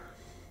card.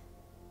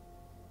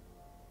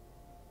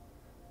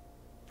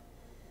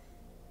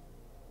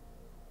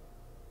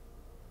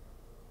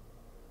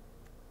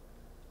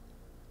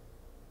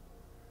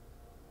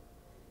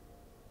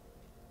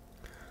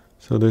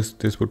 So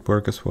this would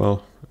work as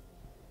well.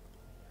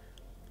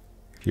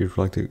 If you'd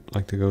like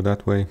to go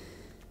that way.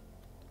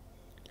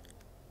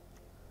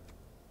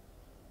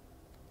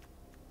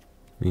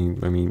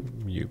 I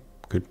mean, you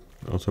could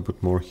also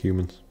put more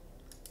humans.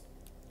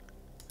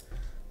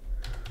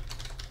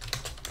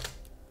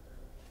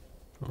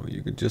 Or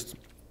you could just...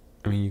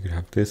 I mean, you could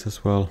have this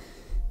as well.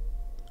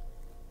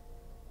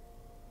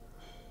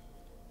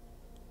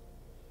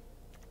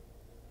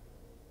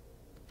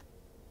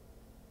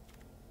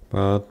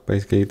 But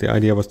basically the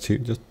idea was to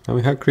just... I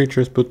mean, have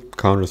creatures, put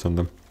counters on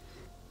them.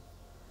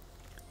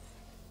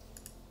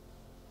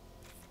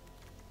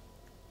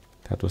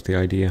 That was the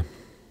idea.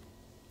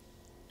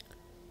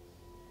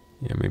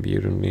 Yeah, maybe you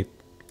don't need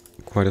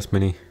quite as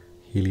many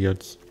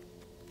Heliods.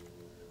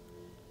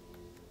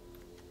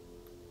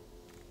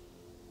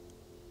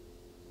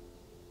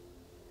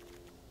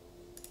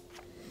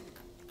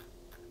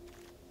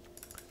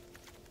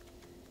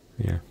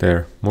 Yeah,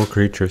 there, more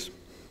creatures.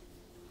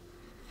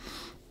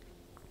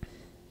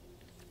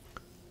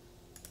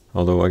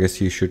 Although I guess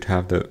you should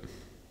have the...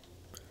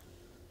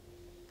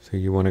 So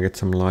you want to get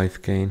some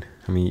life gain.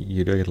 I mean,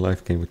 you don't get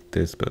life gain with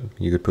this, but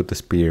you could put the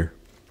spear.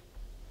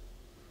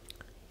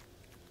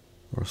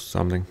 Or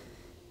something.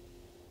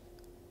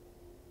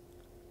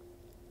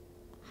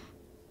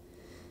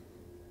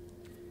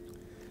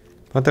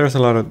 But there's a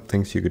lot of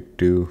things you could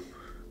do.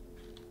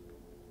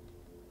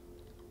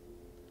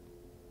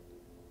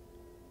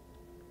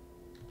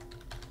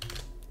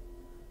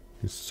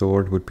 His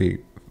sword would be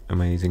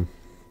amazing.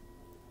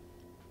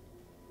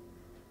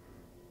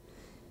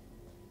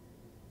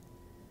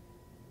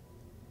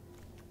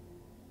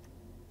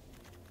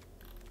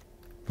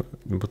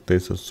 But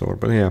this is a sword.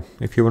 But yeah,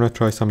 if you want to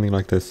try something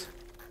like this.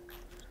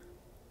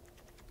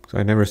 So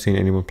I've never seen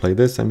anyone play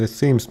this, and this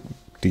seems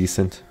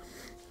decent.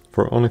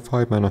 For only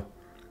 5 mana.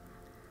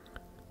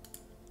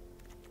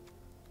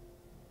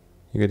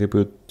 You get to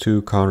put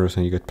 2 counters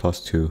and you get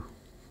 +2.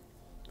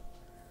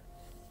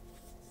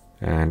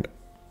 And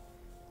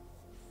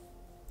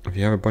if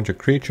you have a bunch of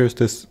creatures,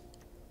 this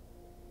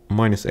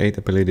 -8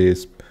 ability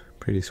is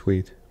pretty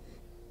sweet.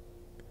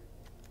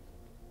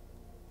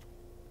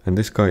 And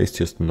this guy is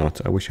just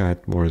nuts. I wish I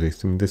had more of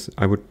this. And this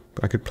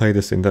I could play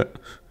this in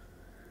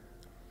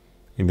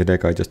the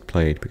deck I just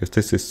played, because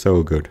this is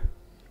so good.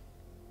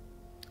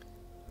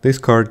 This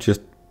card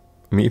just,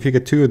 I mean, if you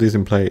get 2 of these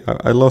in play,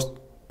 I lost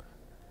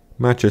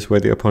matches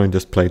where the opponent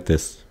just played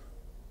this.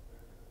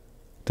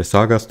 The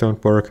Sagas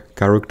don't work,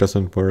 Karuk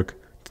doesn't work,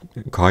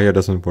 Kaya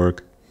doesn't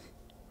work.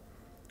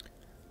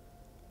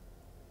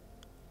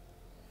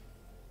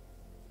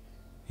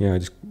 Yeah,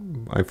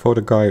 I fought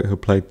a guy who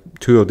played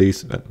 2 of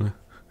these.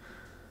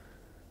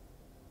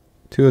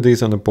 2 of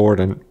these on the board,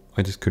 and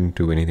I just couldn't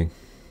do anything.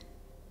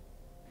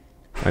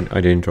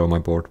 I didn't draw my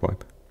board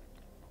wipe.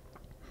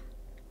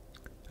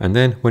 And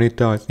then when it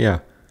dies, yeah,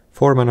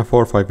 4 mana,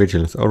 4/5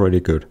 vigilance, already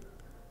good.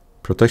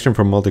 Protection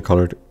from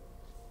multicolored,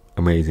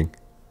 amazing.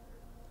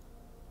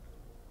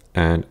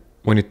 And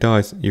when it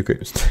dies, you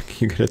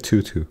get you get a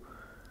 2/2.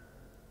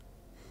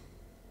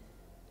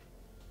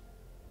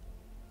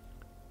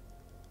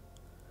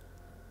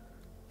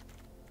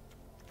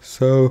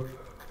 So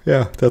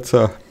yeah, that's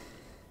a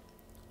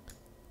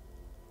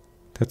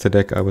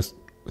deck I was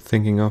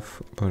thinking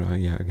of, but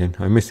yeah, again,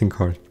 I'm missing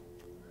cards.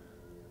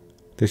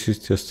 This is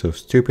just so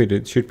stupid.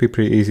 It should be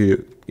pretty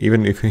easy,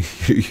 even if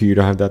you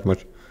don't have that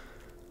much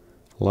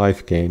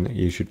life gain,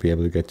 you should be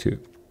able to get to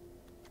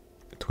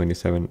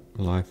 27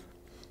 life.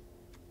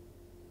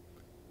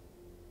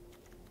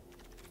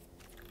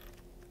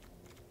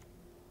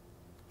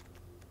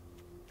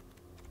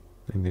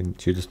 And then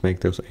you just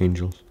make those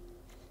angels.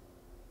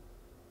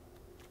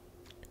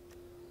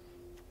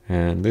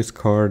 And this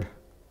card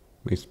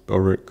is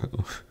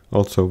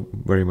also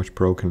very much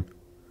broken.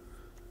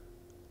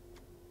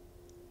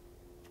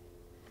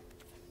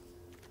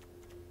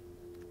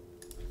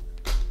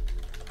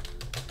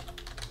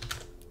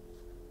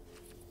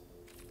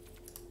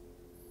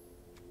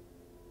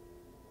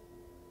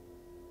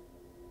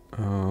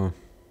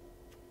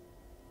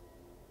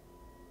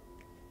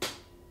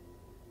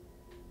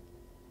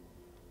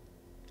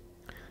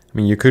 I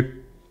mean, you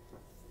could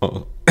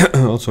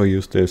also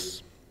use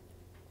this.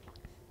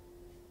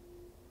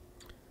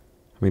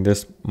 I mean,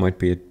 this might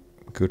be a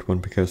good one,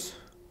 because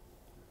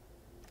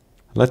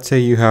let's say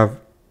you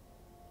have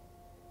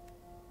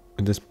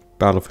this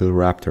Battlefield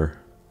Raptor.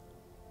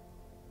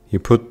 You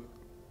put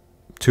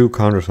 2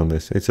 counters on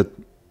this. It's a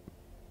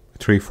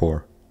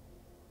 3/4.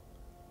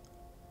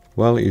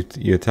 Well,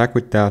 you attack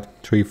with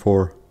that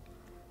 3/4.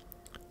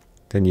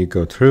 Then you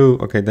go through.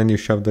 Okay, then you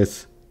shove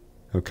this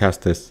or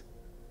cast this.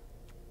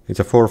 It's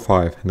a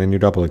 4/5, and then you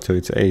double it, so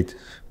it's 8.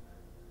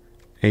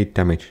 8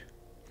 damage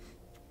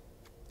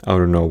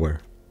out of nowhere.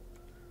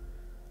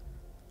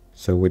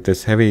 So with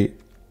this heavy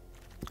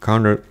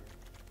counter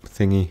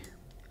thingy,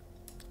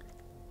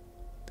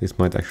 this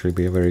might actually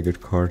be a very good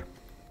card.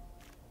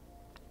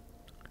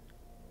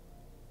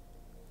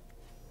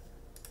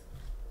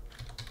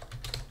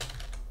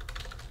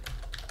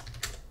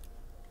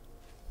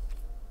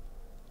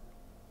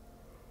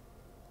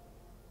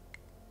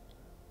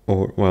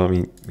 Or, well, I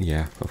mean,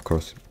 yeah, of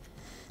course,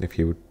 if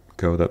you would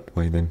go that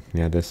way, then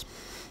yeah, this.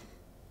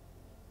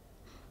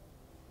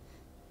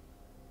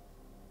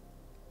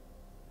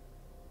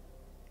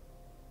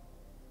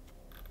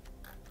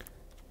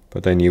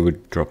 But then you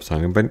would drop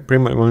something. But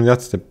pretty much, well,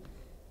 that's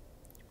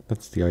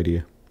the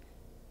idea.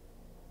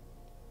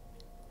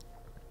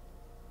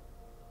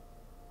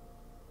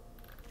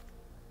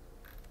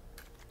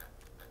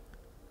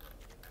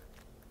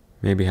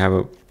 Maybe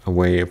have a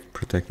way of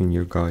protecting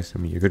your guys. I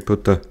mean, you could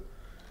put the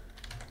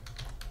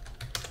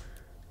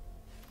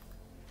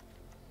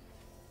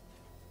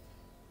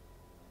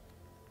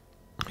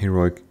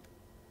heroic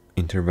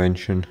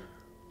intervention.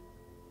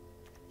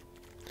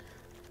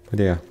 But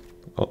yeah,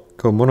 I'll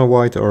go mono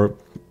white or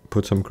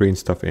put some green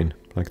stuff in,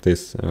 like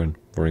this, and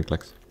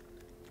Vorinclex.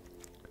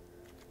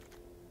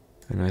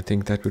 And I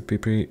think that would be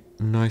pretty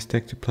nice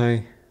deck to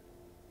play.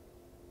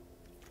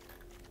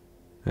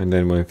 And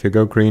then if you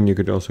go green, you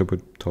could also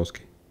put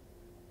Toski.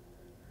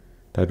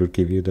 That would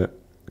give you the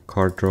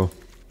card draw.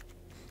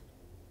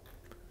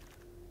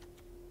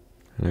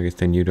 And I guess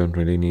then you don't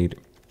really need.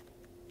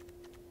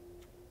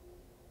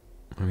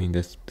 I mean,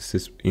 this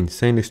is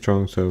insanely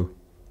strong, so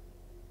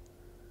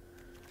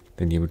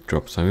then you would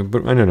drop something.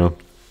 But I don't know.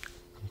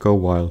 Go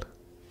wild.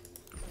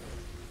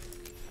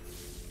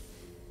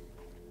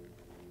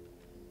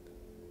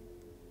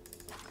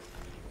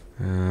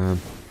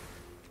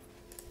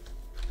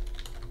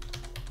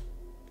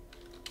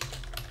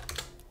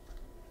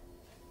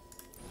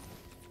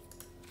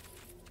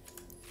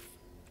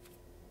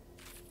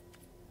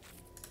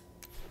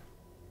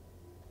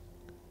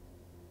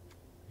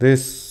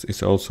 This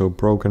is also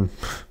broken.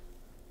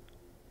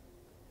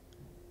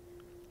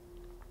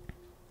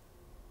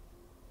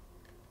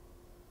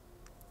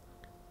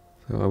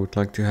 So I would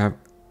like to have,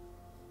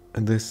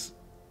 and this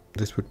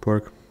would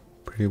work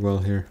pretty well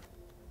here.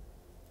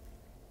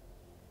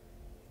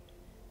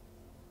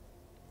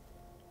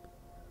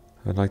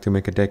 I'd like to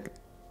make a deck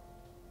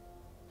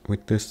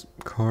with this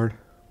card.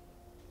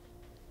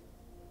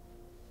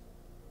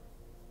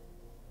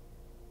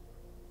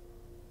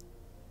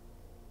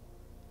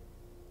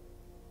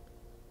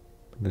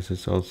 But this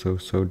is also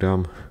so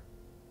dumb.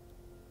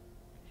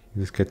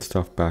 You just get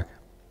stuff back.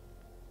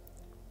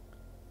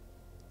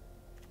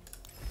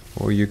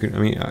 Or you can, I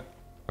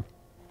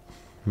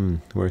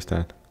mean, where's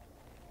that?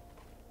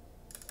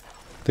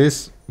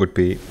 This would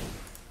be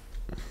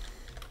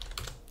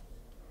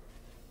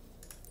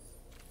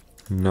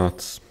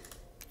nuts,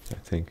 I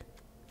think.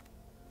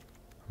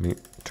 I mean,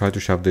 try to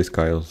shove this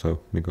guy also,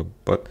 Nico,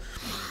 but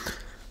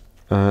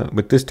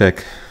with this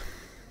deck,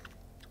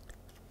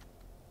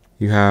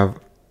 you have,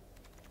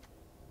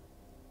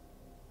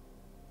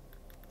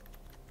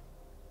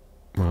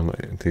 well,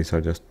 these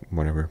are just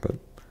whatever, but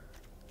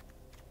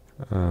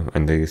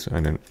and these, I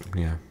don't,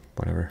 yeah,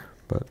 whatever,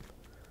 but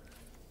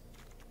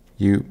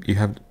you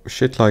have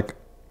shit like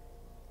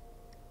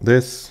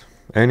this.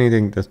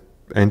 Anything that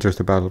enters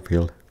the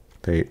battlefield,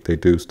 they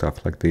do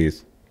stuff like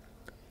these.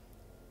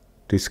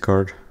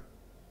 Discard,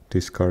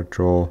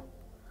 draw.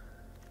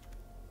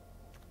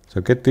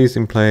 So get these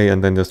in play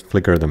and then just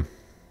flicker them.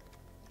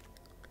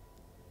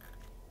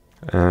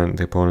 And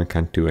the opponent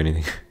can't do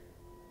anything.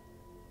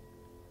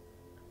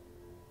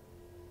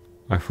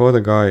 I fought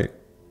a guy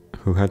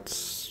who had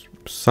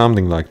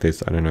something like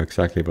this, I don't know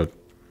exactly, but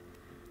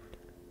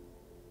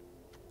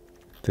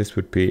this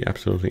would be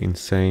absolutely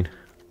insane.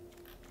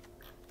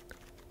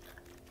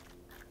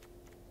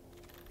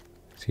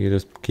 So you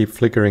just keep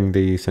flickering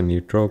these and you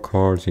draw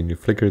cards and you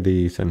flicker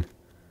these, and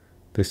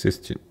this is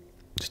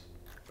just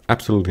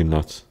absolutely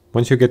nuts.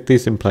 Once you get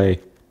this in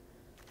play,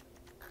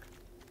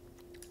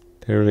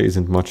 there really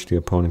isn't much the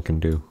opponent can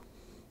do.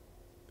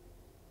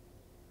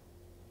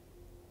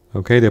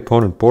 Okay, the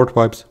opponent board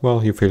wipes,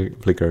 well, you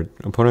flicker.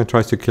 Opponent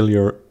tries to kill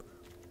your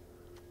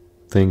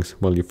things,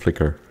 well, you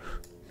flicker.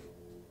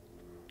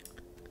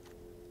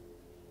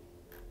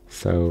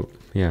 So,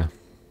 yeah.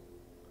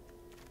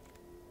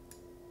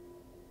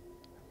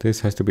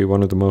 This has to be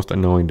one of the most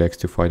annoying decks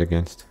to fight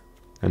against.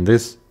 And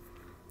this,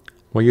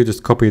 well, you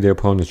just copy the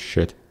opponent's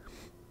shit.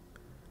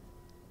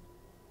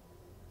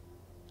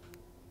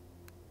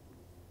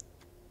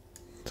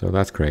 So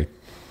that's great.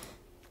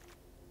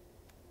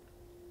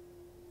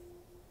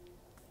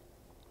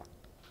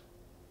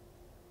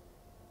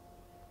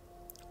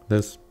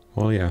 This,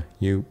 well, yeah,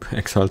 you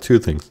exile 2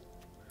 things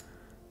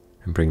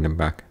and bring them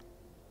back.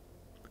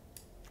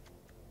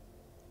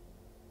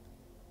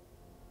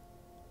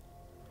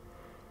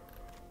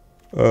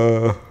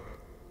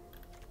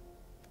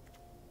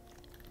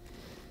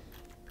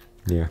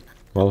 Yeah,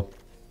 well,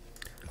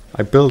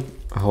 I built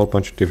a whole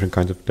bunch of different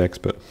kinds of decks,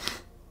 but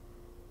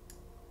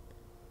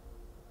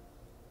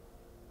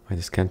I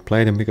just can't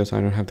play them because I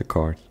don't have the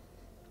cards.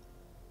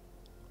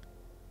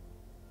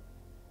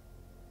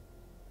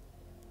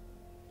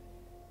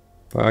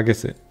 But I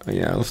guess,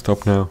 yeah, I'll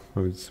stop now.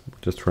 I was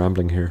just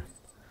rambling here.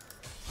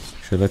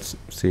 So let's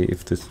see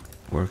if this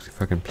works,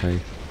 if I can play.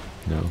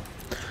 No.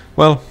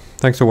 Well,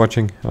 thanks for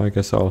watching. I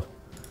guess I'll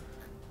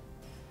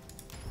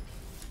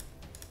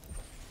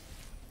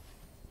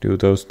do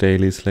those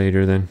dailies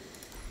later then.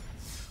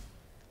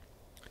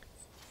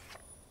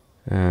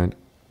 And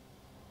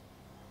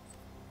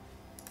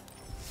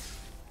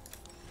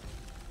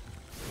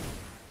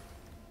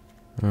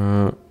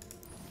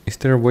is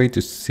there a way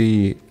to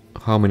see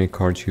how many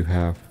cards you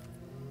have?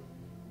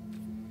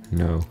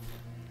 No.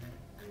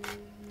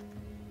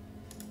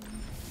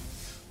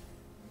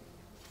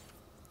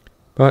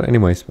 But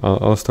anyways,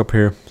 I'll stop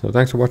here. So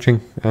thanks for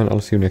watching, and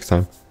I'll see you next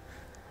time.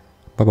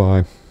 Bye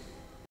bye.